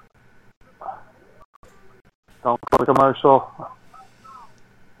 Don't go to commercial.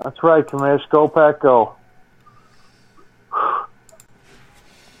 That's right, Commish. Go, Pack, go.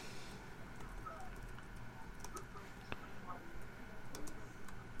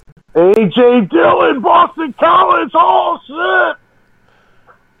 A.J. Dillon, Boston College. Oh, shit.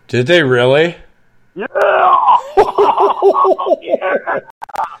 Did they really? Yeah. Yeah.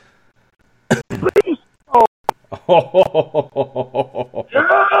 Beast mode.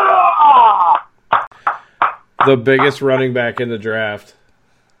 Yeah. The biggest running back in the draft.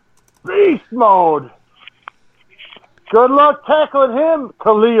 Beast mode. Good luck tackling him,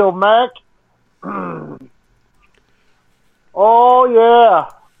 Khalil Mack. Oh,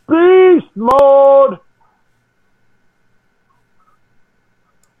 yeah. Beast mode.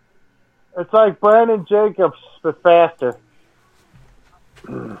 It's like Brandon Jacobs, but faster.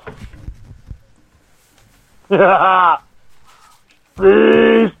 Yeah.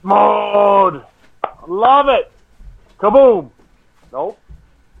 Beast mode. Love it. Kaboom. Nope.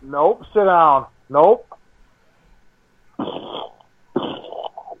 Nope. Sit down. Nope.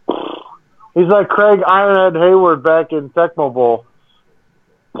 He's like Craig Ironhead Hayward back in Tecmo Bowl.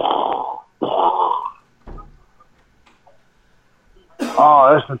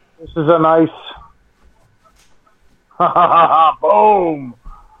 Oh, this is a nice. Boom.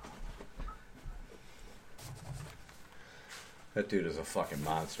 That dude is a fucking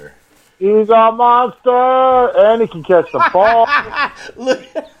monster. He's a monster, and he can catch the ball. look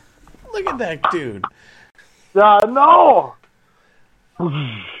at that dude. Yeah, no.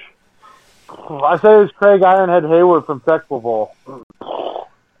 I say it's Craig Ironhead Hayward from Tecmo Bowl. Look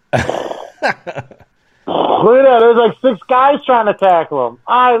at that. There's like 6 guys trying to tackle him.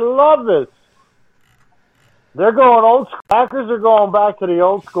 I love this. They're going old school. Packers are going back to the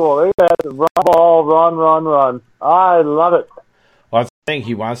old school. They had to run ball, run. I love it. Well, I think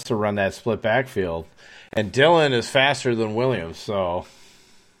he wants to run that split backfield. And Dillon is faster than Williams, so.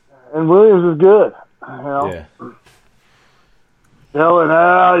 And Williams is good. You know? Yeah. Dillon,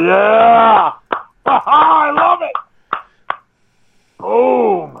 yeah. I love it.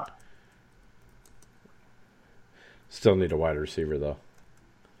 Boom. Still need a wide receiver, though.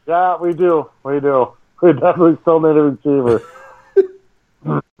 Yeah, we do. We definitely still need a receiver.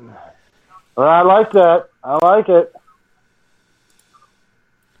 Well, I like that. I like it.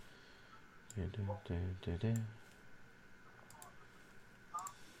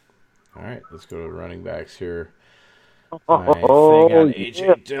 All right, let's go to the running backs here. My thing on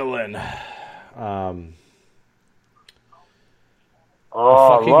A.J. Dillon. Fucking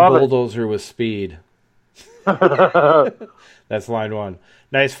bulldozer with speed. That's line one.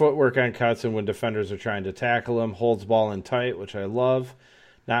 Nice footwork on cuts and when defenders are trying to tackle him. Holds ball in tight, which I love.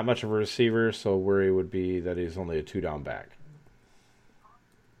 Not much of a receiver, so worry would be that he's only a 2-down back.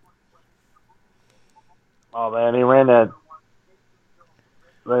 Oh, man, he ran that.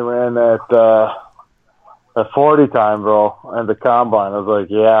 They ran that 40 time, bro, and the combine. I was like,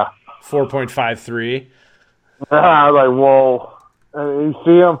 yeah. 4.53. I was like, whoa. And you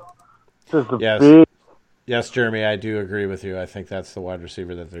see him? Just a Yes. big. Yes, Jeremy, I do agree with you. I think that's the wide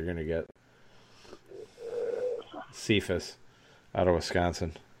receiver that they're going to get. Cephas out of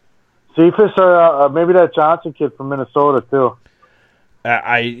Wisconsin. Cephas or maybe that Johnson kid from Minnesota, too.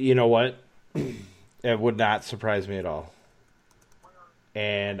 You know what? It would not surprise me at all.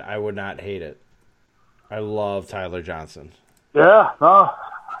 And I would not hate it. I love Tyler Johnson. Yeah, no.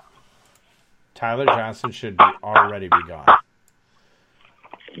 Tyler Johnson should already be gone.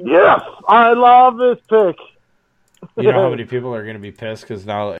 Yes, I love this pick. You know how many people are going to be pissed because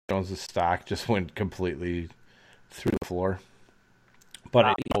now Jones' stock just went completely through the floor?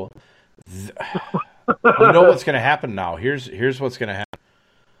 But you know what's going to happen now. Here's what's going to happen.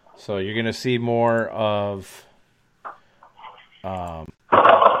 So you're going to see more of Aaron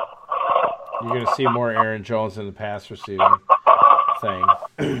Jones in the pass receiving thing.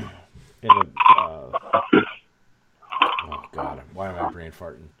 Oh God, why am I brain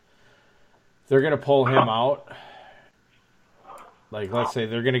farting? They're going to pull him out. Like, let's say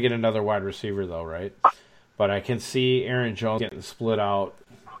they're going to get another wide receiver, though, right? But I can see Aaron Jones getting split out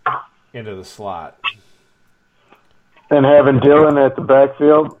into the slot. And having Dylan at the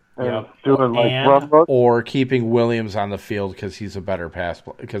backfield and doing run look. Or keeping Williams on the field because he is a pass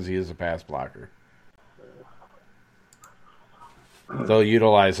blocker. They'll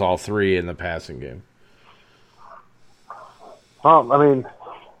utilize all three in the passing game. I mean,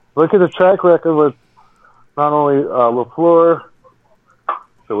 look at the track record with not only LaFleur,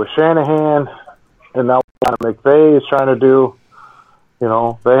 but with Shanahan, and now McVay is trying to do. You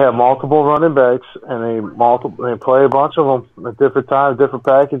know, they have multiple running backs, and they play a bunch of them at different times, different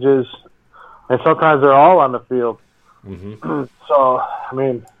packages, and sometimes they're all on the field. Mm-hmm. So, I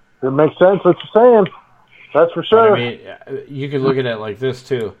mean, it makes sense what you're saying. That's for sure. But, I mean, you could look at it like this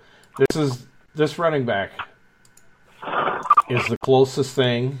too. This running back is the closest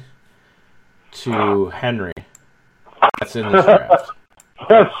thing to Henry that's in this draft.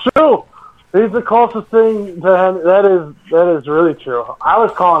 That's true. He's the closest thing to him. That is really true. I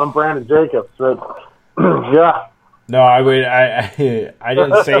was calling him Brandon Jacobs, but yeah. No, I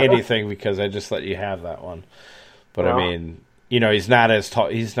didn't say anything because I just let you have that one. But I mean, you know, he's not as tall.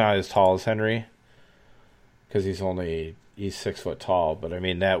 He's not as tall as Henry because he's 6 foot tall. But I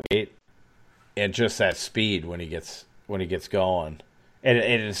mean, that weight and just that speed when he gets going, and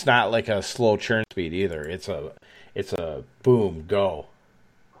it's not like a slow churn speed either. It's a boom go.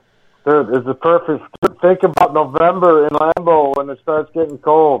 Dude, it's the perfect. Think about November in Lambeau when it starts getting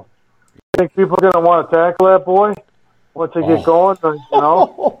cold. You think people are going to want to tackle that boy once they get going? You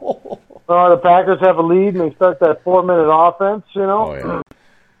know, the Packers have a lead and they start that 4-minute offense. You know.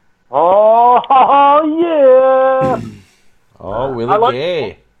 Oh yeah. Oh, Willie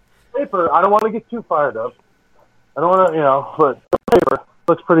Gay. Paper. I don't want to get too fired up. I don't want to, but the paper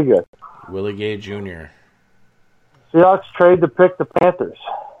looks pretty good. Willie Gay Jr. Seahawks trade to pick the Panthers.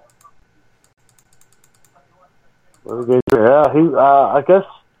 Yeah, I guess.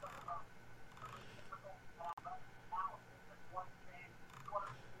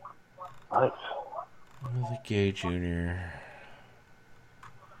 Nice. Willie Gay Jr.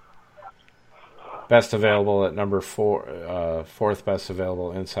 Best available at number 4, fourth best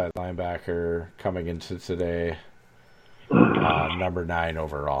available inside linebacker coming into today. Number 9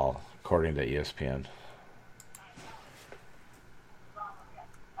 overall, according to ESPN.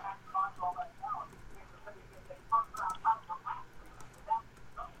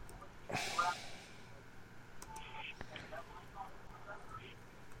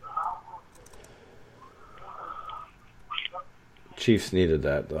 Chiefs needed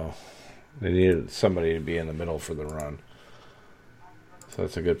that, though. They needed somebody to be in the middle for the run. So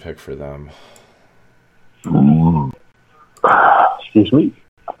that's a good pick for them. Excuse me.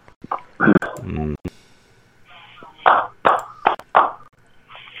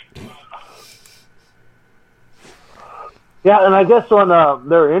 Yeah, and I guess when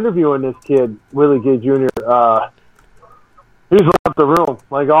they're interviewing this kid, Willie Gay Jr., he's left the room.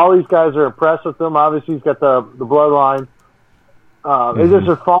 Like, all these guys are impressed with him. Obviously, he's got the bloodline. They just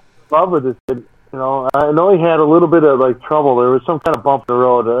are falling in love with this kid. You know, I know he had a little bit of trouble. There was some kind of bump in the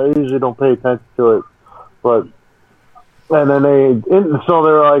road. I usually don't pay attention to it, but and then so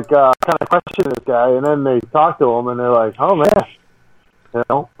they're kind of questioning this guy, and then they talk to him, and they're like, "Oh man," you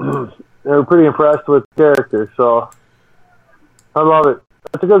know, they were pretty impressed with the character. So I love it.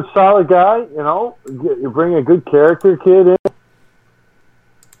 That's a good, solid guy. You know, you bring a good character kid in,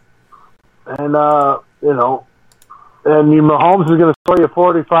 and you know. And Mahomes is going to score you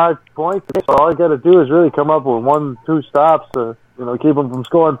 45 points. So all you got to do is really come up with 1-2 stops to, keep him from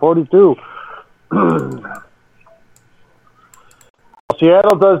scoring 42.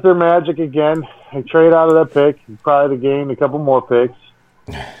 Seattle does their magic again. They trade out of that pick. Probably the game, a couple more picks.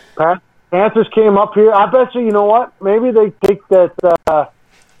 Panthers came up here. I bet you know what? Maybe they take that the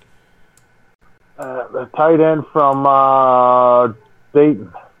tight end from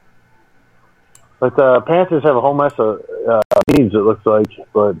Dayton. But the Panthers have a whole mess of needs, it looks like.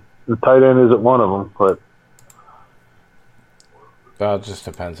 But the tight end isn't one of them. But it just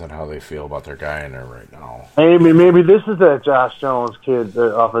depends on how they feel about their guy in there right now. Maybe this is that Josh Jones kid,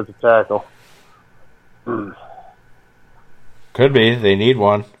 the offensive tackle. Could be. They need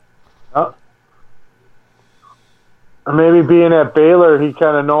one. Or maybe being at Baylor, he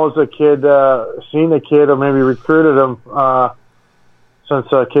kind of knows the kid, seen the kid, or maybe recruited him. since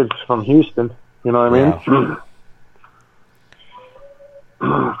kid's from Houston. You know what I mean?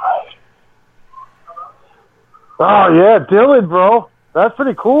 Oh, yeah, Dylan, bro. That's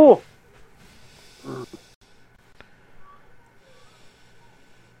pretty cool.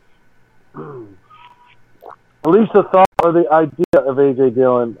 At least the thought or the idea of A.J.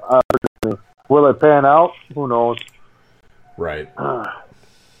 Dillon. Will it pan out? Who knows? Right.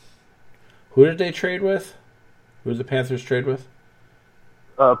 Who did they trade with? Who did the Panthers trade with?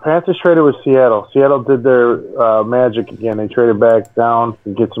 Panthers traded with Seattle. Seattle did their magic again. They traded back down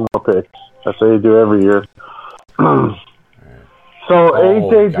to get some more picks. That's what they do every year. Right. So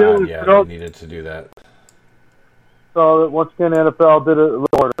A.J. Dillon... Yeah, they needed to do that. So once again, the NFL did it a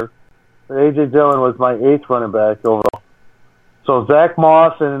little order. A.J. Dillon was my 8th running back overall. So Zach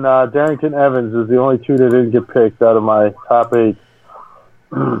Moss and Darrington Evans is the only two that didn't get picked out of my top 8.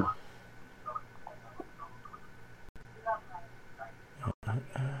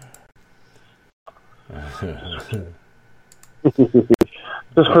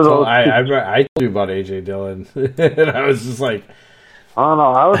 Just for those. I told you about A.J. Dillon, and I was just like, I don't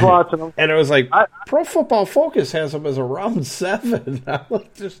know. I was watching him, and it was like, Pro Football Focus has him as a round 7. I'm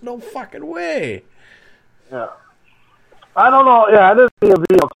like, there's no fucking way. Yeah, I don't know. Yeah, I didn't see a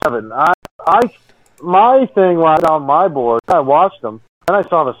video 7. My thing right on my board. I watched them, and I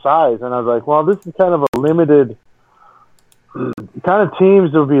saw the size, and I was like, well, this is kind of a limited kind of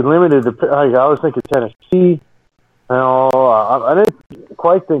teams that would be limited. To, like, I was thinking Tennessee. You know, I didn't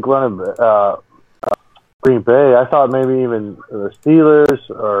quite think running Green Bay. I thought maybe even the Steelers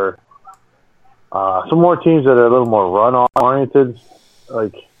or some more teams that are a little more run-oriented,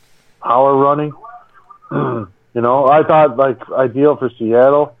 like power running. You know, I thought like ideal for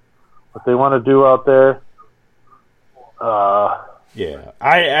Seattle, what they want to do out there. Yeah,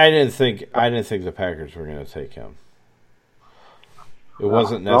 I didn't think the Packers were going to take him. It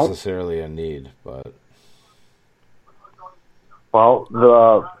wasn't necessarily a need, but both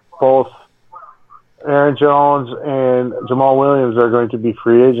Aaron Jones and Jamal Williams are going to be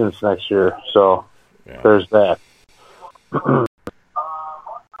free agents next year, so there's that. You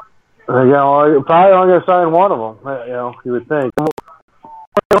know, probably only going to sign one of them. You know, you would think. But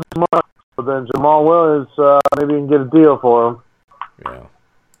then Jamal Williams, maybe you can get a deal for him. Yeah.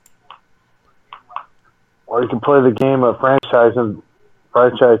 Or you can play the game of franchise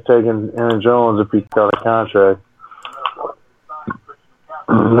taking Aaron Jones if he got a contract.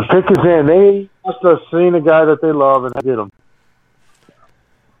 The pick is in. They must have seen a guy that they love and get him.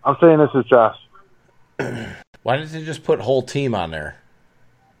 I'm saying this is Josh. Why didn't they just put whole team on there?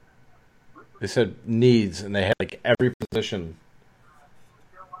 They said needs, and they had like every position.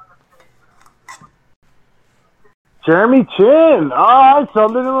 Jeremy Chin. All right,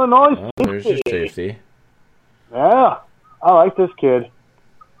 Southern Illinois. Oh, there's your safety. Yeah, I like this kid.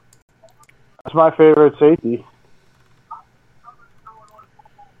 That's my favorite safety.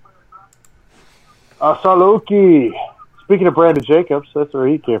 Saluki. Speaking of Brandon Jacobs, that's where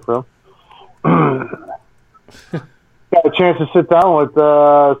he came from. Got a chance to sit down with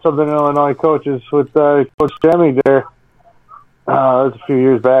Southern Illinois coaches with Coach Demi there. That was a few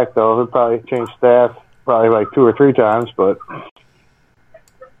years back, though. They probably changed staff probably like 2 or 3 times, but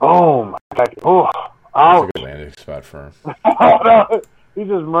oh my God! Oh, ouch! That's a good landing spot for him. No, he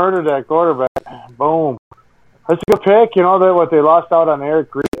just murdered that quarterback. Boom! That's a good pick. You know that what they lost out on Eric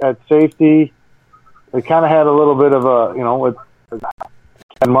Green at safety. They kind of had a little bit of a, you know, with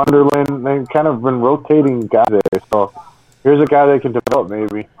and Munderland. They've kind of been rotating guys there. So here's a guy they can develop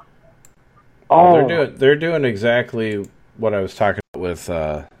maybe. Oh, they're doing exactly what I was talking about with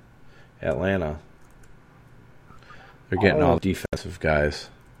Atlanta. They're getting all defensive guys,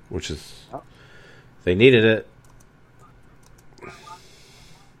 which is they needed it.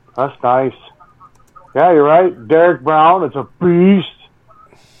 That's nice. Yeah, you're right. Derek Brown is a beast.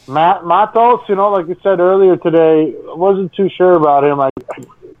 My thoughts, you know, like you said earlier today, I wasn't too sure about him. I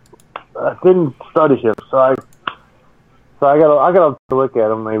didn't study him, so I gotta look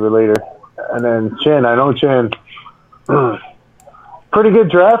at him maybe later. And then Chin, I know Chin. Pretty good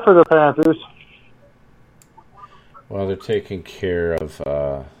draft for the Panthers. Well, they're taking care of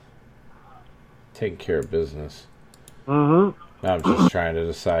business. Mm-hmm. Now I'm just trying to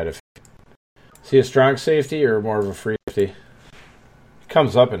decide if is he a strong safety or more of a free safety. He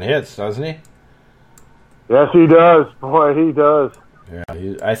comes up and hits, doesn't he? Yes, he does. Boy, he does. Yeah,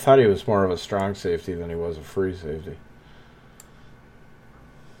 I thought he was more of a strong safety than he was a free safety.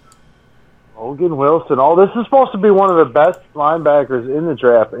 Logan Wilson. Oh, this is supposed to be one of the best linebackers in the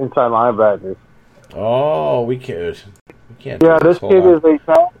draft, inside linebackers. Oh, we can't. Yeah, this kid is a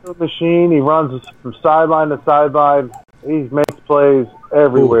tackle machine. He runs from sideline to sideline. He makes plays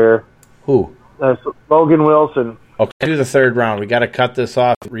everywhere. Who? Logan Wilson. Okay, do the third round. We got to cut this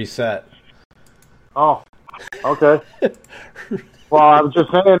off and reset. Oh, okay. Well, I'm just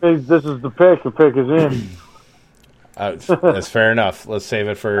saying this is the pick. The pick is in. That's fair enough. Let's save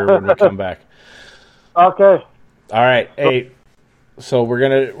it for when we come back. Okay. All right. Hey, so we're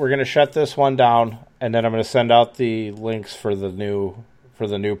gonna shut this one down, and then I'm gonna send out the links for the new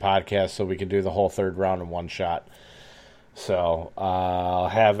podcast so we can do the whole third round in one shot. So I'll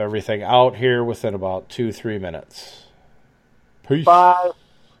have everything out here within about 2-3 minutes. Peace. Bye.